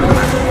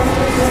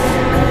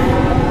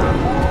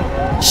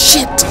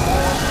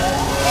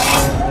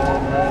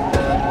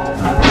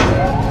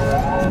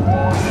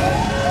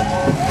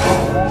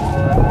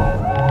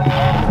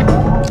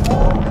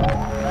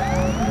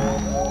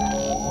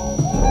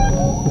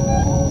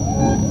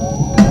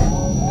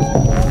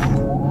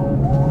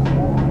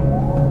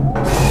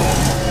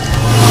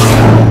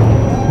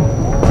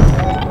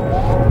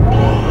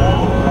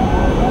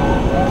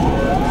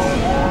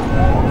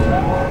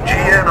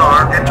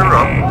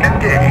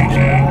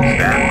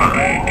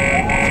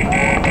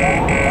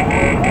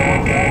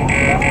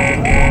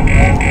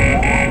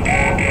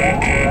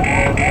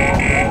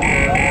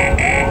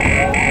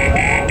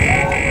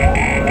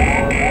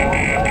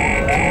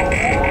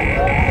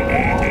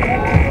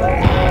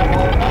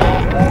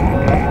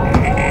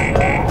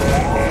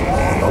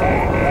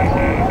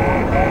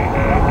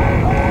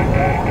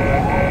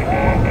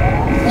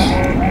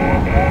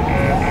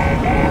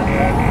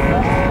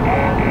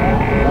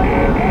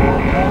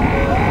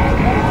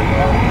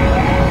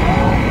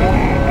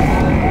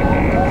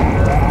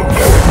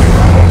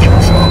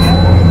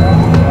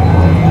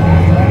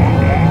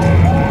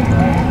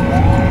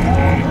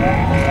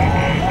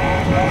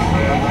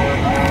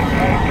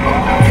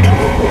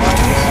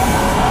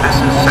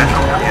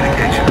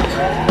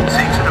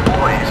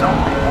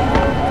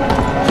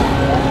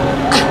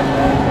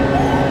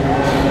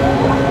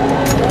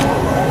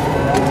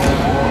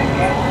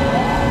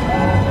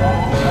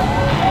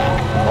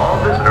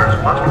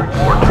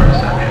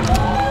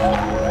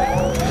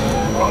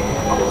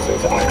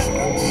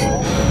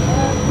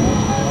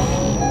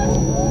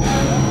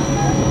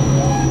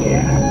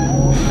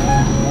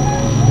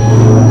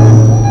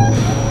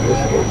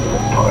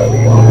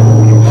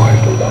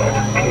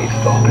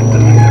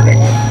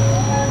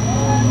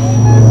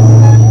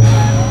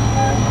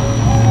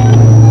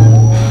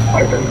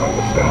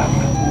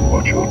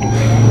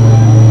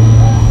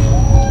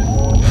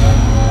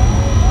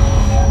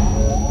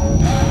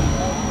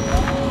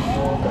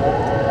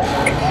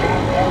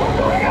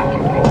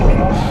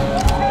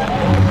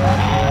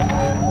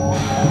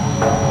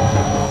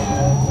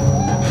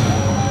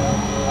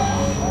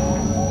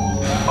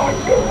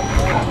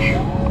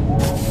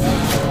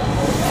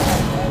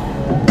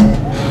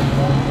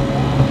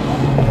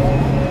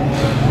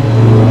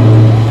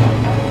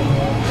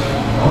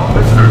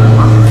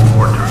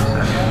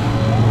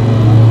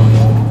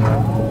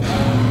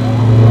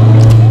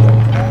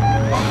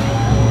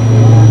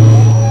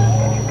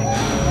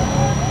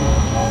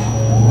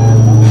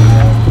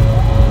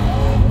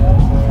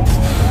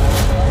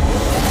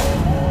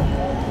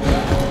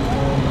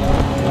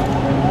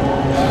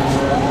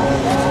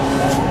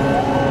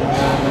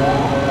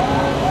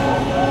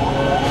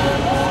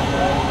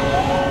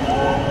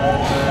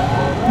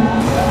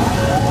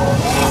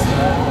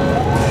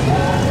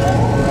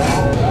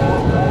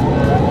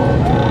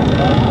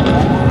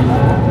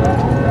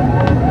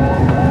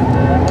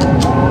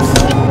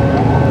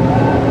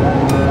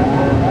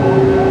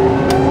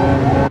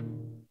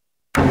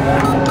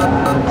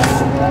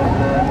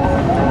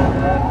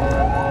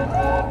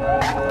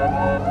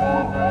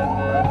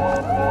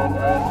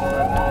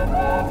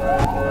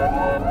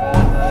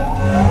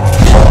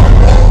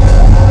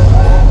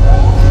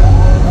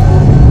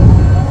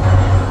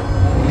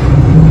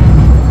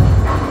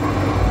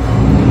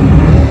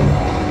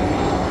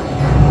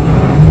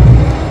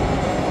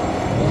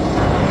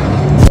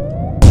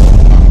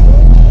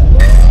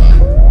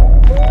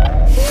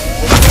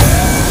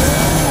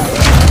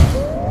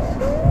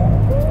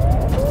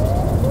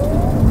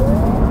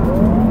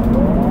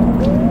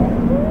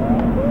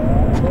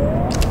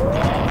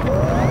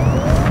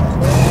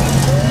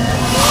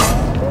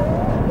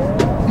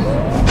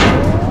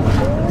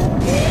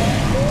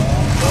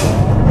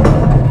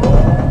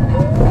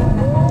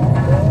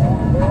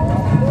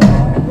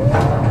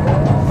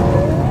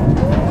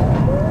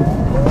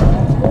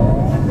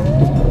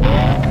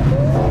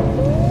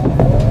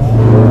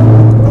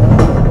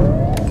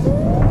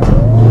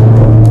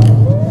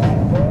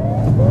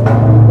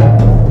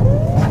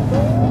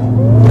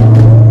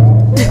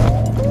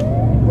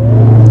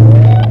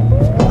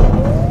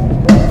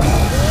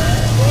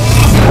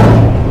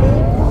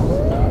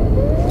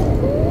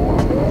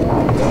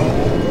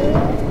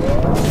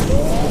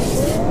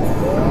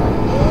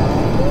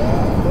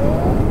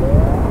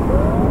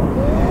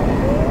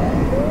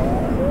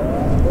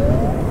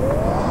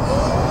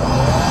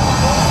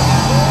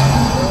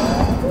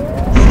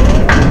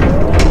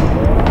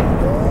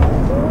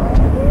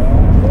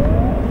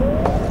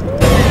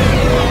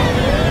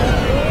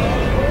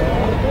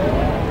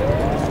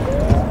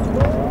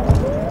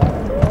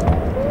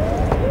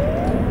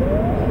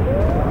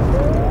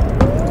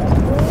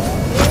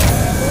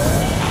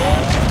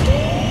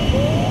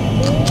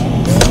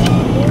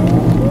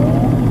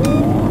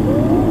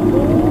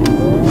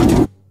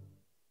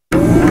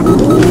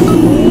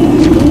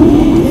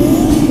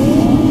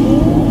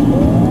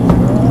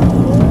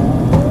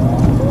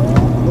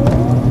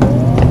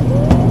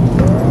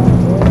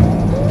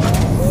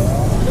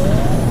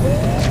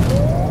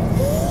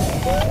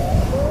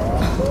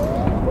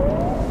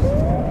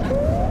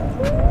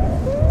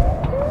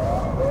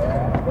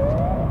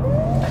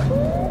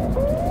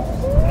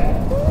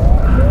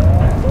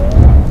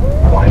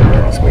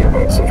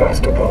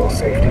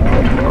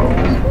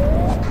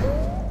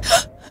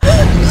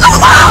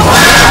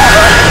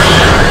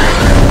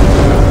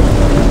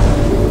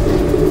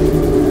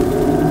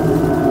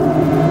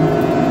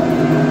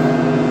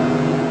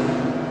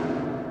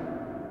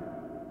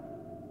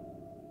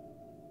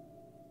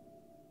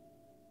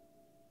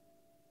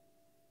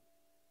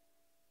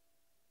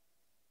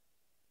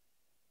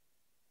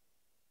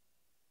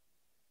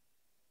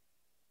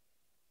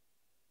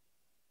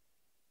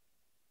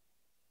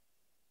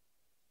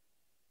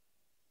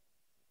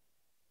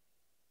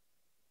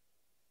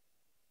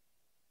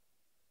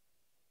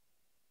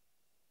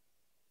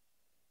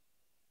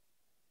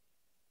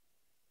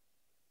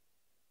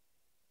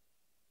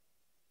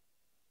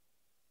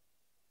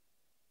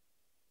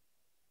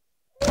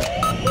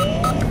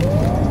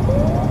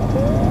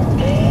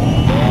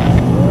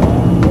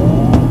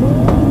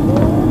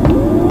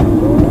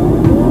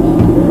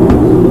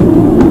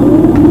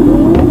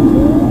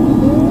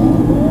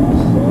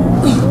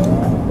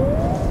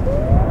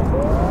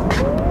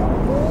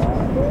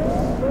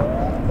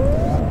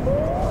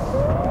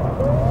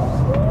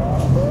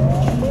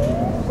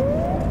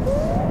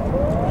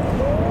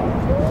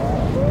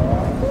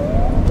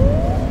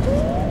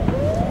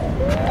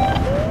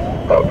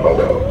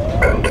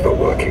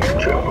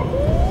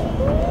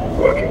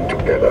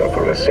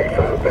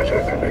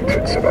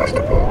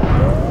Sevastopol.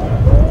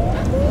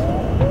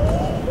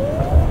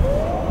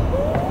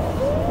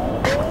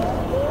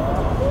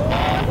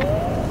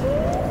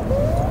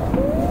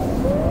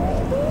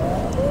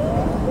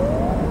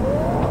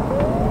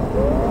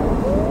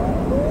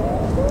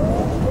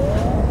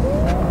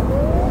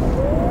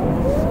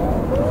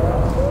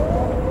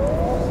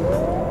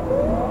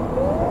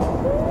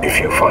 If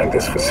you find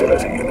this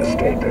facility in a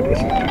state that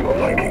isn't to your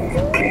liking,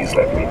 please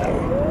let me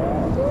know.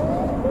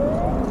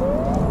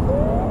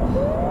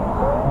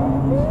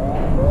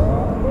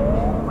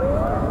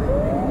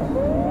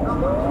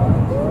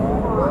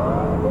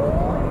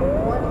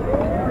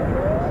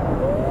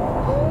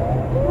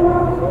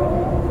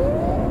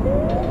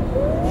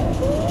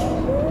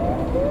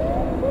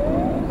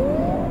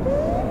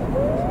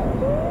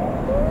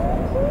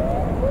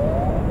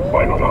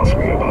 Why not ask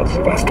me about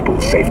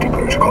Sevastopol's safety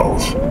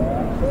protocols?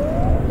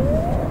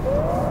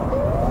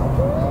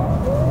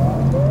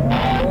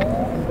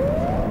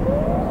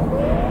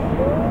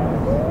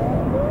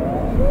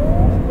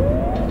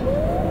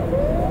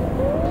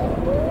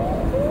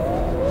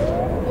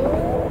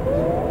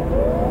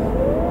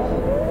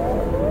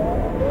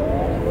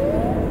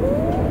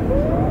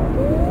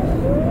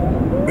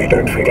 We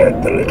don't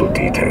forget the little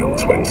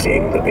details when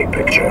seeing the big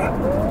picture.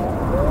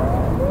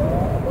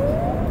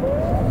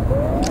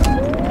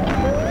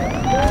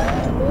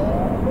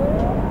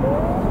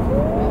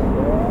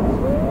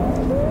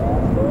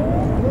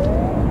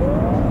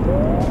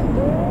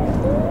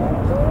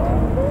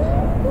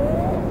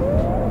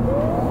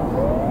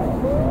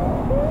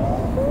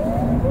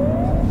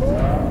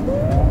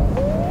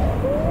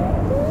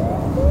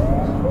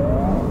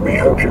 We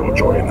hope you'll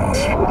join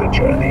us for the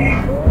journey.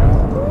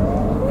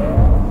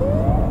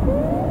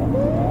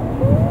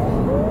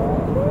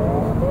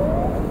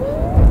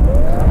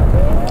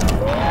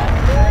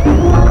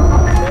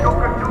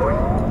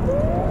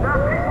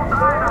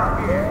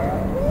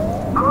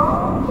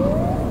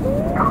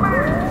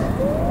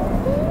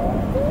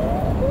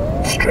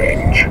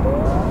 Strange.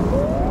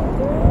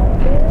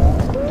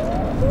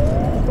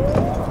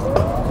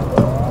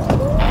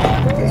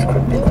 This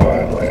could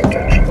require my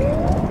attention.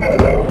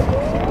 Hello.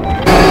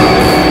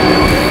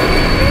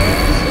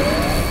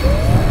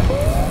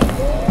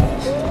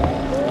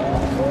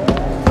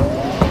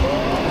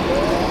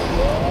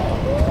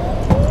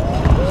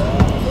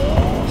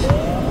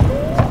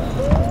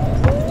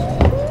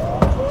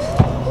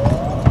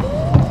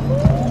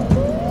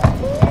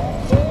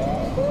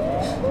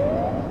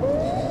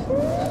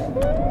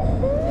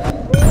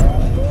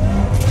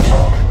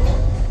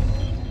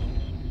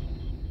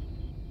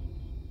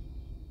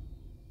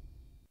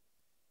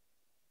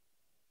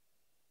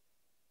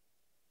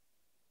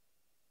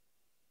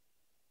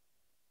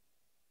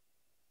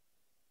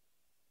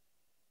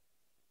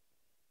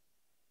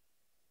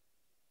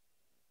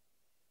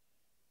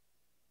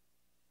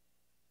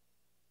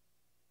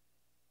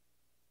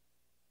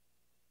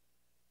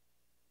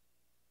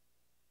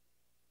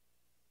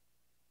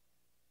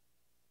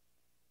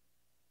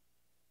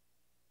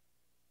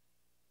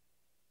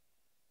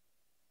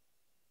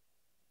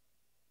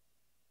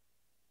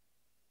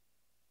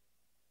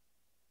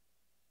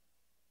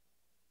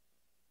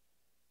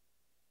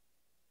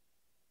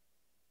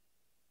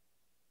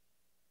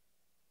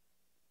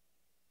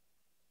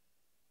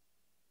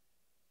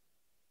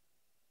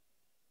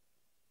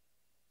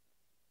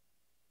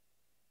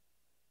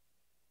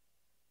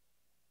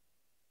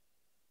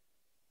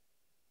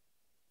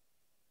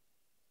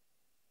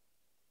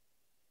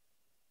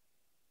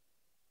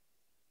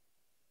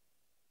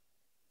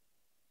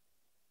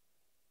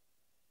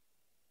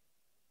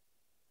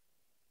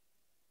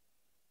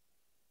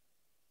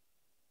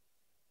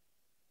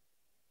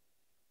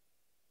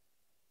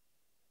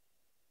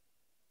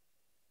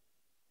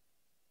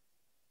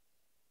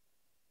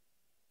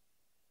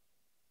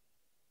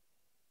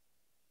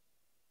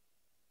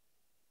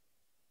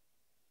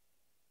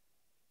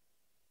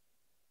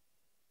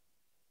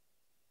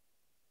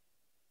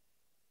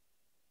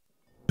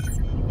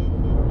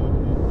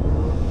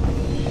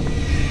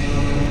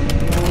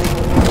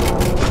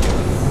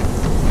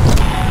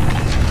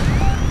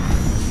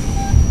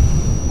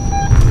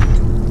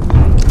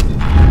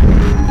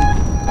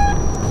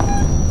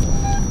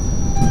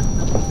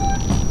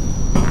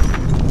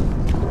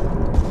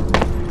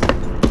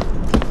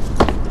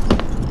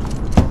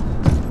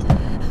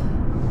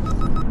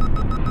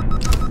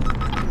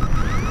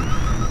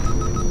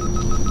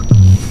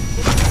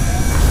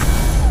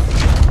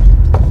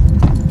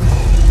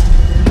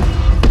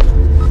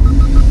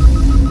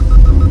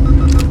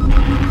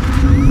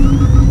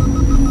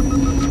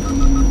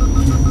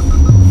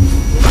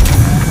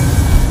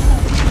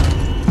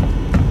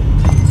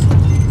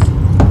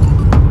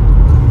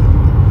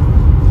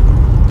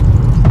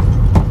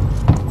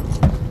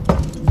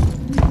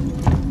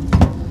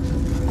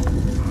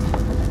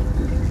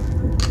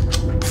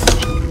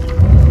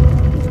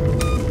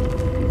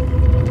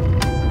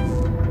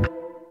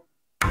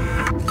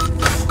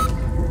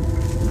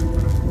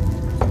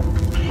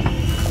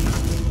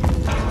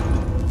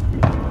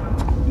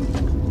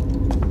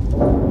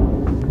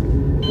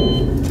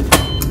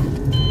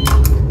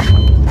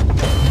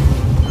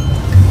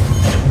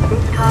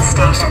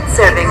 Station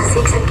serving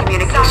Seegson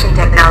Communication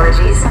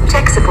Technologies,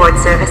 Tech Support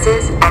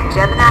Services, and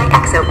Gemini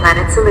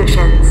Exoplanet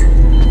Solutions.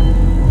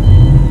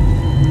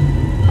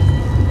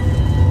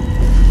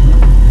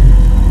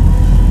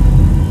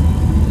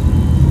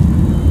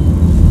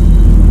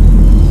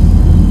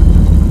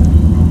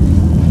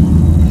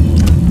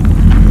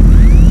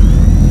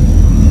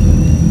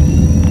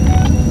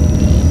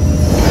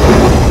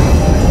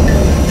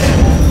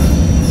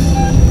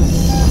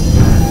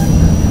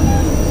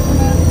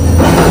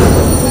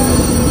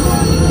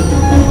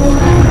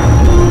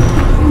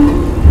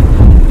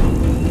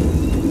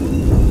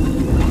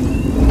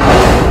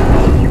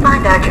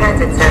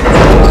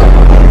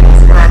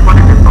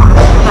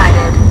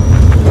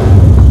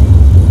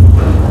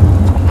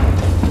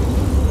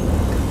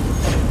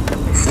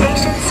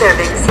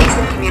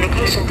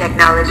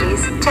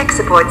 Tech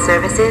Support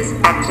Services,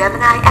 and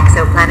Gemini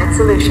Exoplanet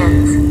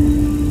Solutions.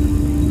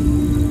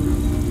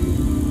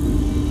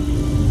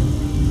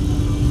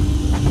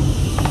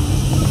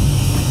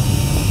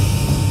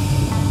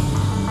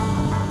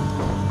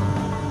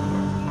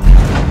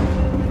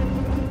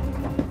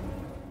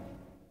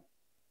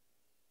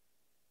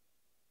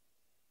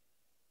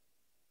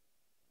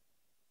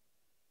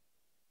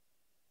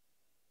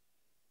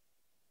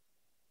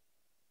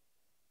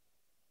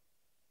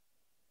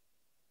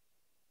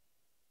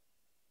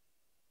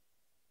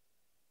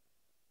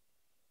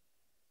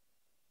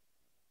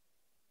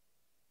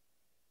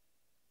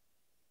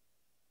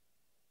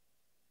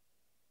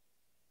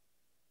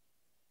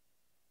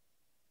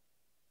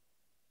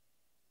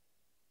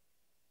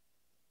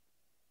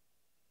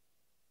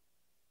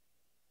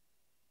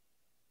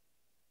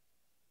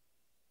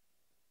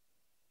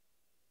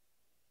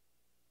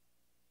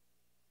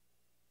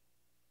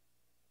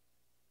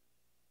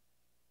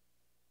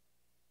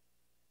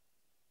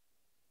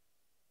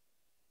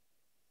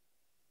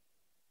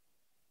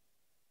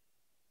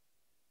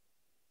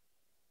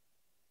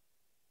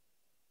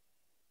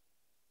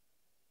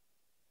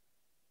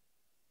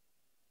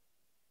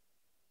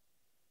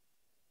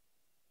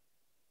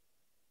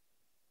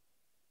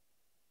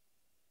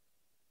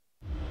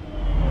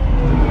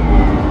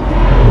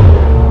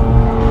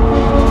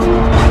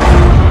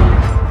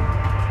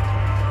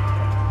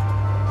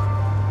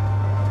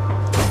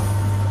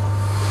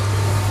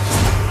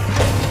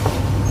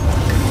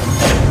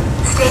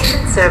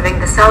 Serving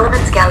the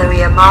Solomon's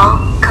Galleria Mall,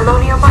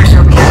 Colonial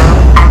Marshal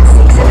Bureau, and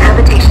Seegson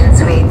Habitation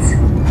Suites.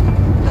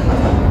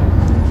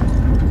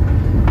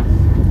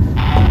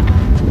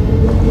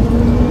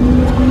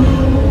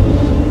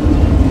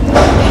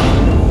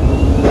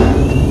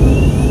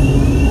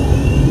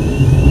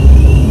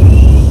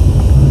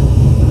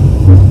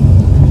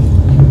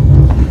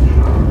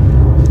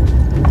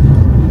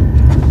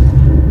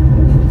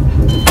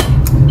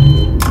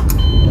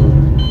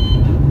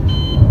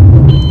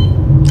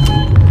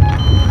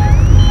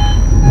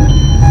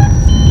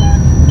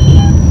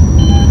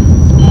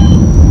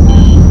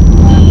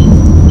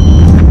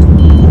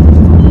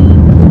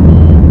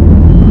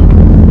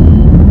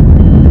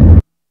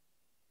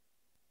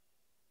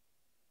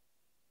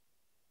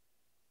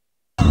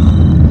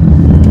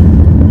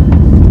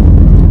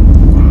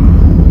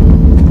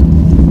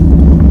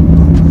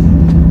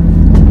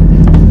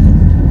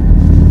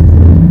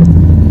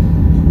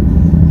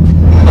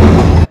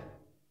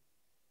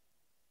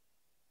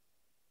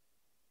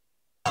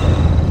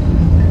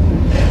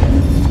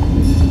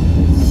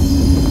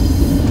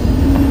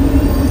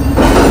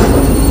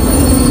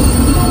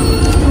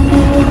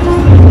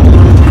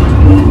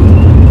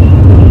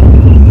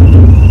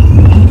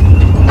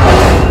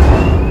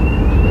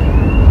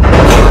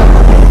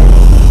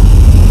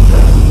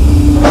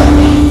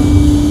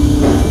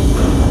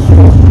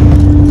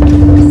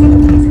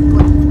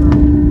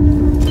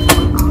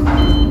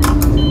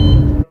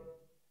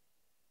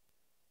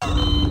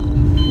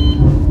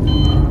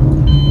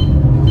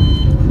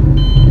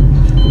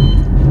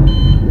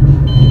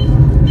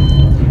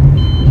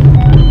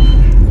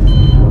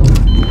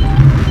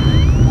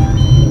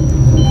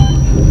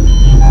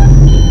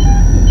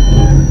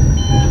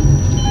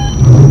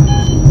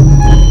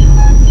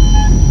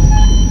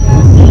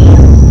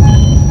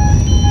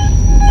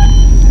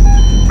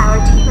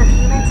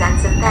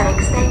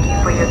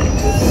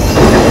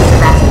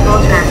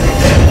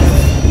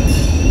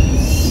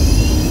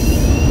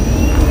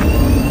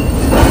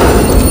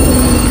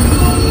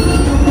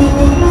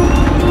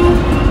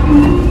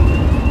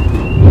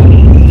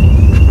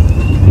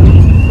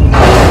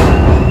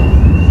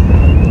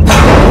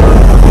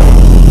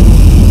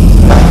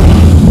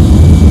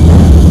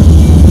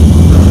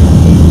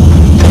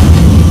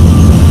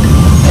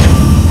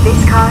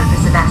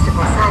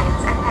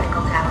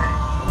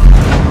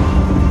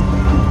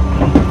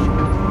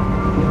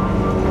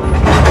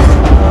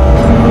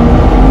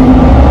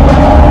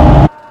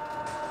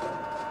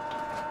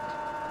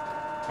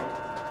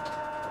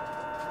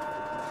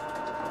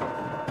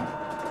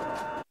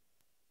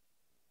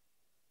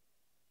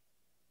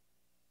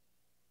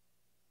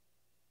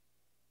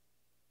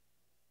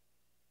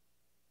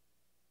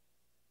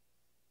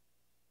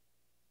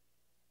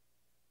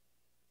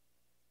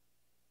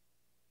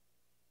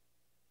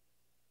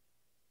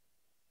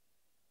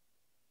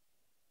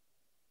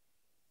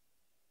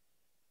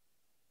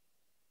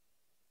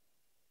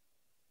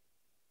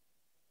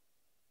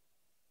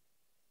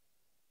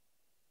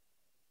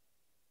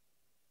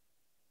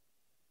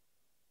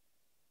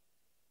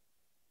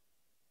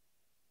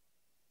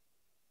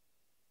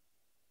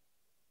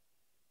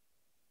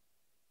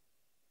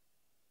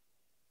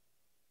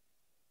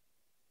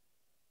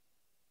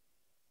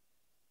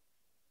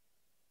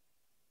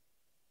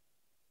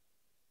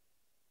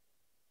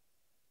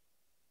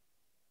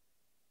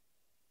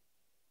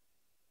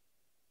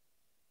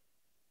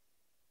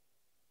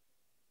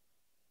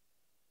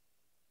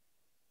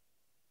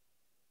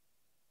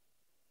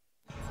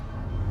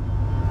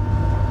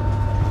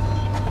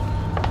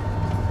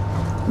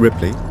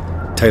 Ripley,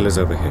 Taylor's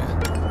over here.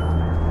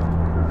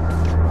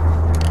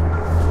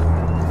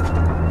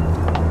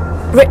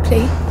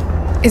 Ripley?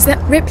 Is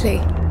that Ripley?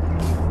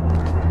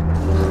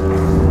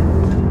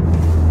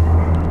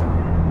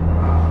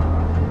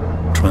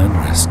 Try and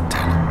rest,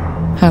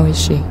 Taylor. How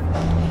is she?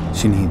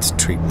 She needs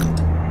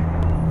treatment.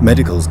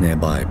 Medical's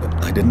nearby, but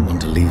I didn't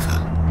want to leave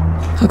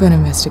her. I'll go and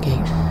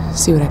investigate.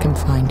 See what I can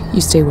find. You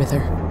stay with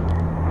her.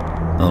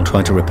 I'll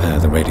try to repair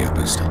the radio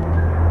booster.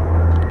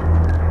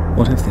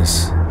 What if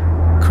this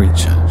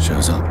creature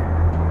shows up?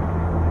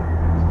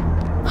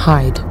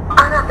 Hide.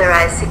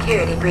 Unauthorized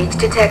security breach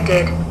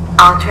detected.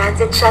 All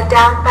transit shut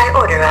down by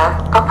order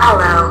of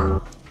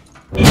Apollo.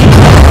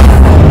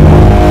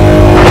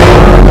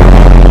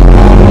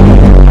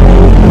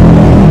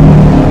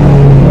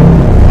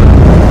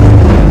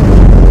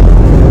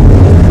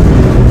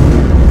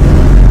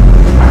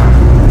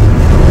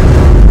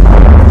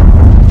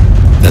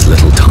 There's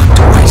little time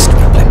to waste,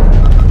 Ripley.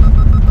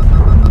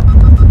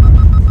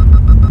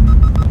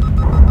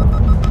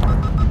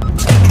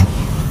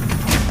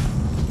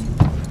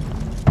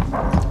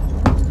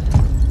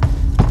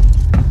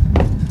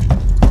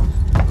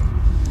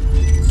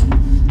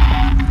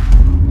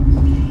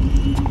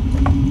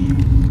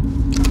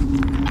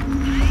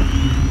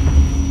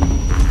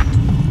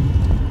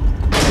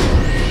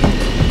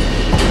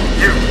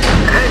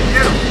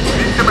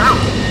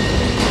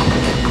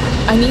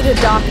 I need a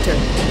doctor.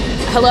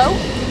 Hello?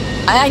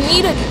 I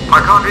need a... I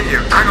can't hear you.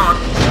 Hang on.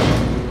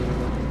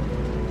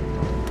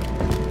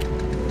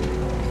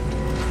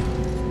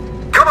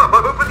 Come up,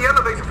 I've opened the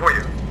elevator for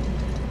you.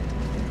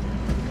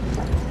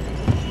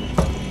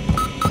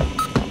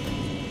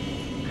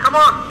 Come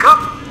on,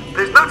 come.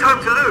 There's no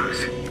time to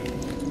lose.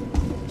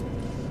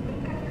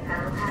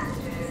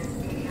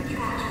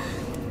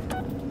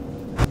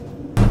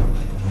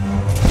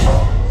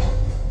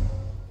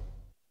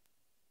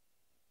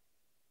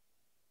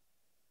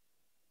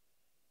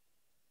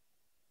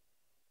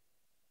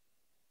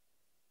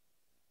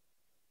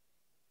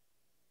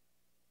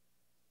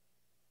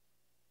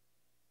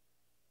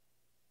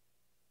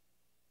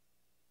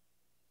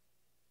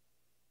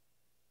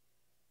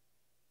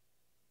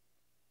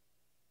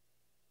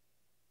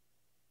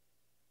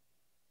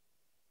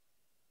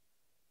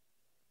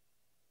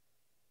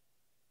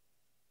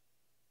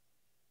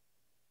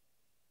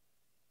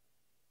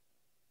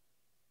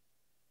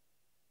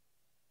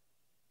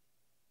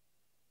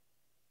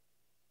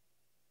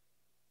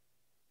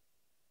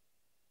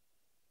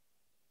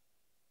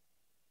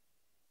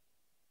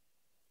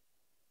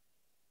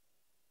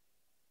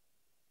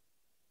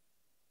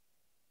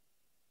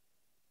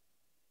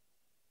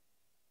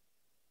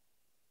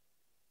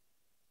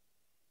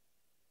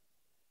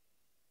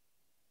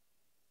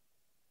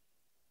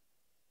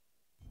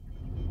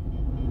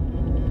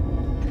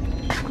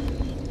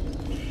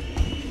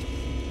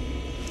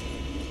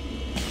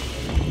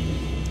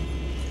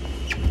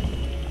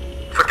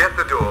 Forget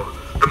the door.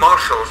 The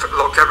marshals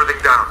locked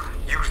everything down.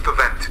 Use the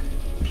vent.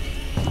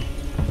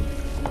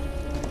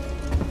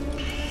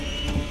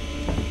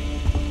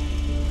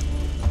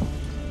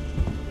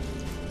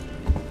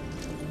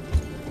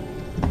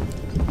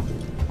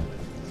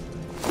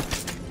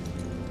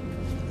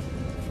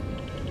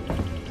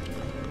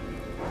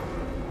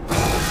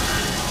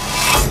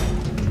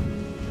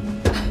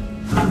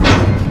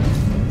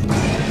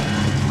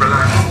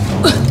 Relax.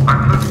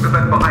 I'm closing the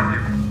vent behind you,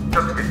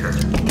 just to be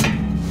safe.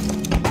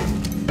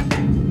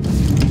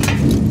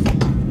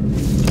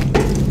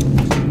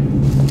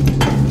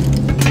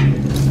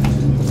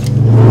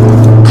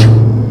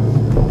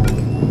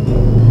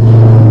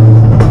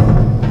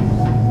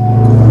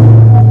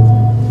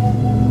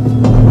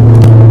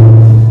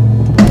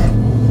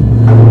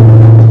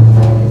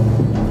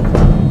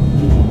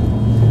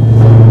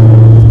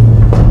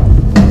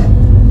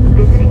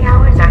 Visiting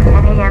hours are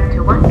 10 a.m.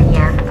 to 1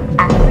 p.m.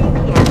 and 3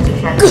 p.m. to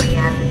 7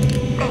 p.m.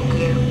 Thank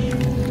you.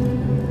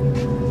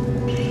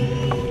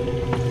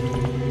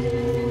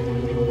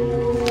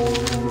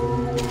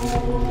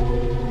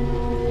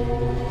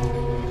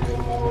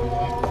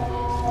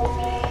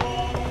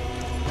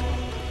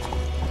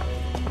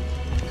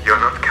 You're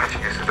not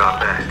catching us at our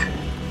best.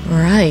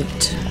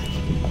 Right.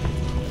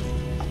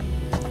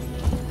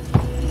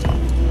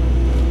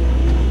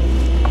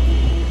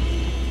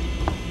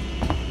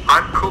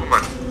 I'm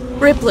Kuhlman.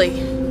 Ripley,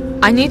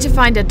 I need to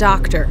find a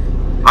doctor.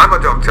 I'm a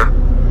doctor.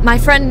 My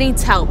friend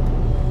needs help.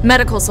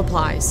 Medical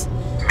supplies.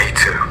 Me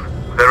too.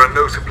 There are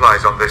no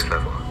supplies on this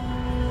level.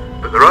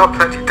 But there are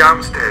plenty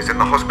downstairs in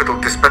the hospital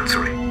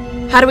dispensary.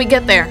 How do we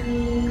get there?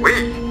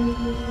 We?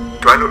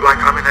 Do I look like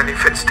I'm in any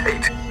fit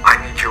state? I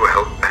need your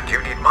help and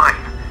you need mine.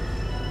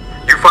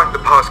 You find the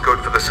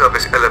passcode for the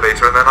service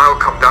elevator and then I'll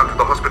come down to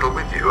the hospital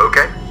with you,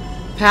 okay?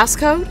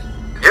 Passcode?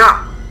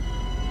 Yeah.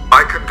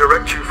 I can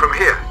direct you from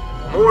here.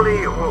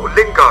 Morley or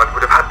Lingard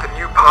would have had the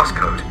new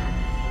passcode.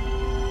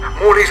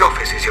 Morley's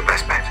office is your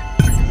best bet.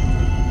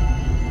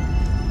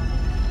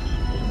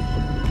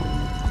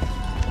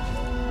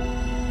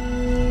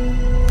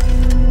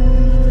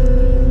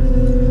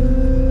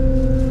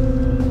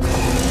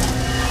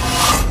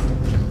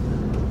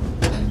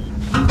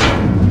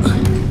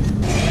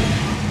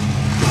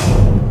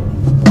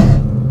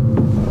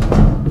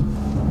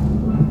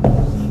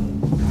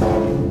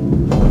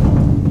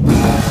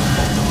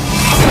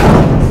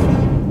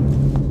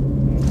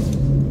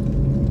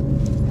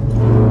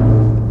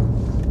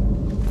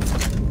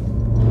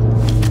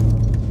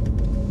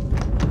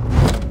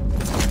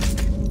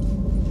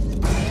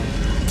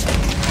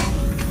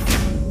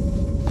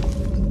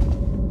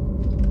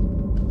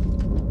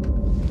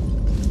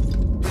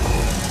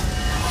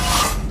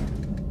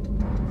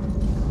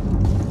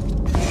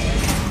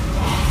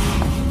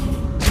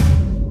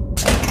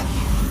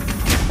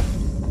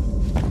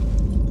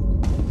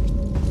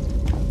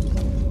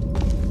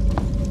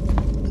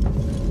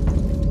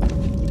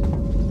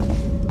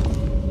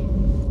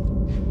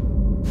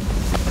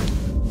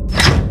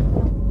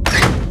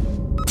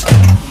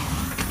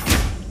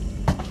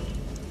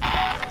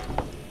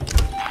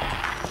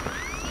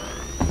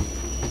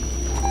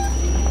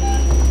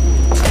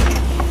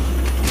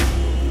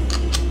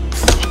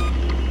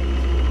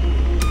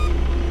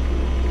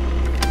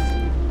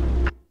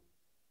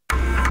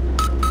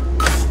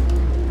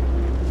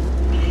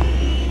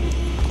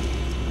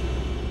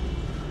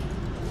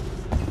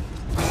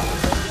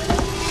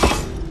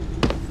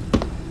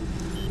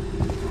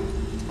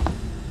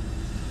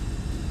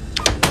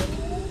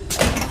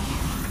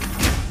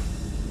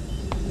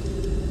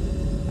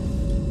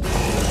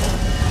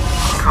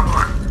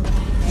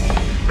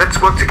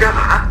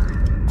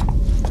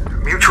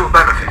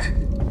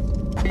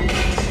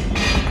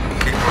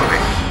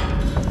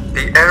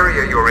 The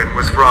area you're in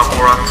was for our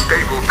more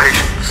unstable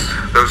patients,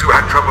 those who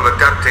had trouble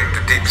adapting to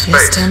deep space.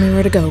 Just tell me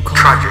where to go, Cole.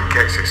 Tragic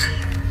cases.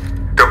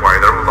 Don't worry,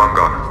 they're all long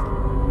gone.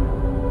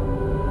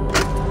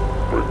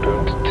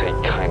 Don't take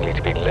kindly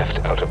to be left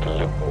out of the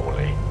loop,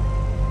 Morley.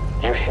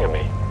 You hear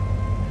me?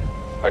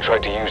 I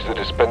tried to use the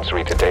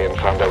dispensary today and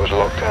found I was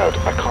locked out.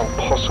 I can't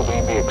possibly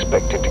be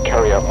expected to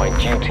carry out my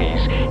duties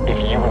if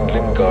you and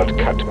Lingard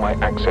cut my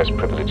access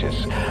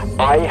privileges.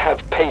 I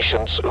have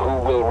patients who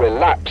will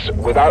relapse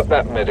without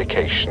that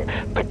medication,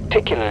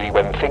 particularly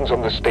when things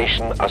on the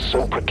station are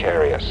so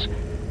precarious.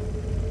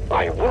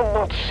 I will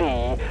not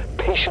see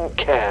patient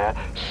care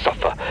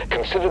suffer.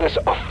 Consider this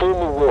a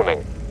formal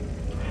warning.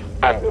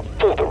 And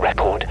for the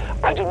record,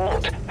 I do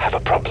not have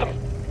a problem.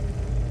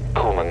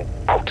 Coleman,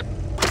 out.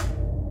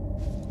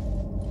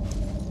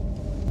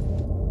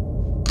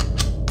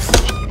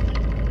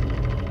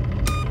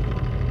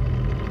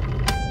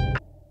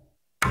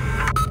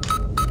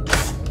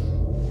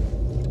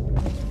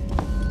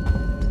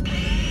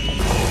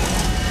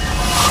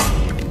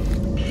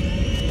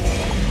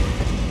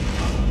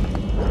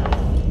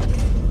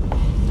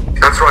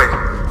 That's right.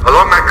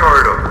 Along that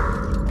corridor.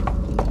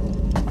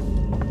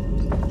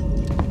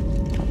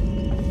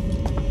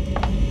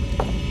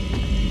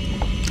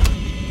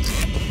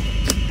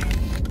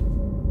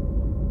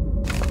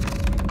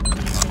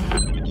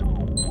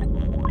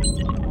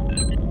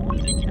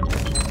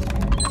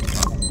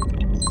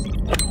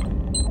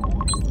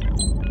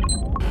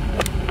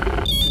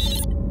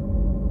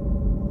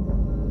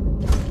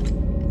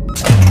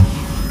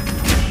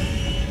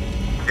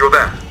 You're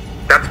there.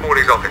 That's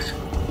Morley's office.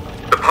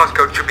 The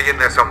passcode should be in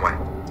there somewhere.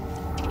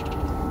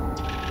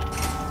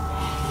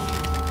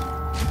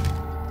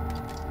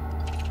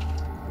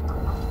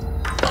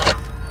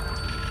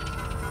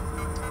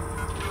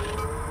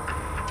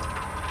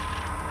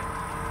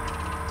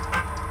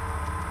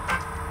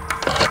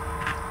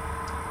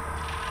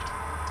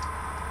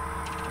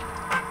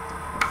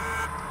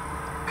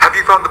 Have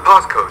you found the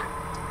passcode?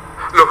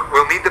 Look,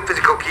 we'll need the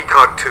physical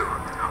keycard too.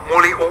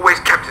 Morley always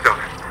kept it on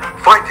him.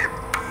 Find him.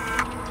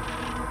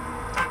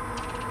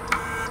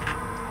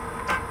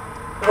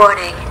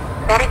 Warning.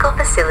 Medical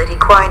facility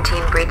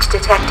quarantine breach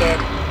detected.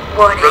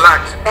 Warning.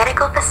 Relax.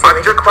 Medical facility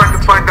I'm just trying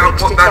to find out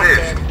what that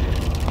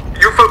detected.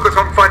 is. You focus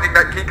on finding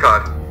that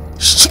keycard.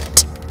 Shit!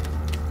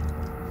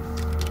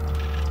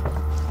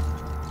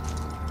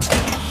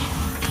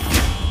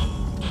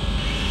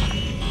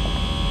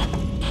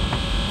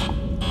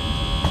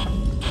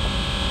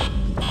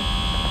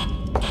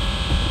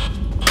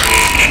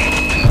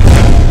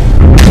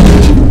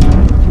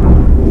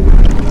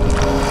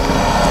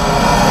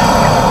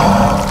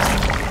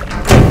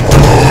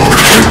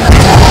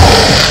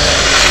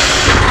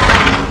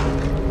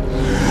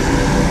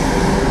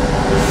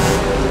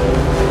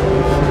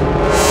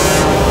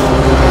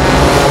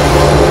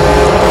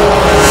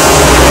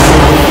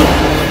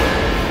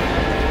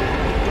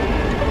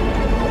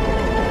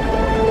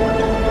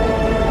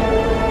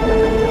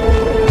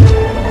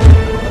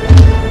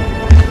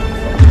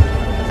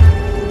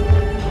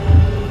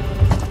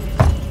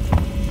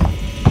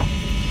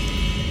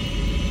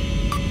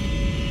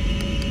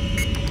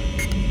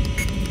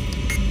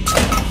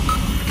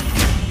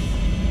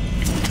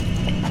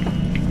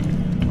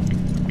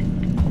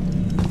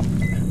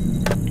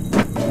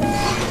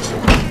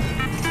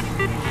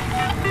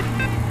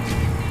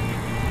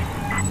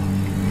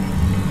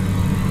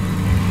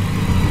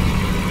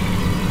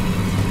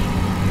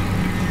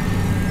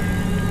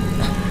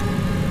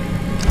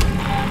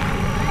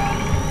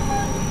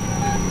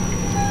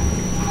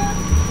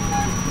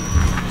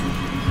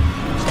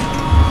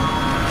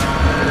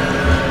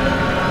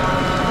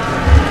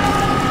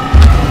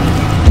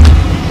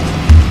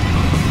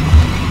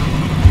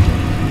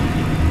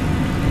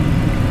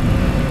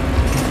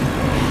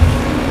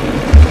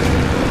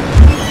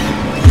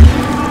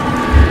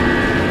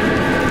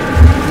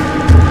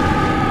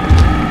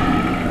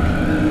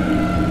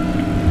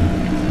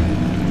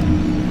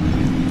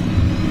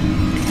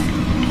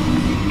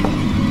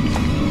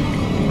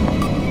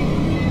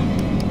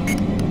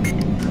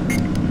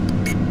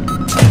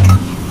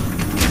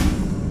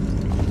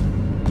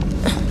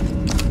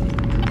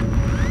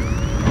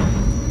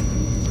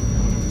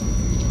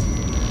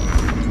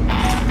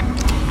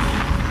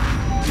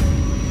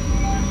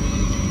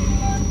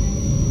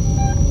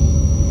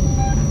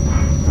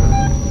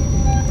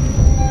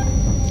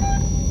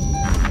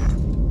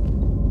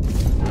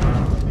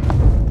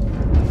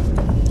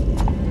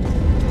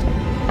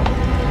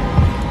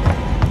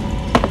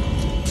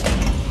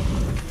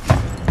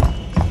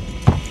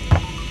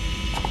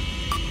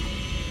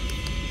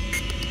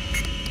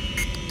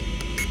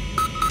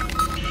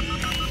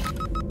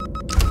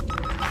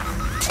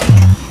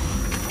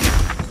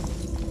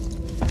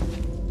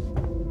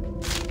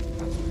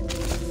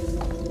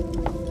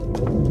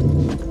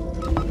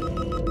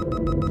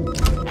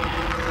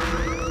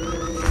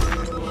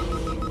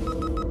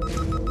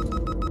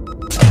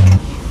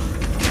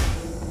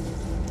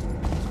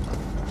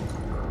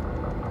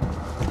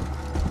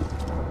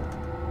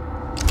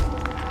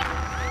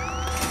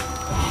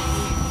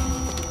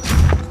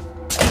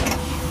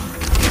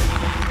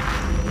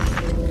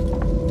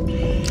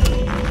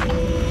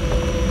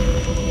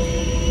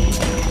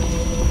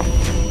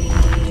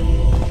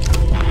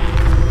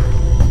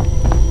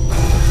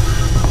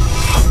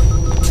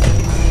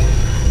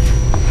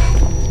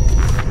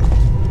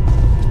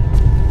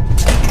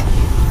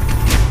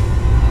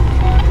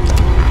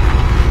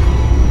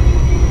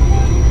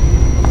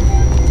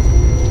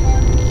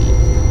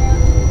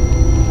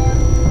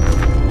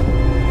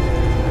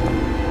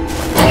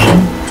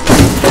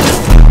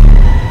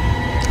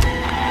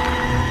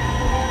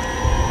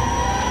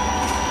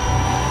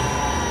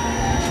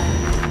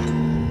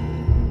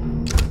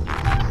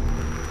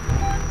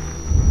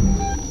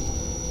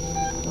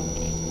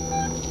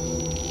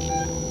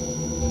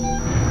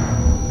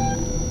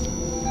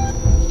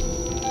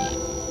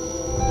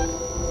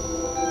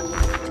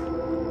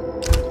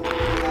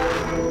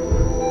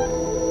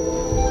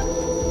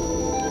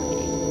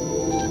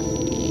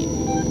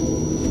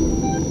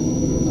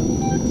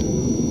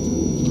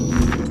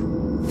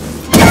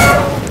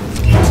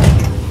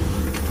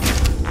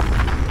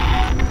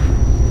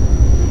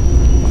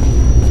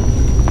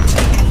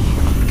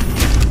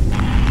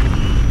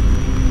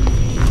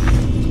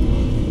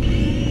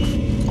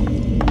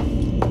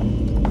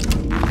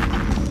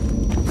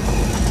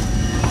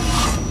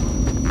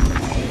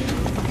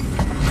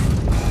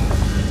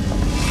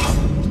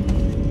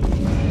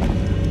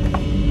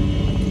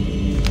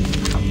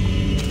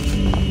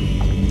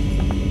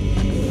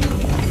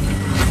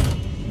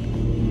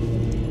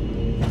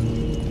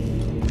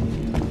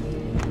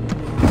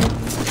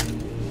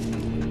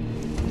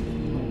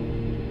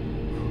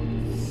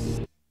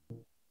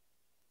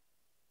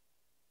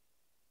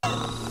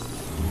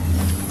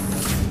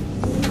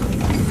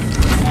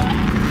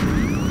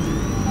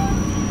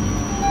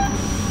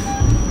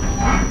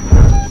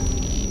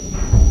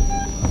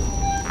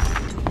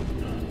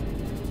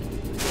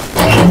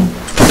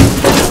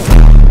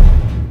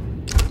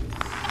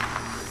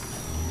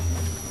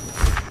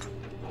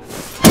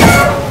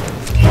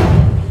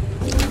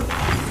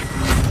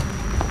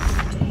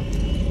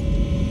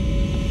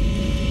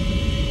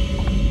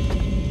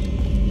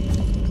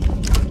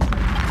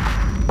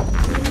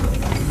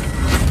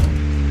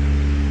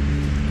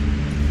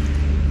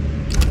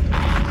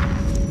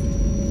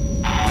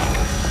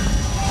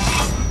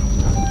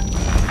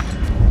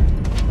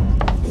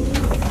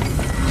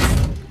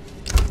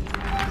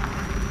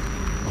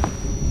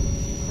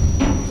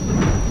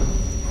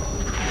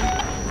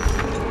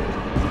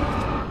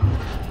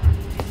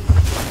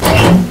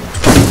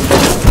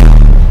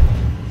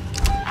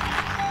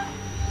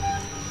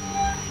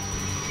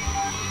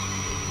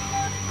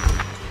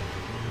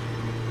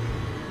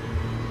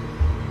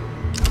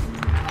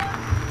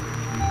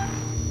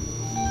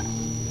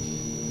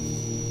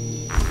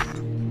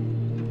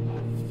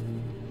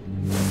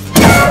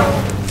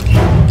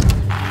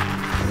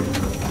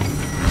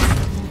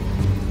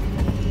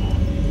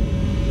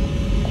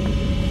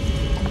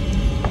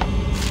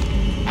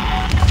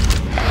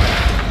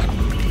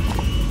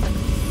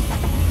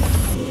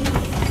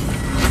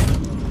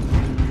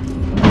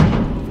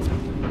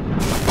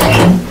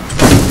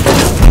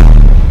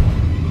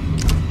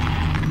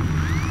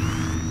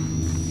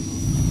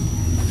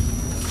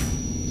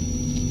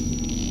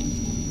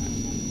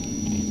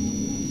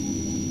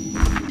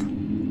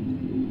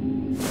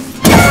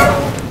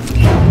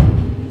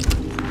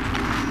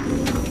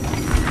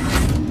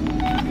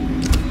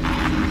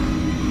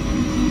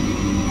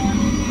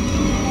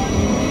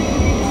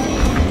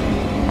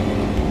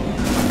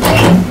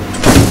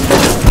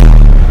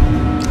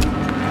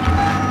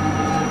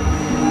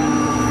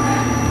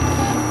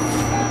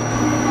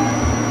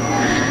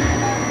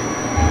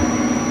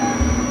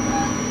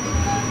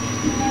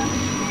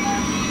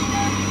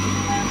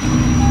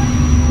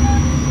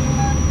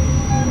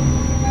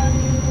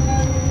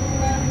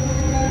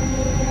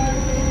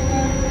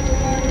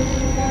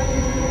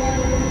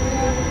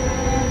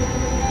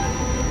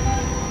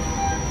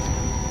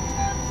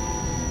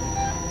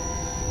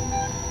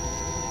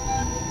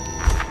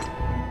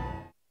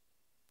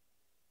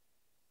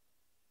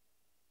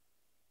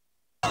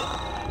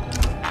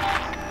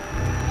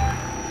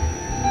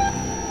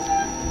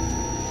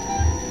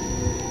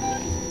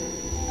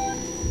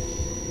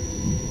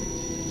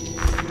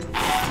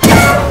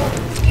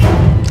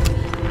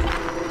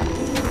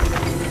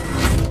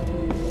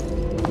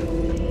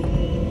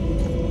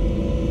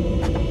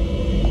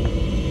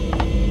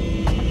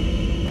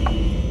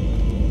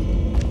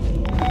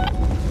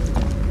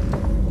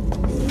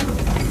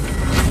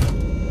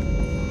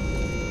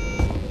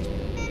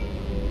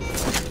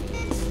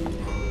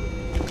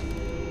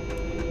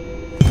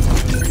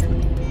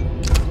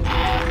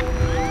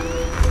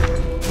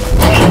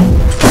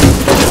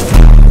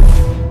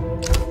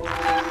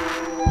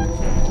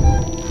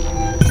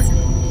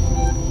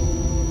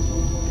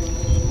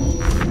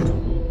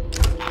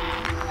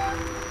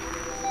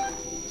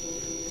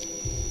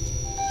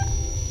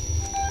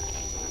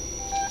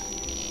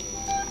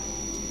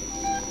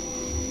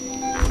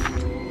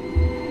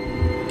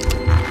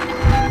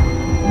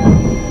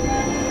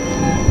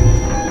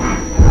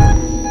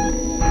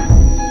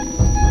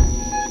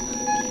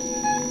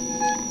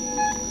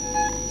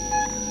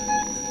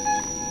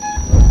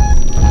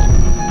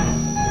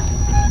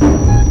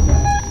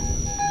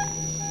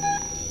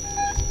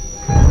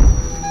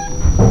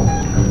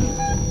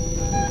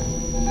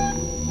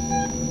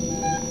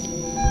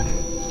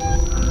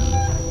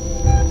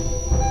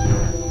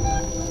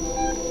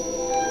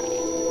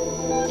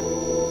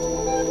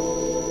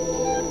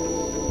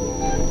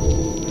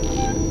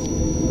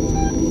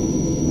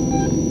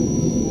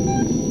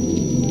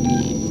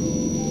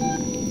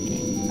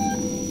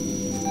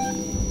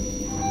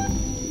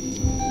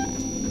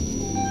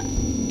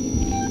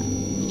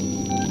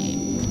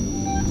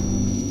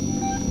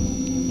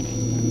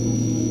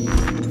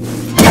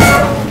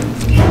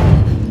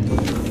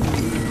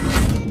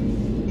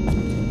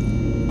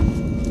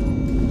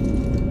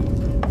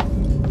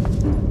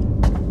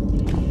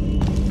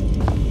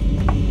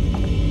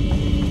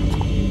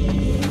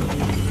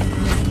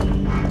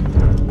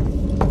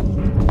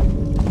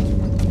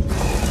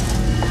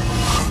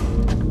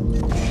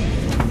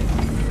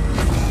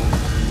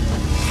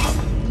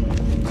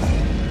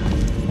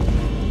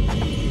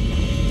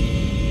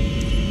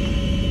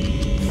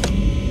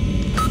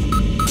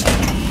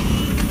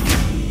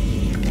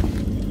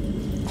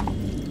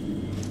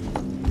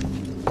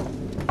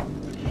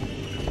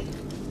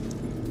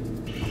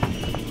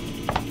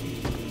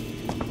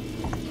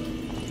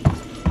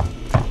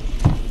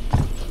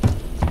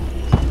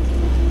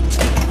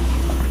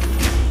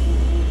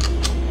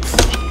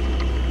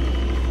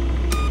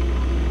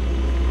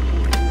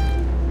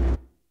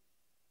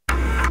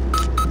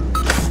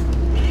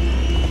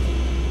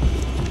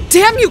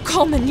 Damn you,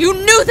 Coleman! You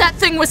knew that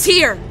thing was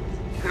here!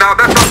 Now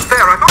that's not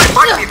fair. I thought it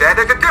might be there.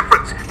 There's a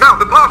difference. Now,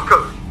 the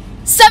passcode.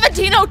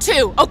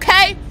 1702,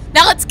 okay?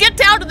 Now let's get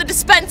down to the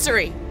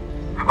dispensary.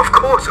 Of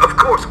course.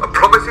 A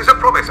promise is a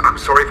promise. I'm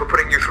sorry for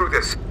putting you through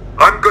this.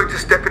 I'm going to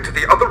step into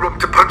the other room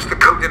to punch the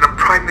code in and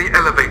prime the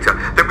elevator.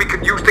 Then we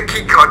can use the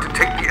keycard to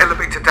take the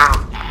elevator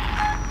down.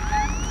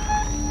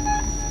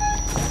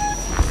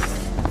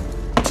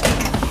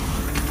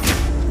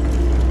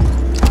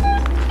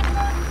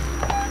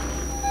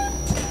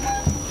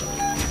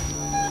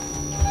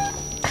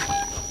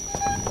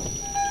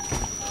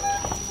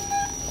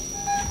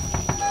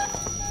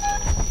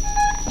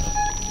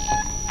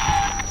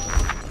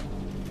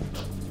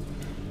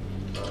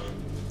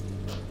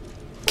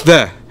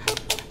 There.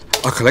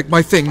 I'll collect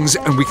my things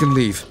and we can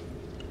leave.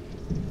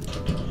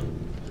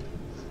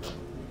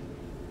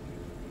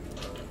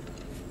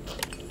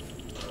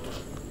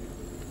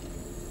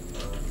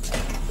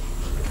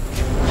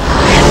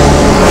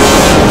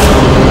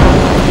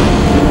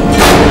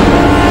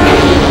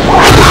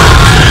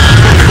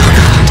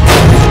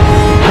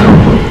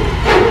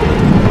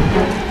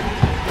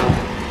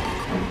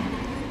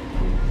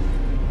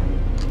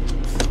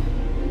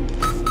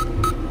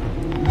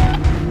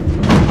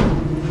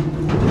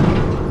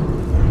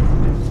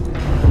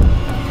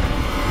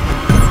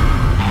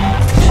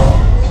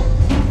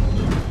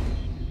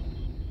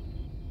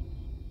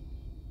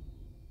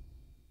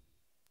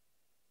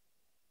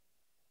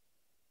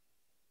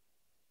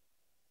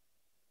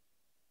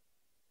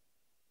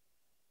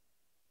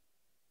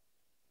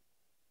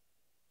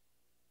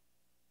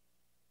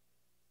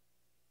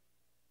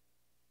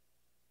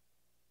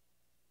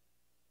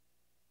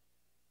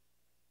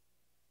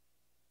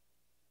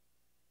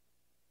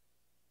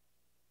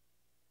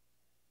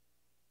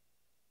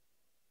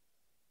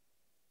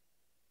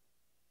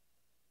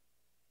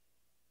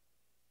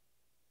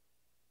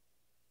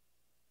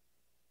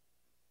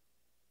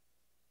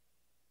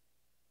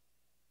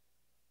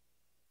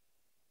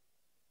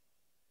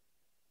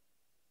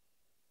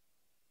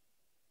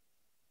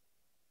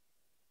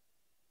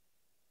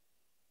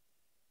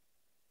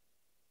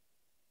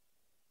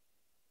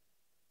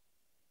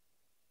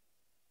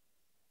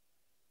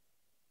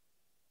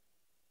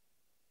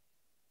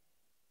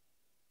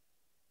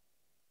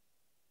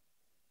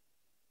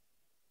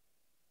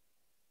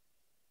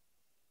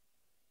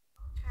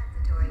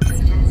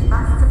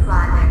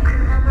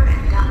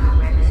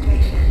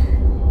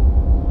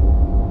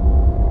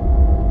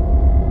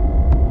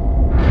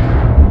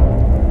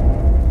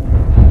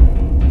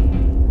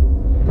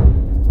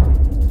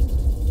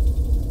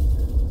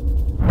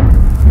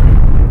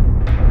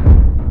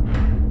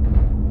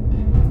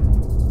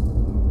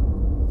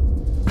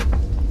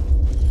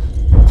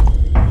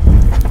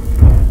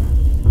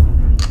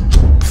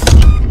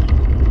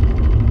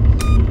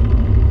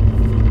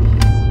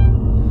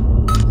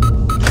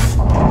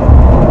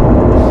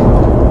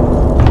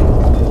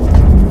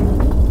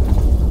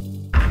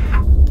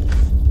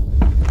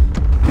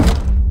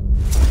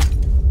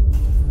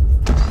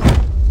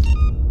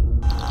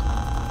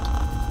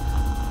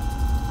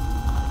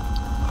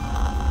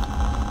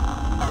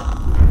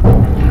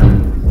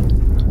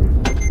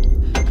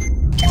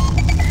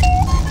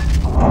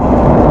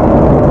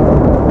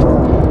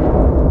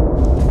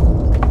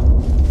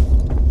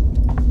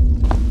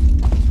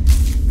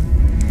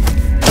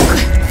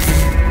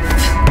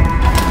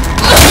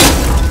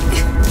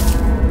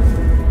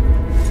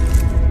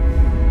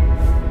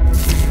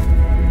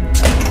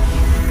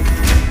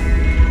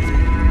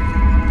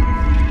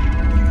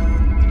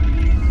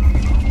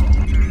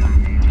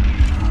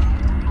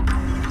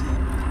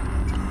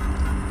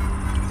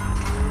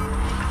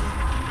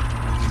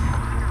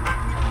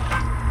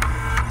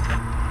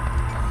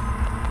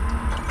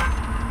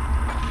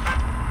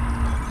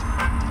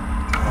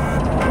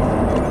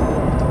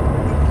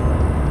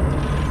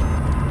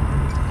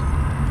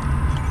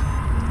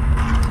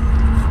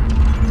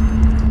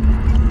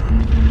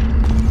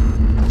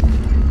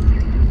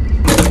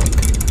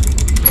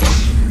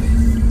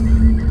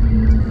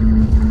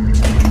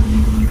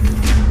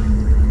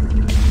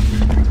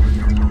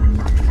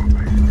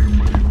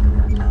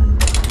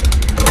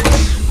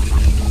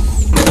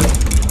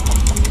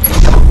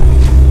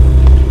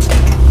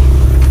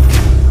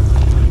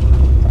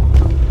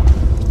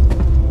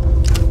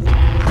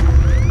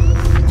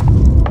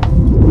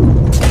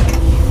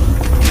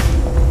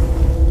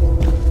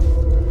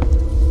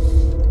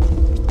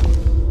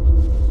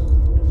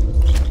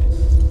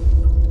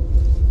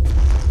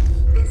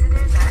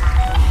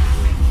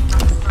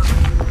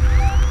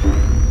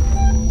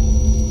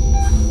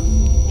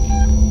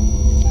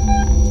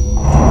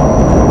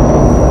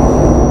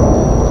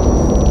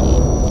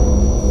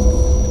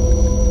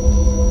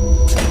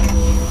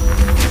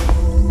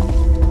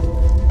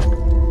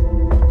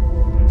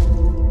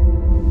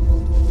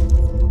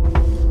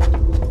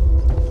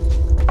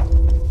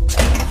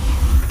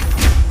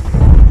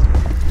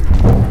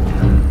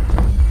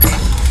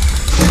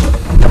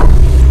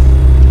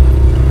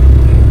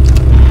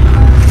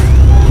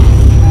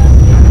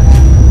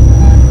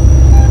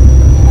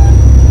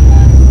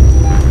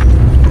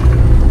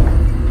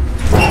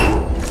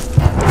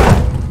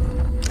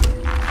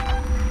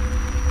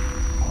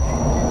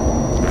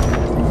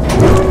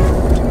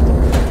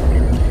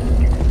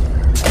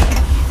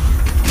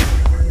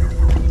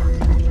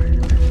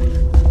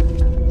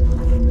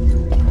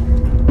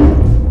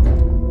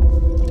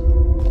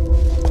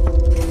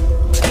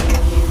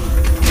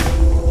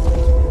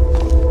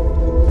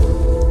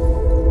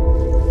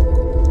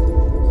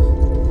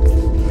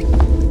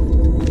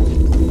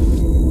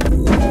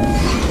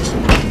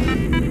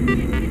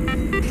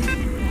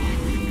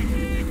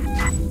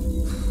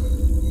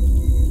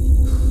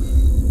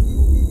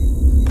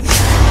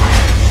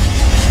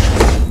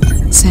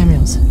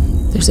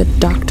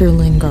 Dr.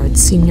 Lingard,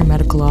 Senior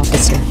Medical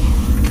Officer.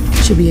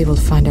 Should be able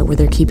to find out where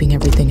they're keeping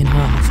everything in her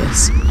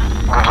office.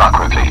 Good luck,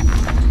 Ripley.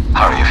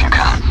 Hurry if you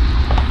can.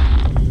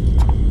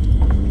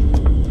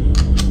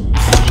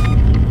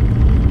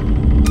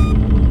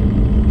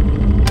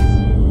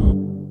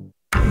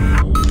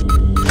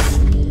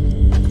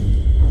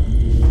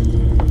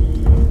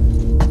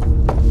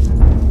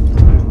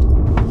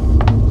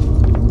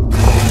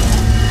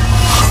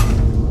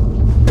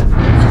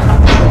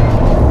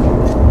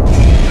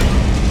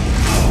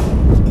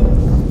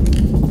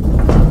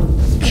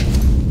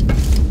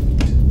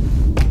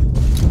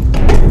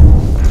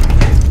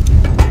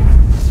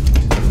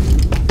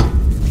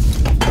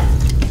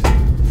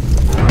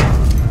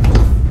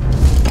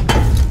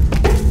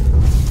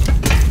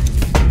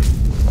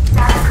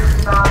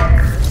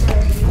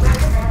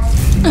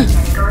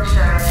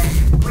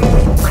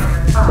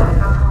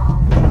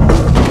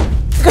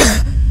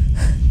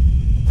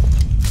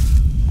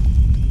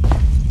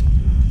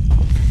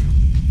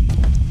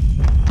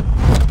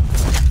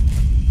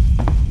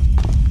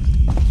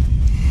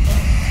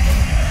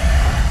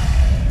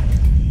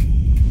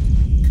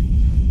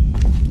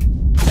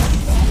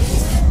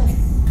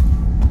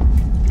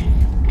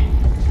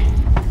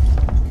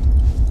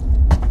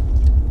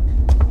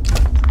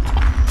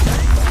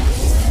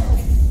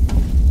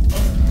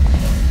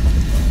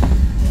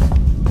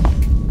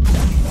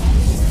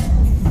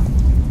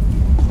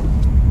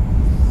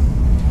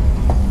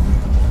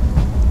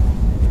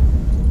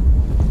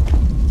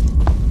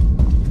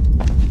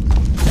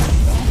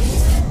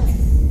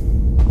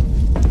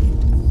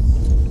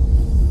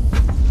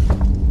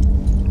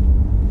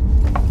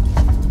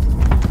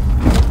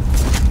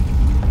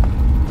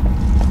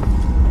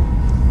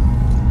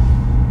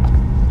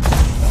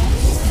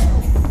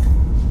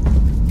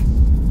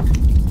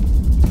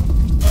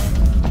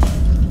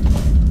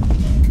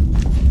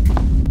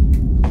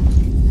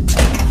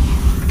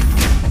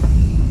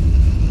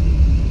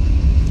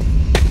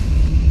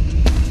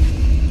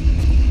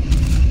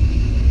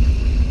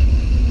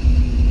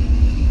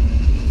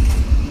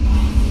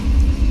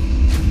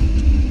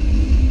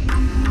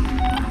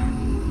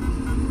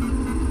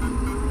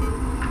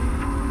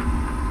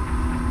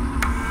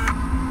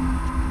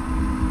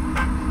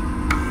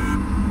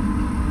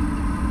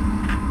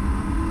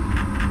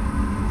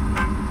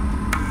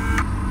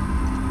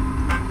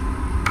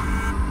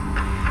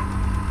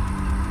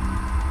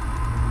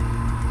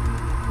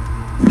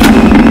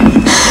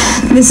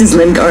 This is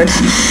Lingard,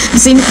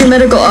 Senior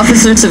Medical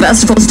Officer at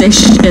Sevastopol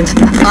Station.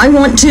 I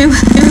want to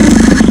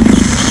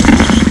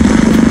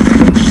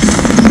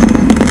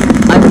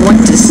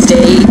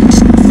state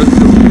for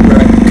the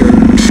record.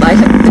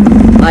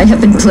 I have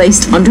been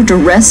placed under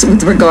duress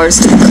with regards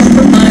to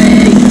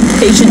my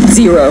patient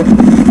Zero.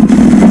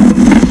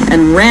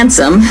 And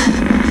Ransom,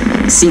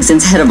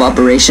 Seegson's head of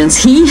operations,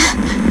 he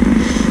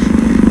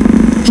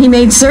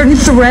made certain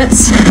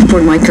threats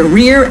for my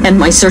career and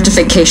my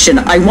certification.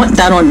 I want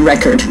that on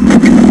record.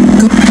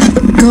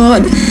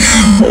 God,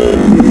 help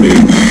me.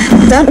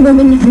 That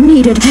woman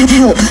needed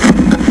help.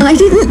 I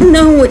didn't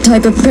know what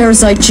type of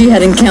parasite she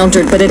had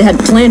encountered, but it had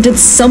planted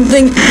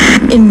something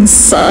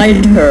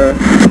inside her.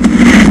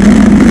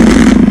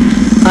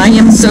 I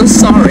am so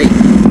sorry.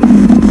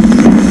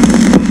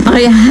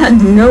 I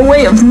had no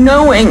way of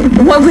knowing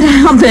what would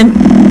happen.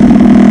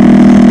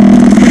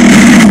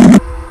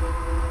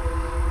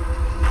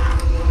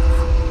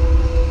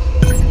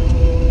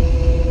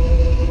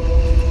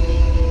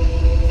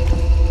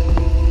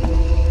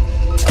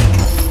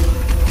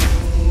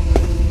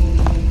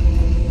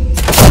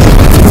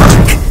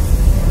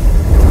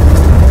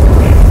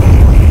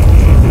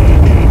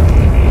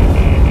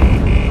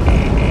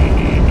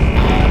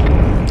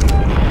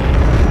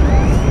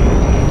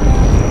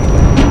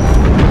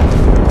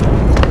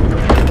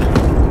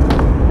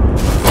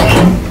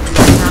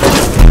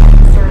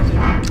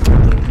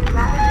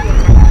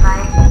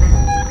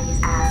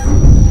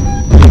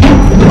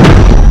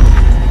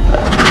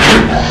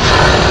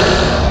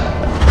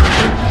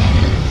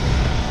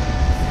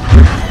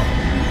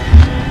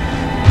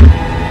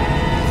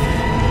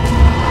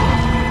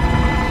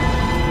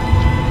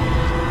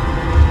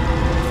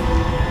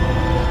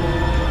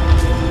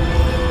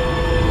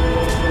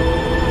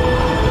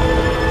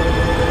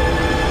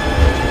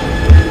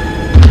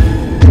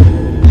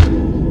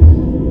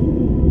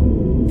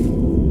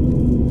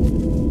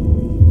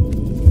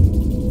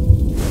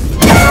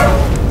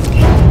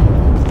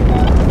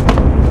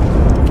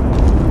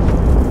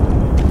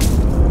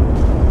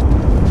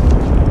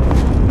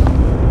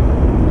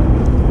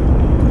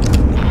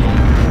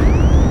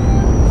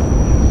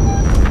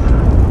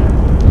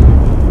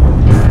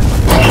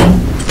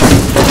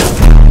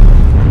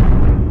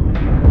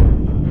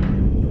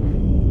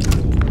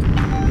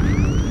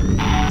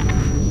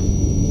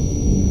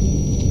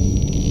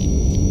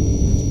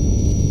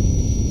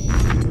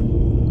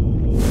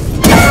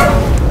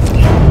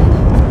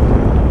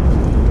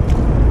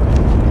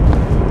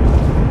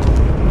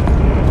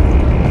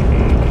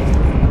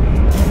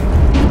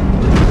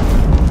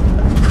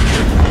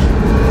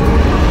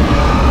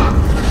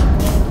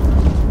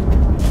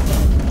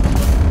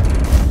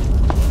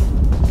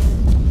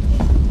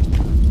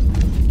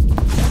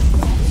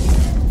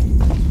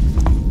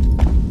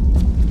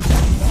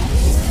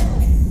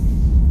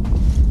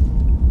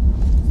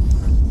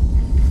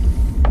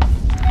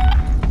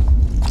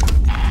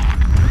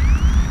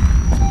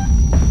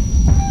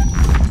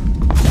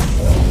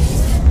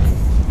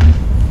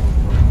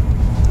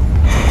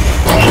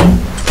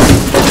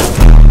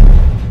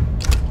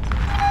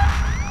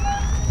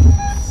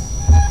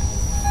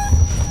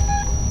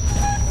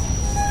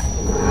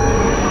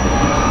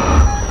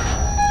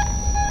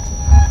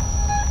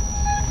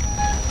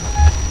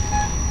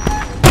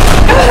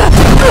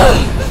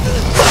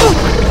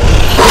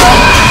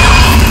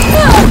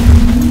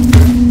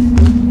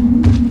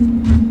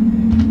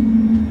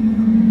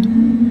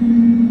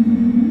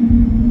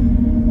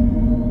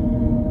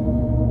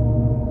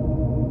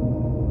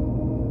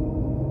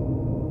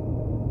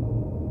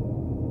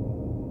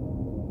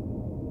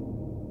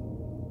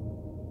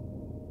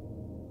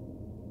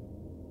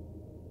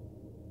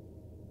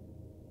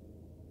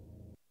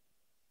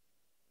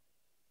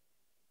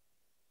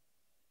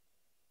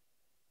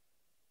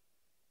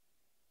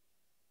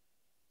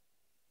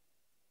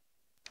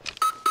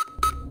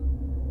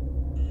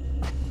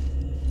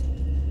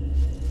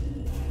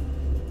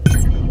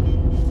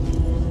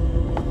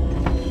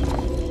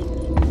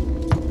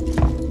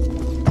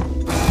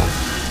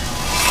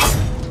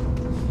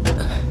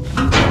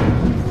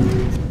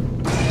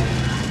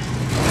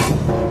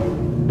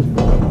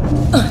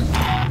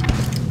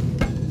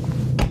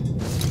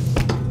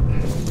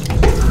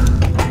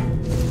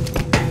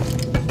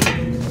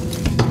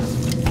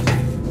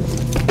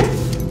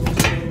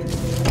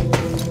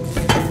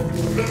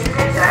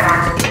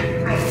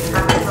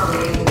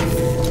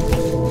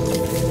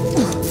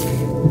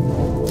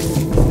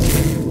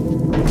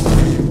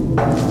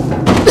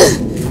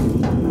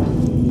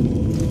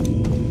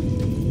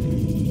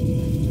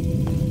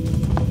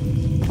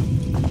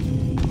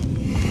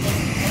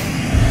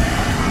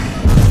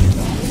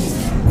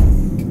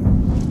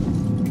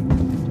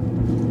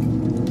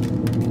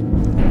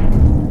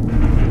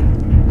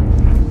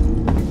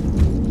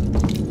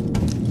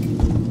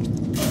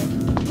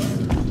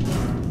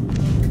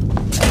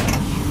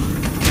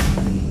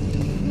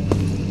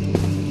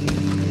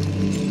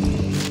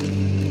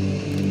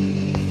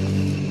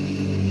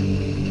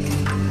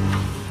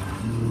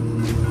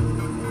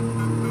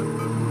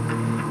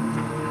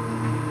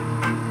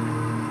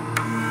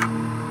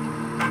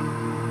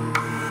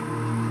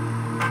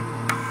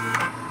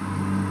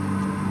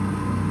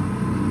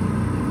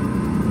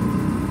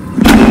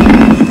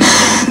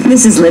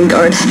 This is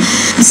Lingard,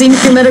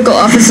 Senior Medical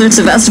Officer at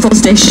Sevastopol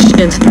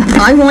Station.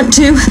 I want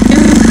to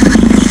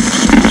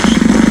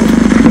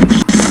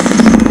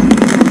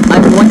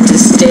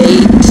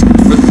state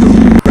for the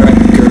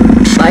record.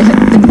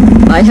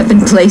 I have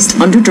been placed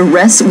under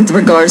duress with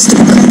regards to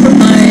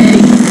my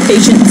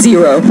patient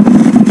Zero.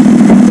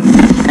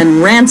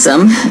 And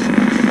Ransom,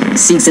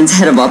 Seegson's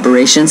head of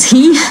operations,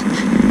 he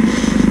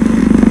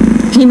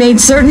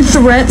made certain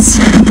threats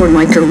for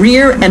my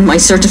career and my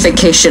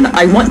certification.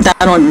 I want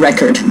that on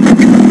record.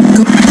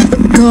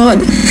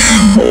 God,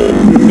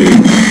 help me.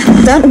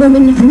 That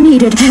woman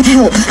needed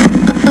help.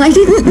 I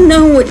didn't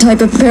know what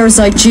type of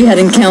parasite she had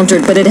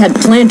encountered, but it had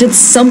planted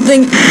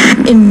something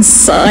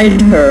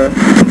inside her.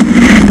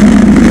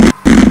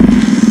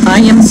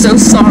 I am so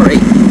sorry.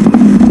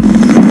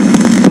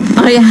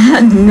 I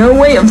had no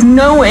way of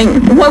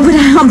knowing what would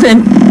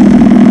happen.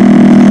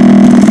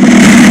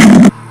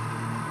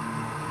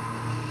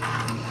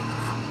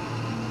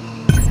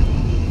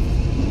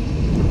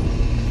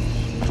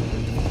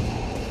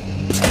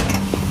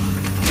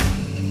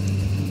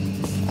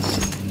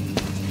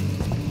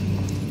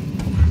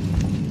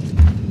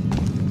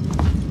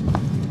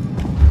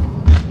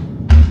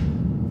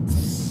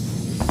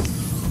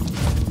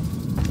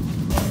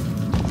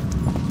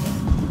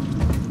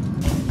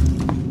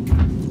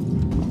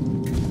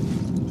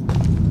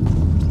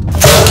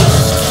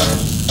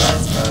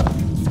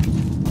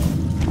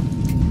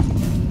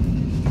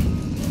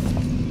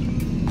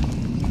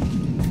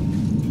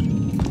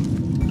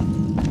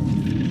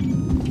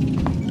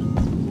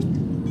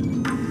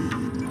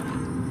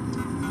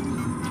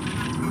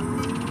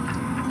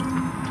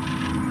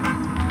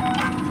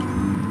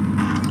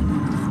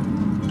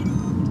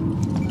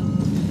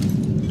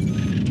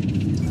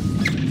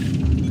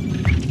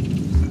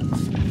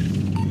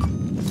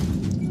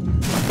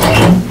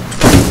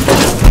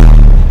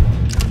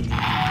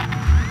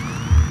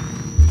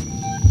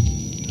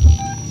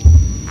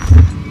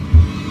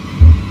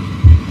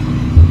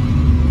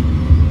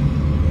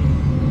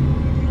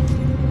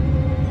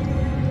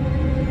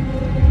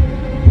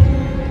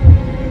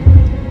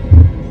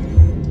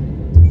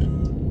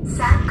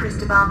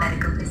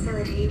 Medical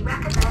Facility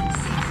recommends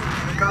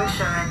Seegson Medical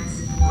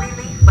Assurance.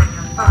 Relief when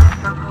you're far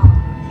from home.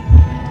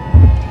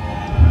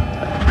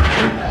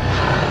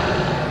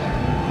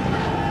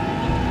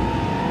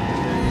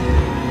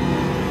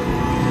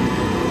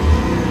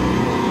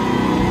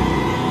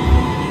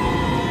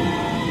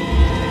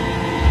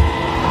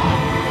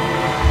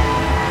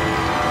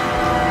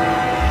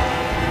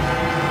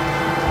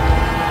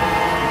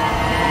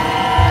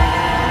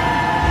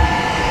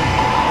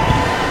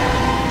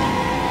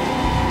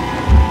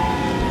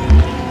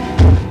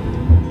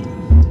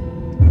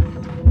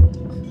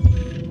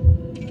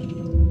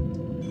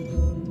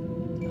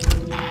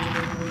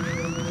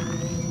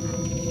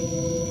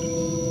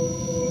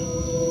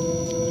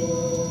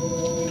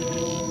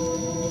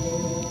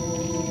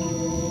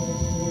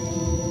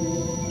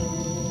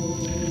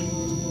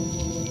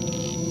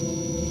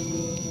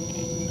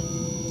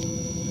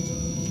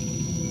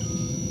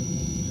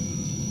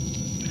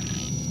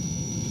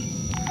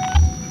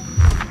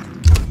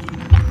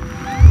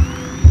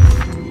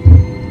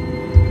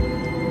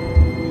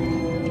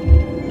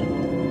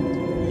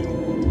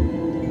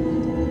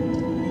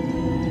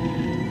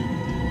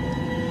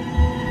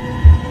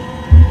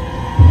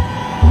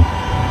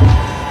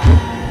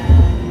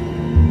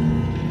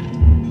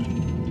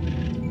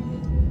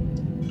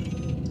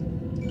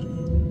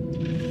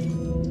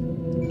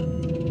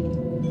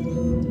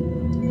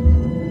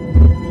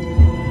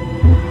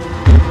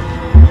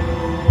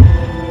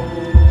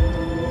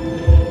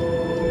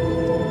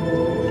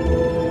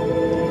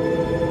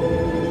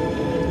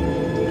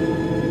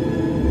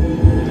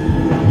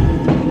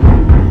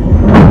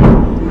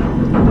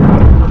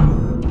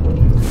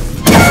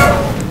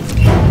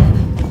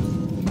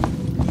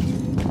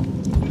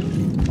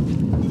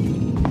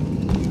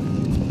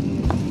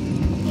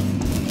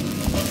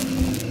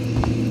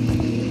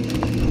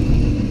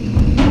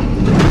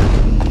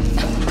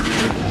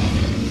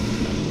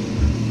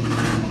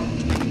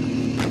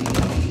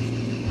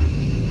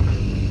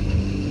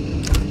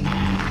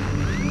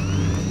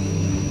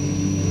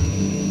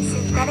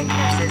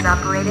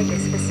 Operated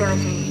this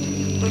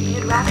facility. If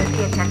you'd rather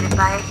be attended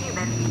by a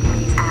human,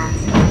 please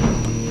ask.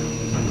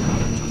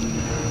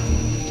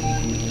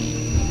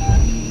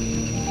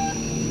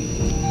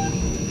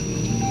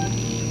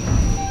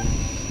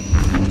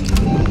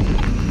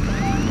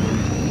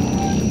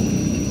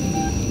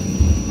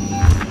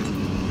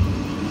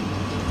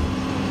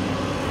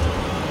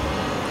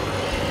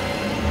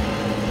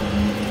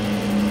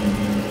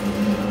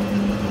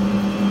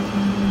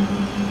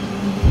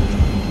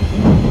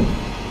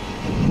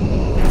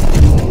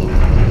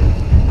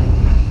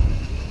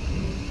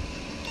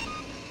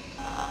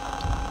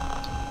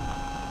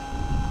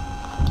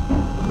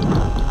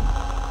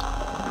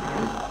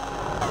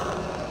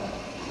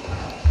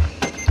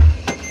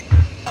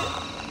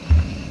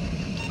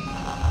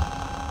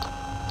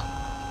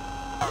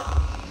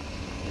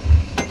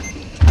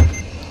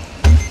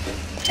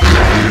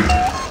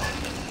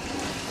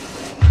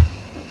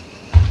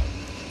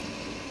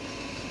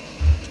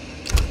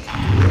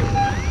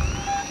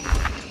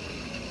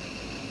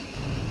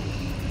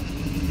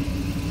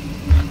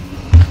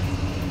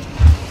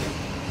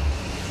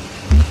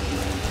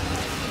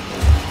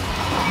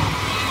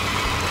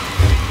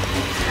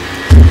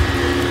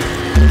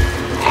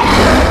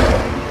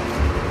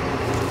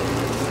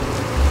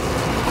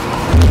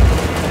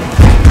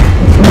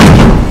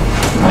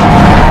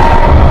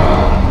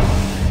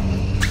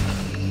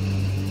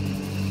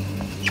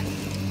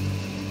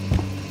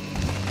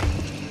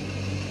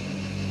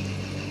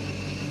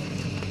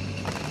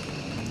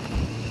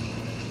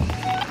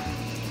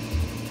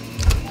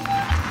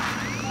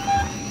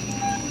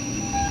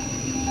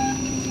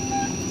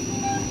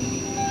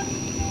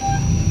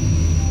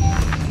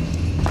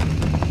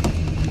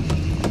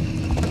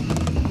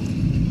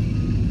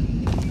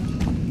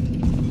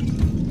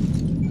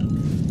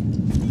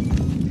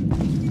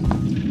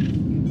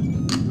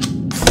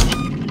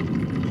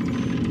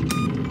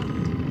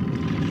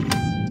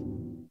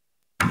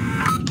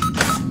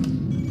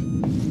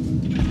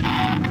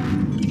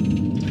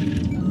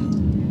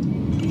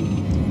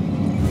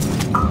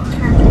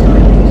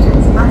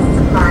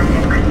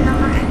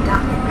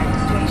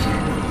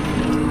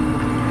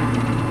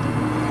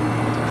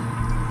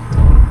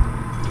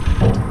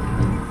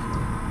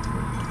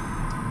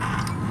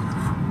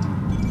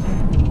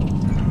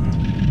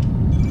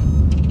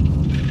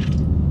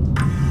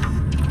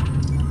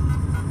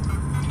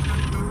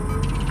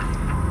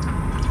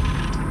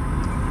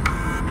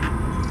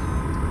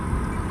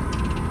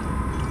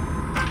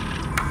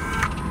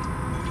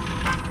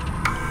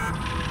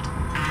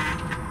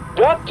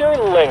 Dr.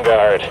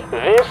 Lingard,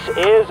 this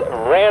is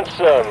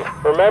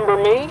Ransom. Remember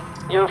me?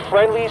 Your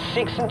friendly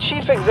Seegson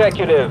chief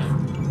executive.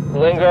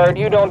 Lingard,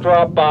 you don't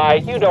drop by,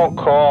 you don't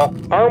call.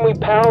 Aren't we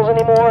pals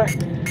anymore?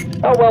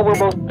 Oh well, we're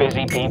both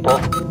busy people.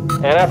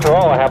 And after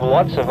all, I have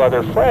lots of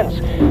other friends.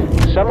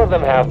 Some of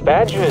them have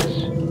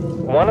badges.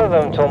 One of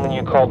them told me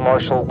you called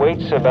Marshal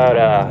Waits about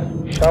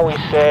a, shall we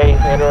say,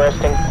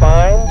 interesting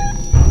find?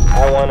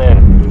 I want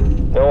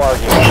in. No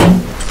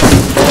argument.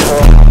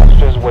 How much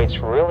does Waits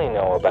really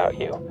know about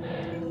you?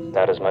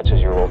 Not as much as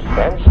your old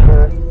friend,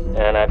 sir.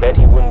 And I bet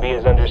he wouldn't be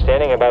as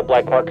understanding about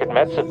black market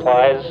med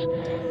supplies.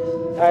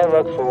 I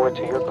look forward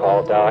to your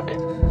call, Doc.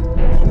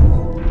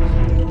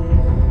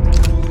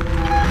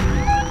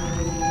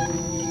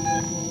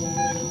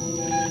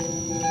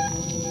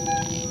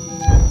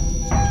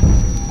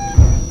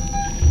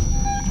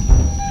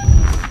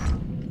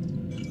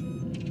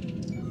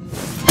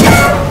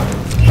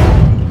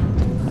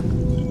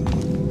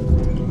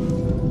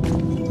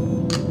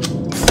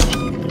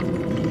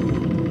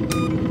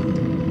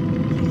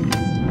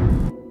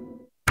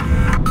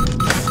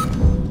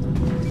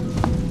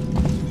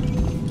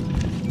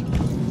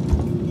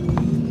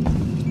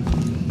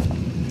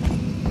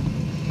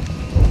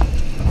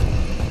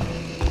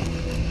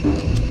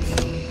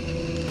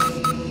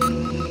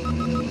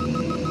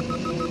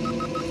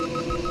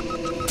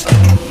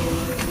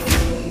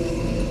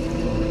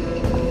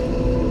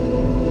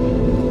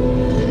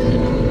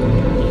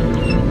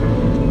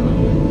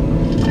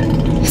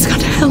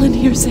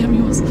 Here,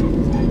 Samuels.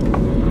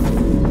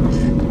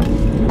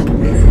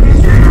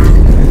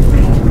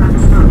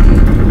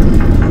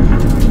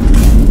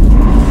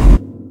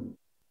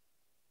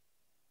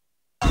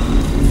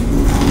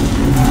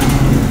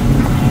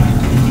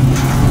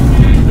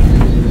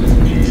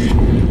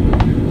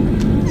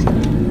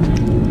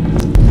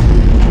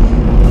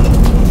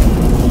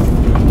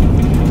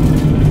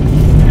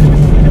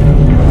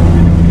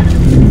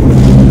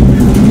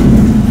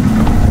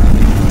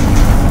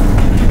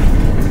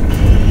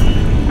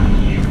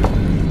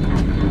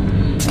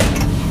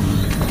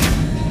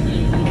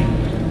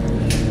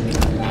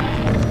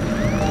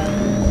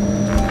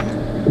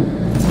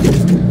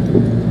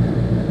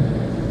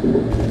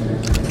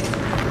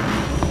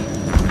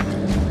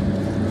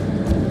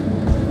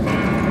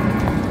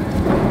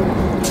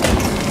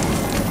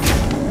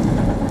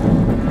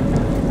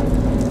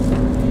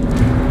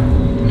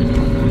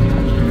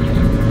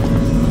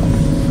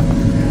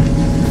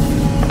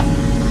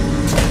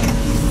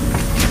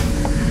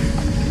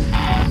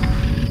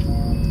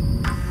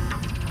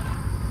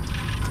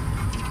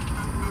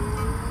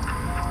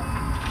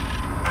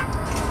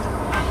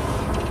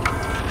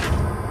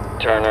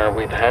 Turner,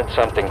 we've had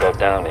something go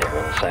down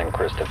here in San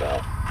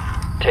Cristobal.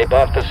 Tape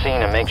off the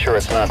scene and make sure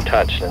it's not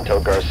touched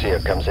until Garcia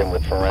comes in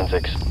with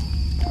forensics.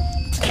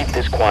 Keep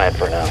this quiet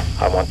for now.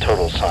 I want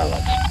total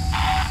silence.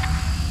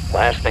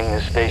 Last thing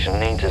this station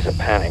needs is a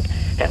panic.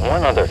 And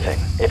one other thing.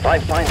 If I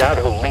find out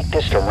who leaked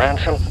this to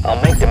Ransom,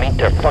 I'll make them eat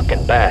their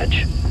fucking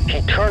badge.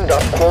 He turned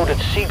up, quoted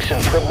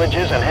Seegson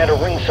privileges, and had a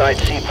ringside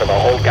seat for the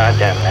whole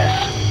goddamn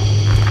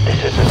mess.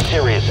 This is a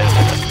serious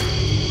incident.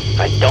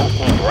 I don't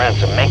need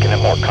Ransom making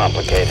it more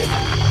complicated.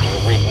 Do you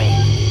read me?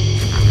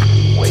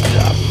 Waits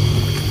up.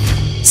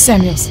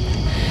 Samuels,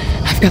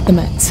 I've got the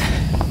meds.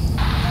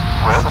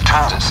 We're at the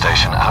transit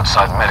station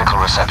outside medical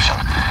reception.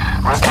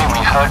 Ripley,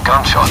 we heard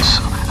gunshots,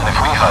 and if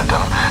we heard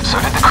them,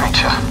 so did the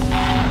creature.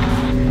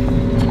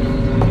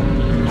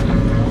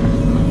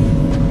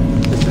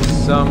 This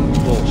is some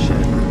bullshit.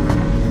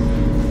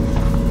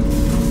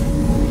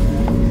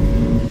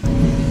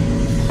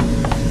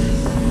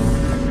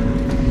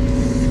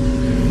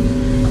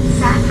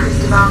 San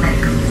Cristobal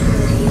Medical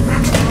Facility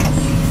recommends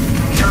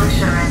medical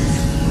assurance.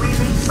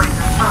 Release when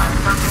you're far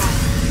from home.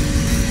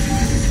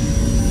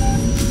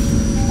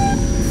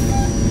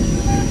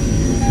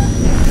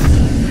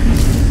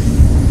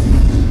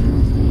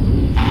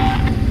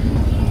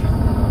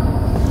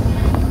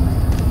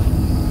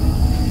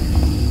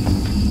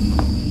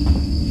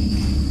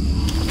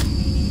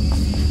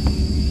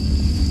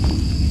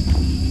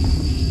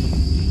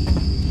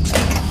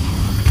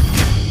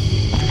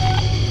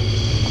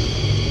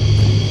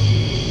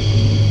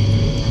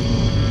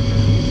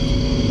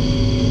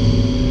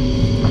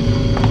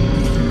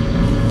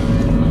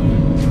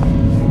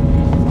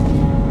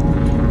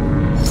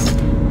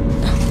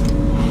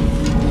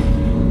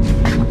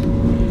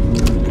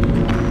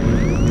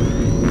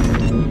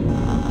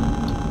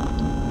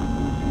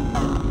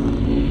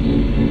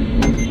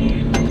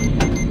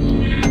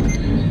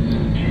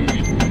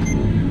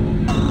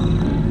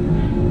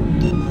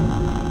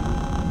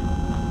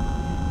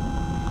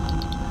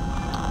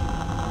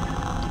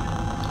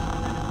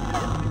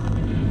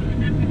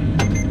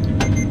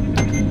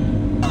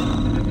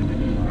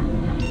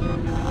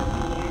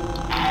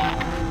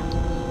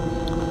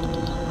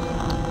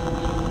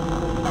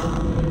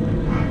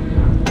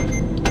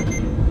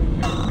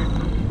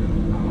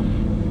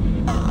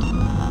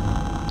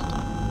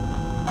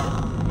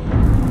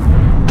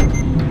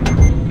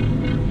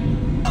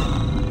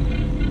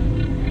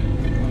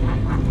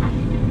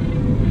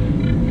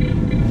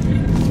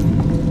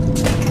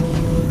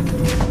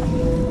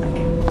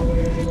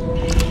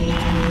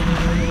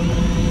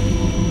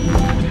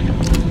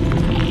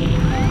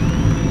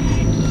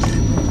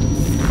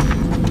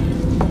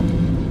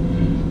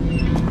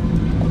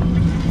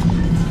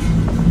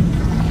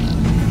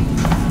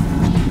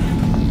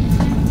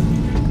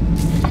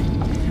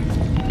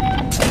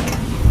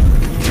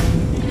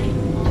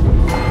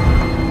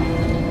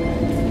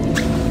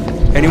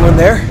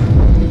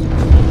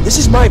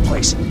 This is my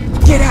place.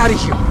 Get out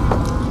of here.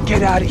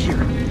 Get out of here.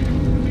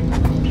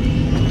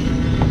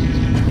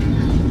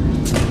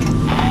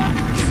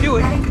 Do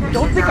it.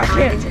 Don't think I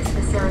can't. This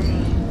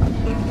facility.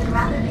 If you'd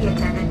rather be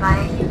attended by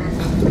a human,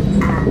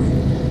 please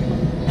ask.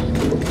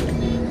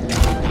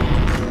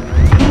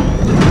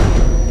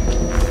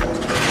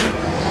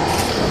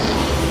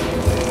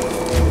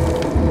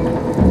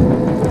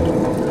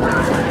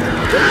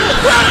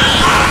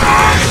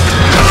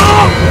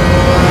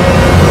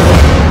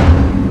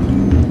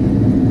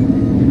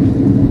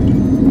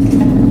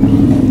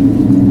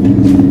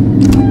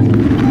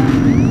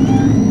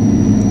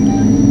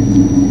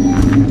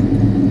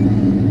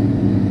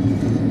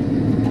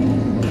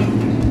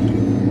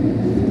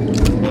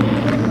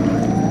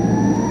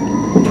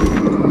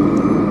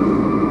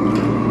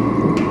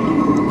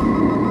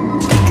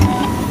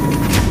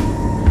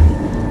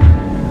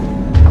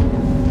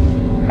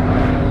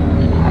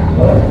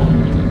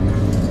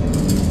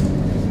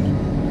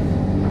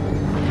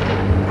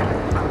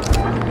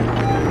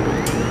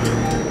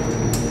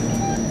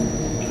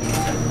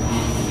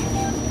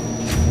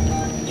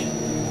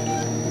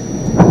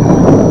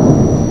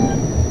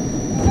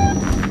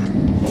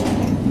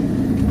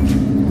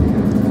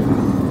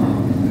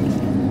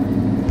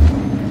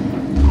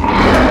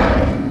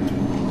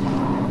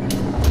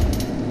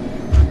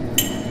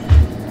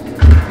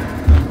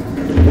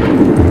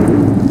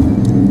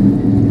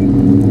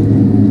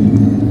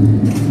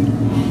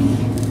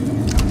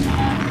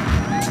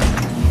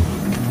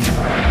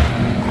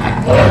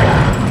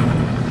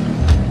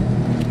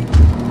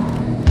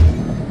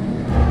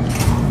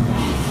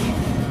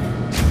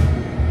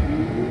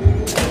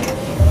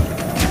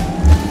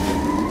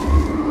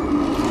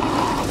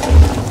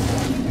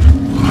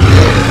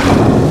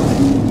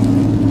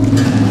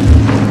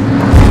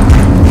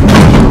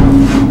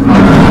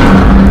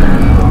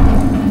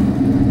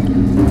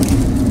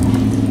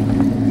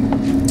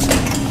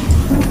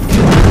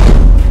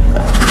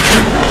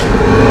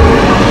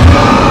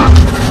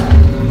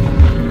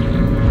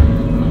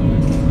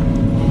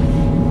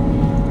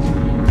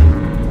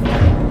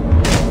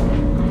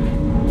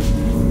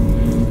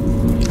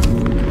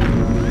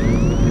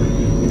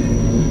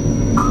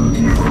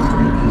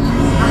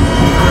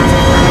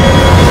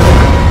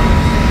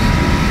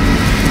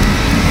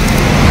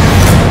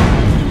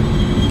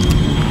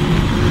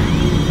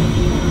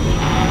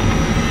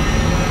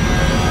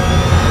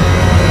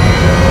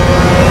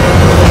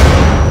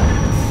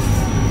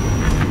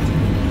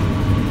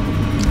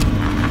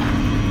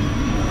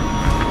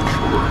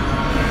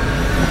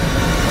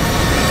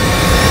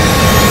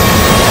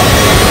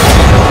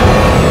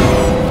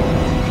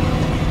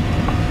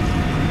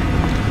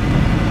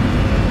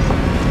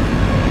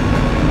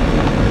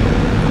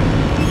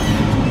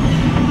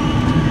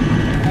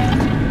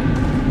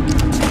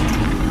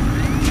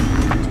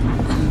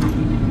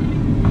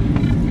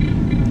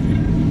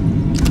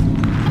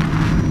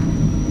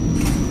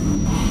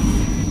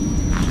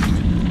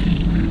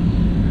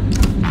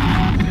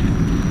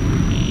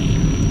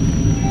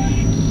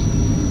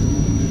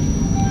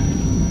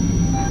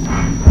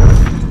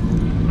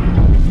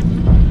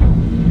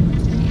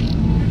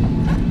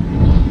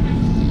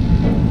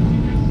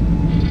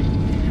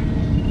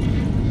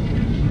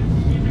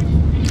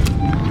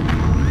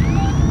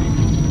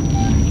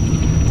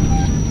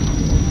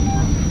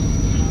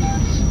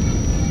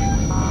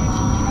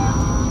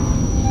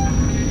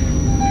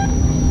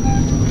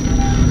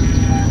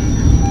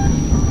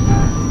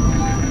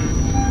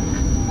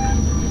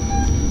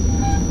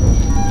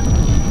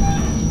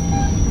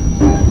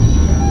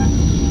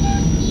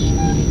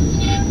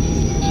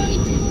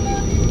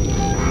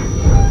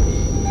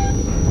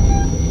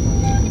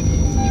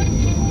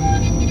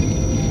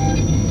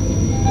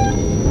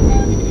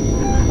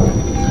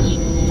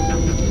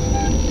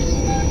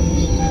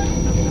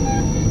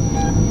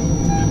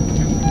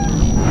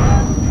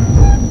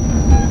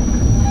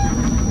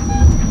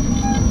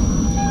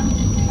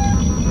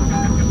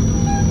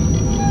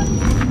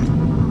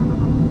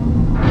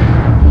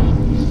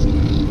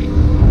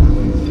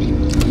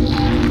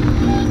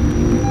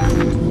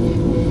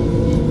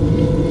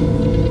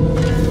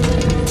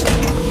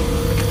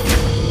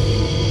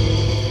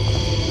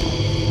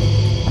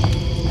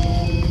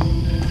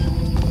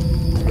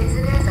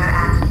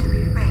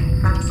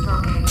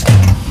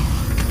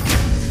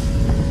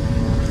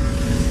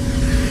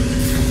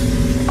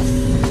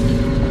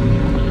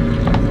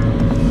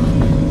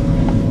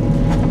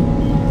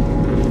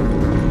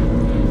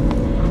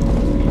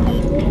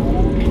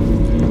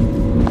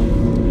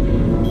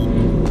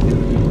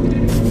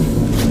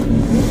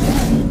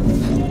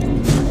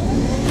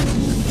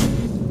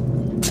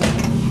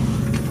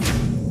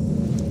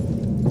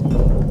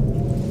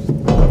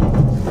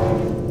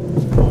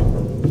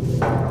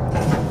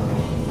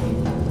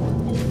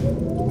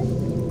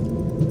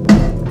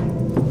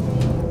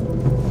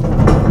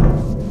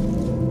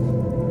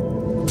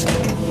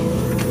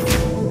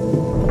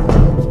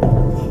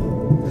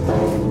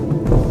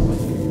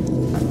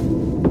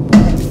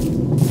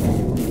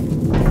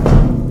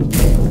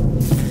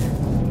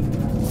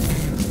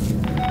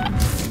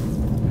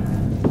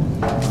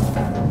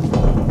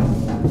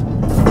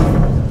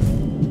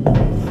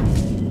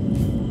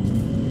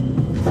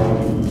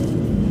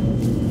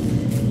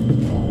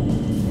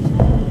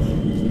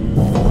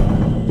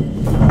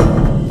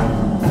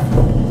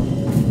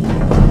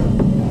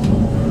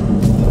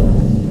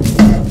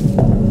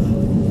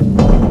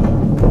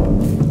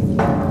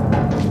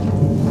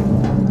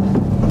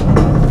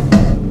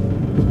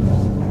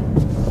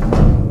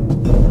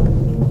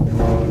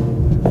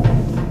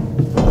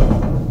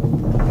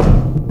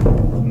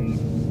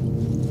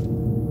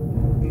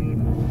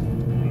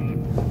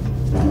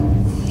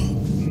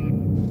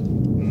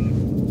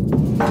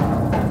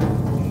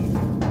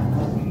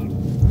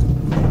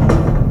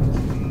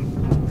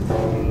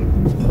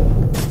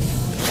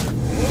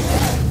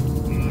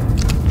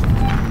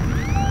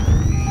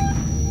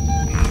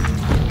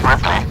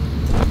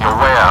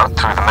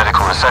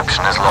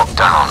 reception is locked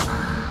down.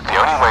 The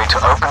only way to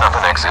open up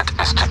an exit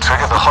is to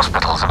trigger the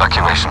hospital's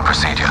evacuation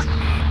procedure.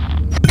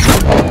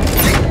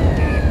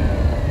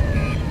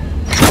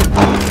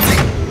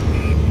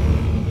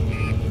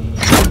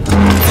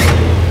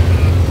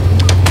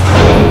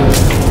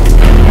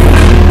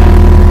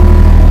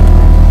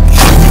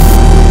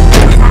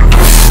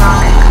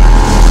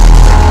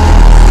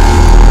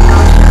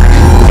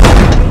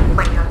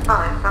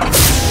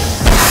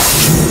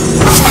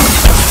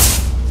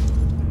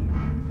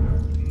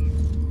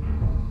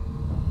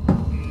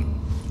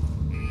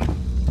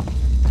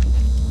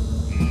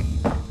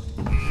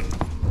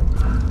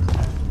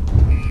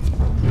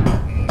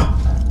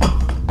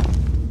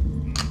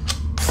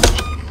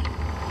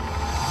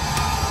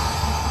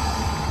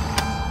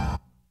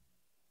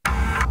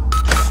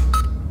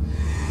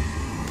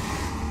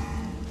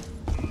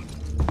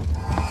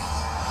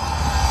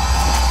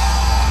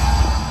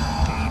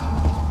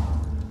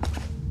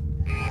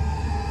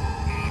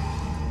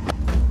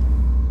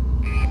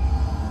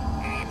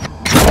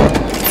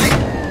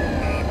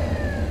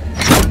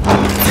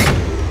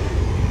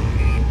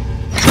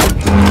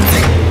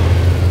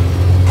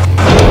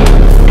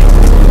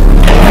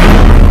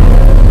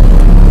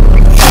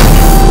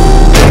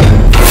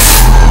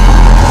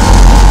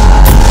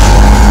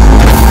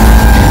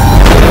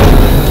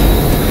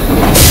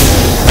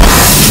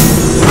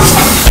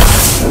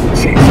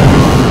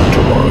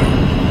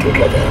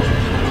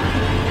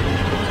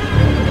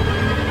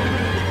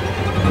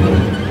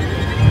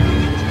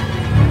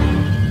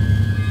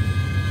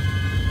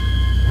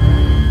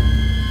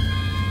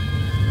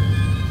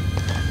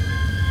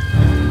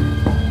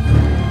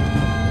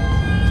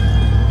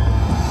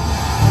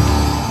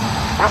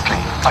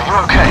 Are you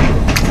okay?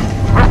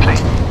 Ripley?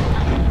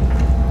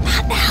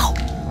 Not now.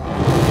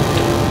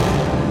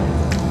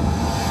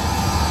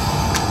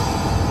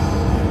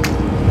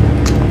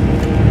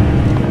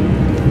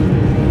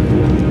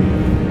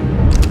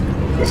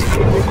 This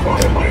could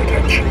require my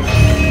attention.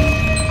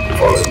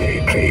 Follow me,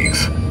 please.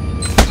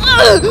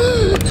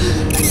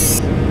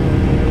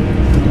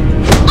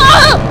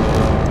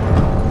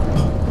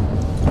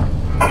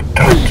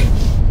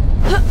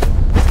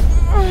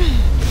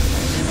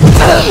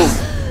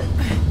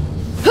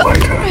 My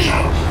turn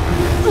now.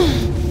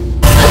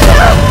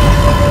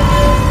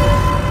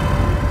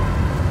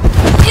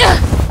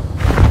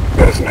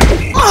 There's no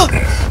need for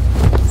this.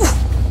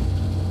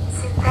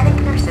 Synthetic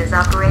nurses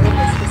operating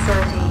this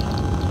facility.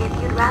 If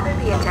you'd rather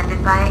be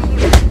attended by a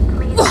human,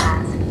 please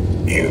ask.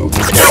 You.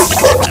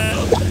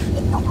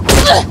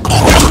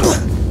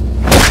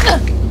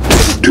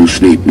 To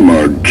sleep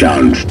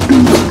merchants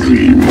do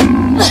dream.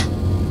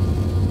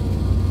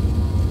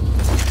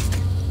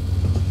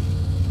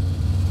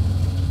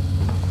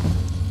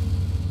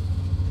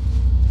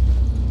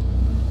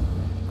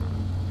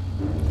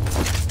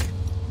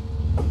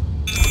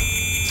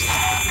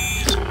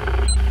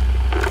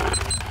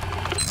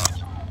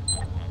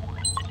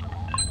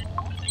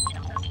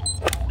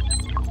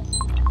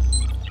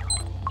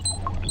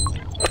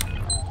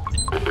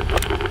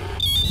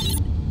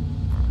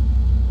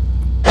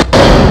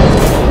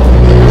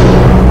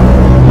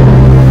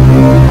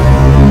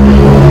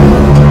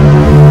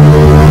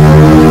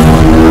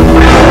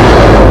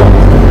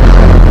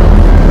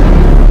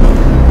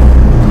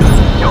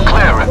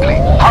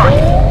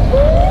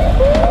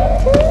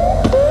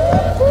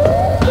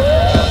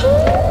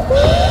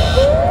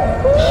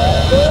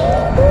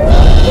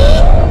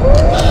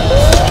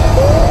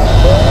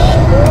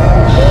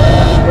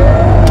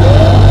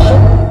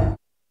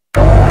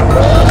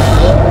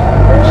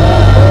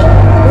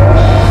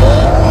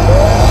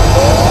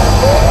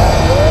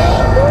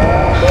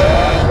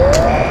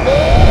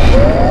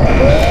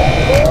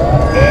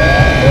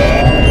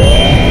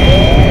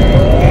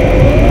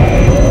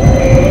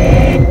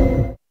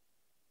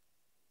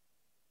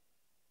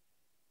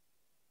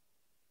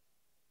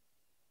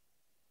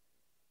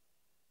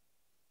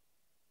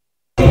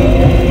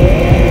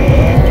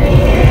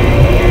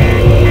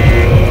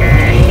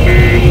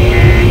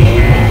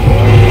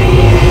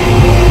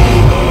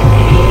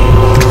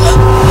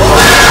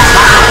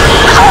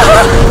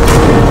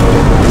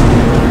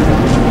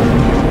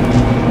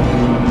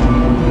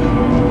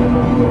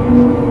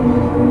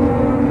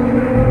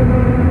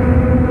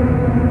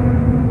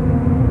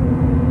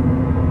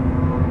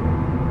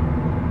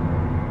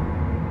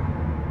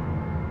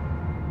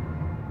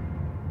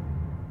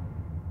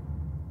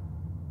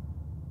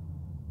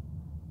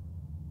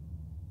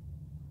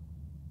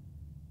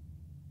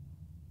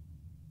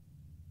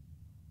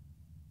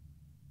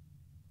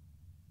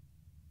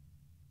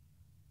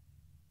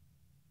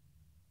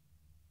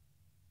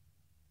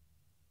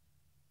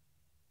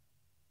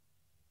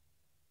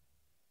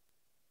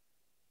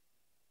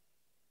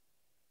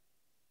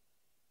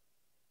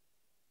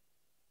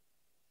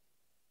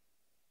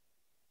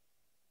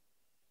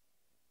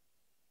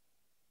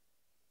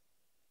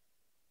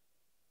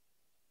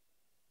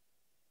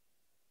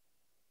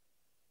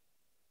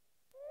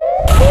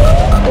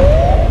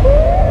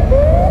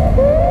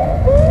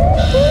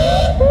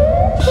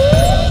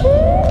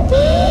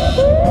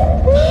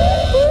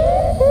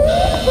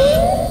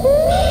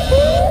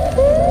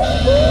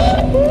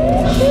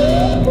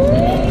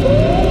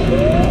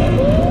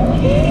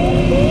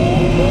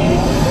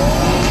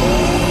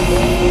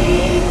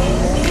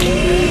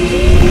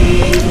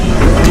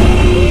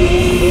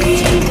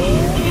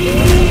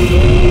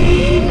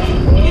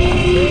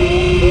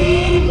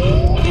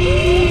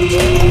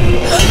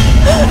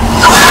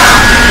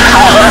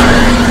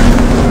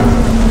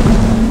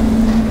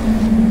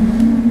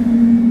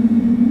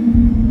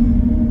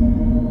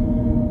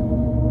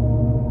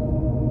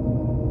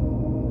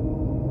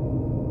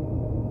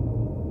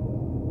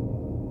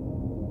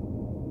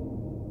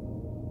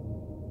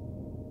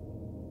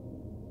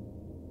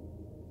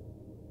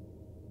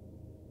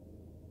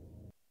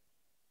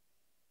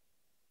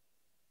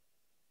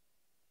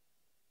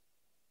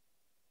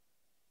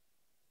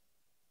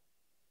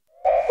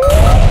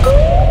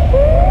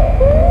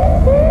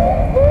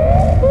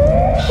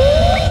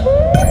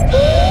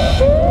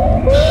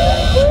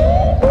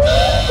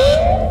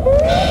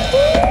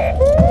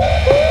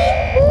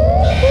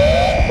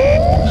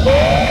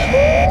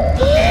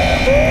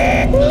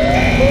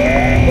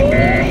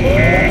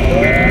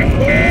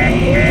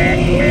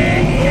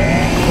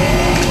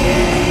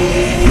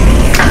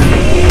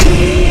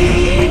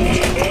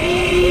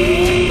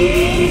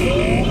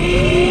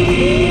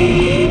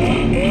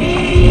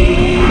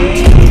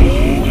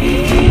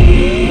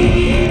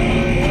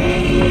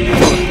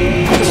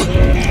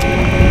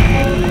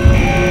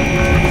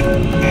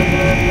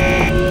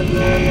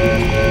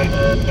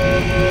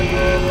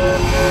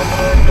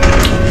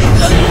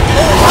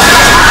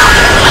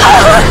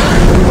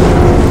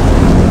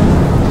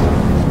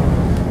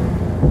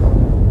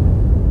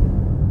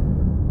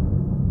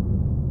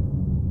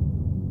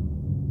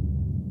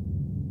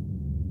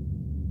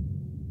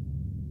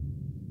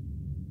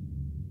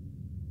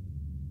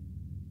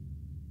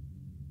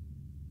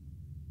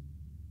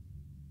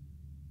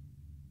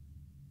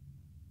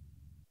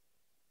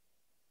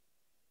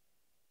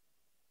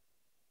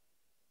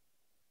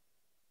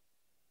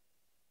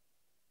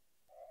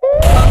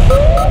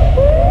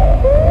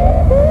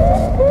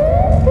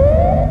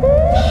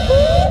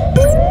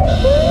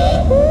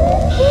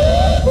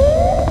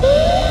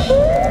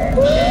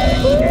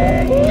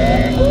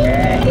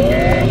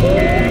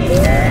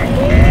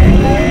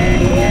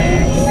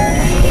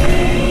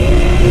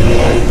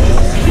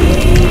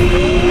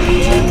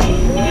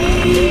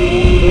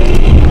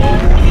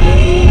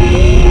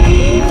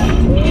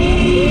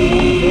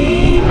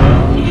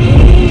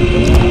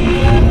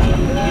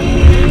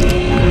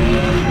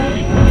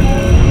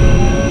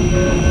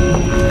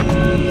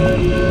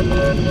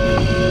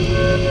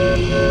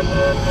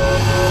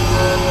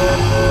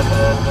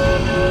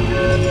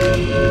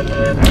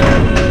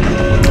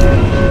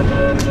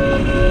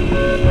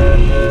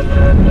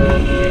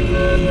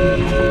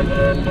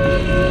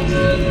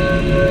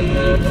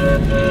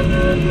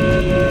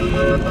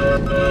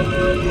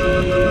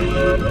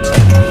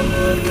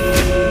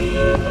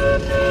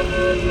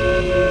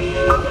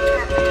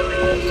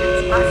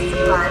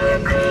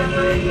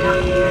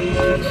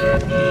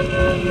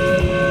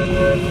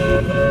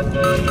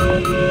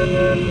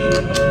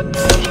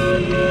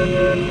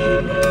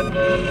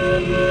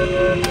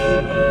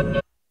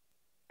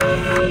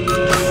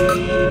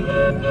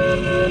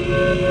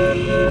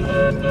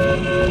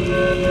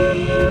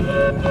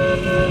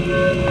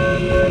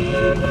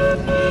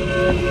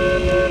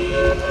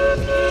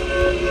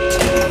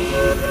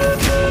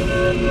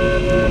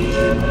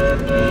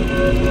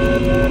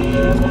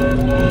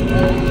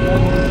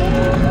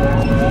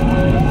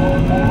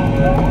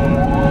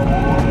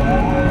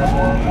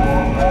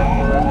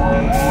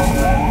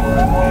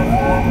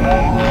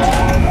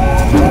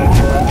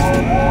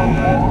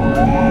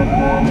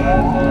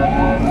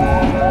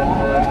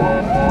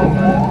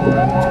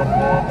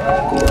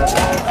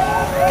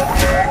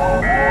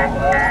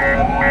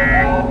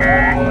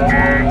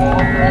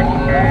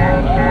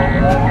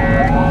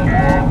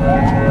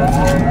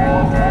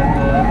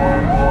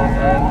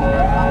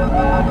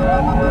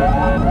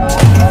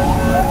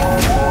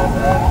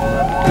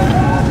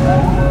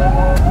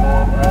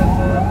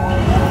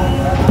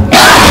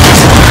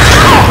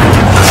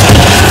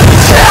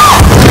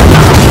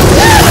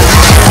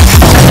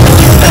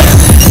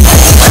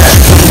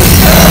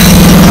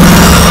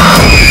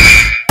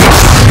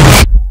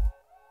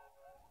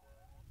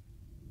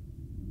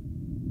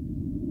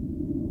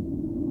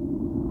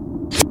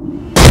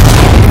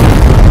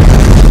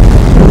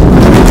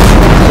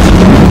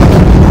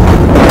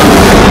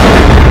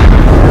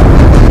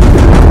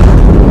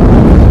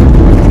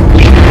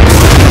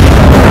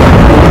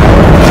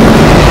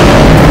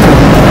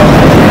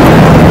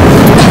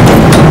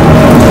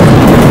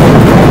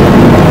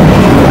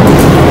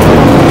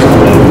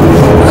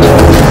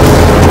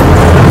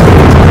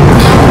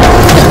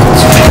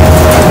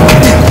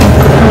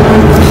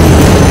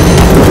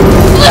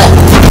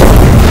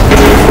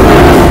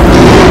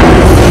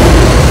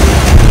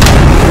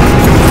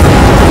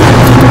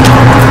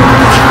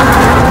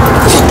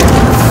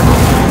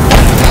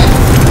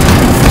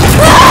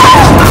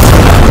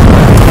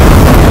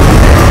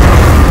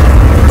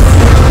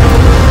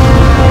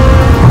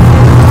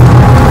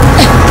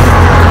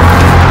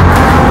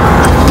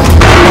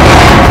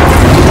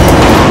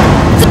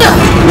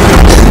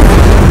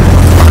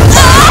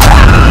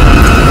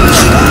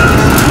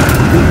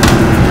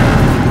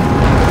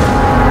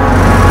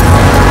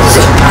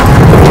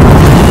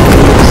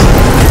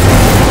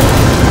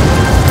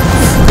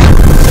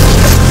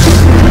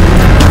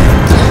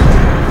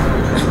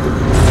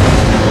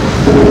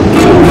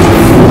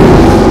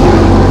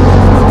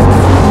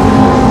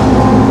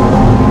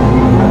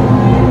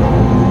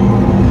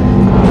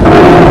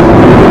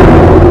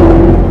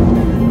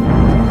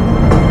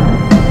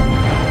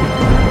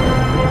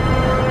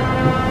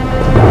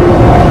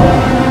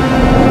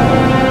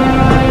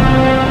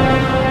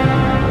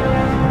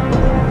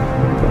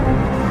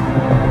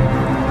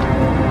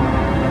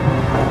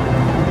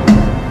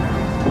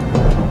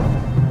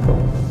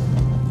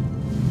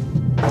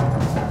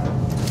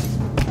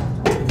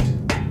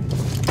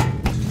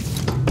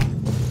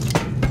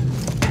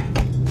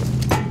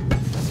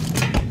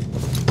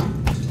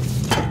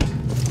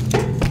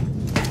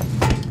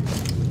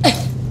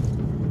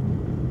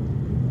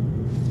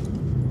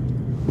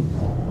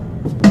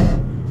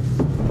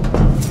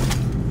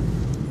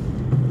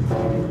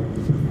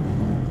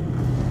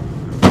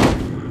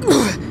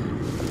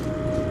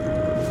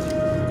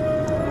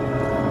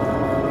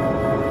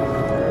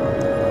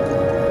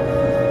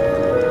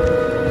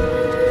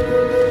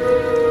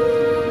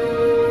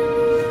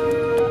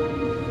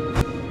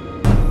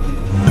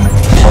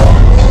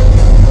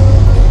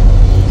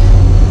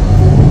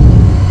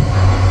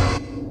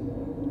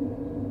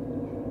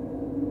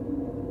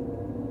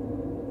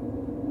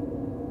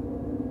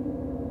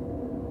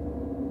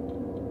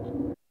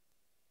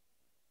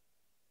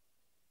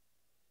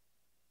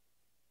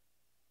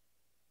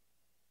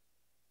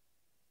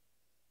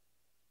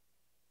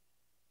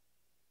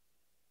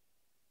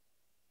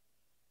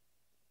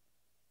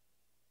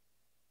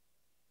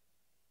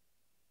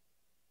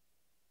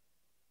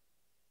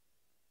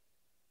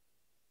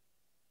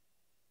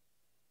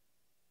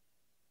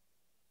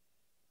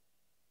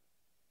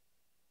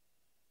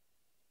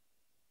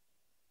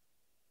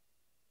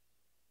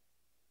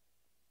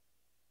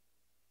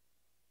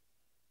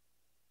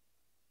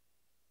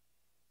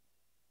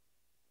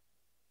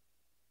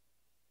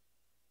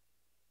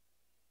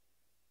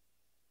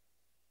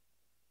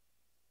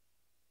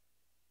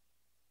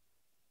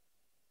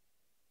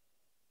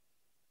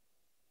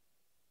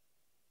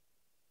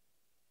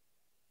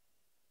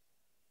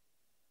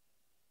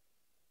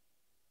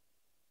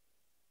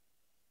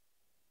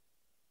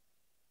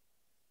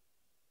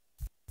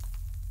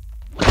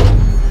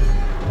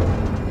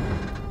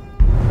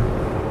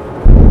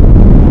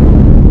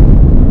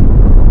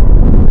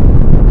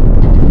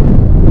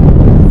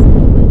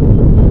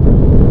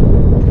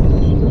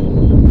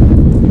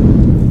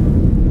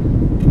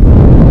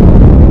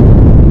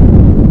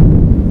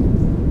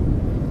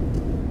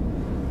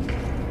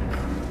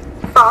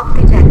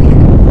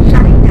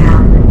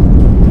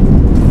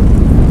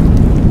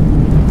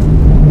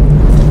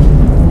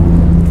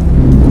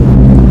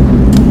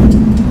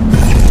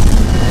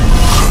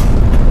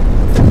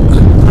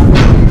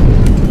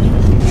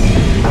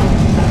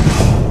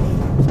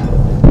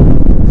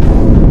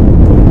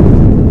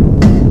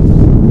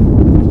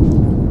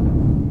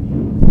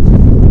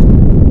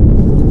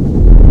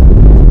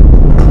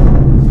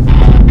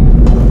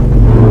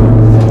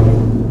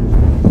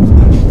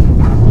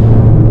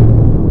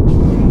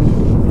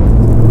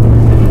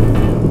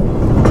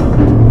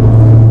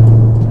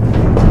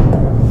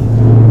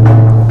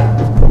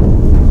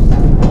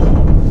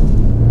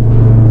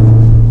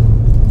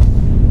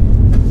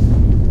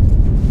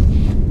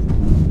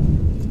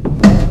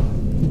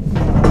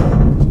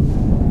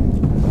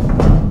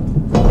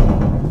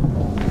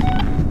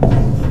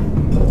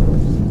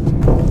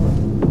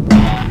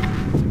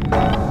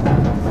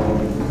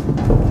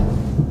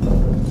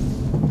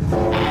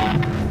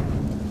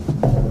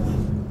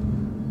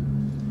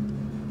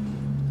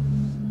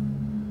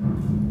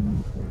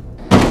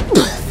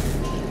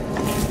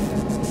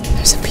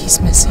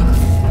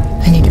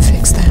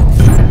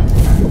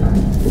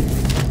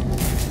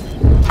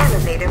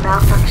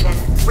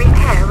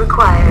 Repair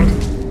required.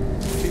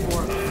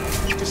 Before,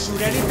 just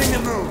shoot anything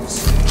that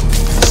moves.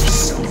 This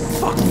is so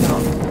fucked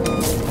up.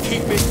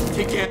 Keep it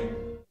together.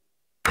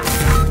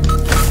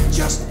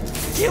 Just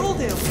killed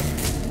him.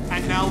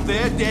 And now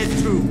they're dead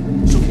too.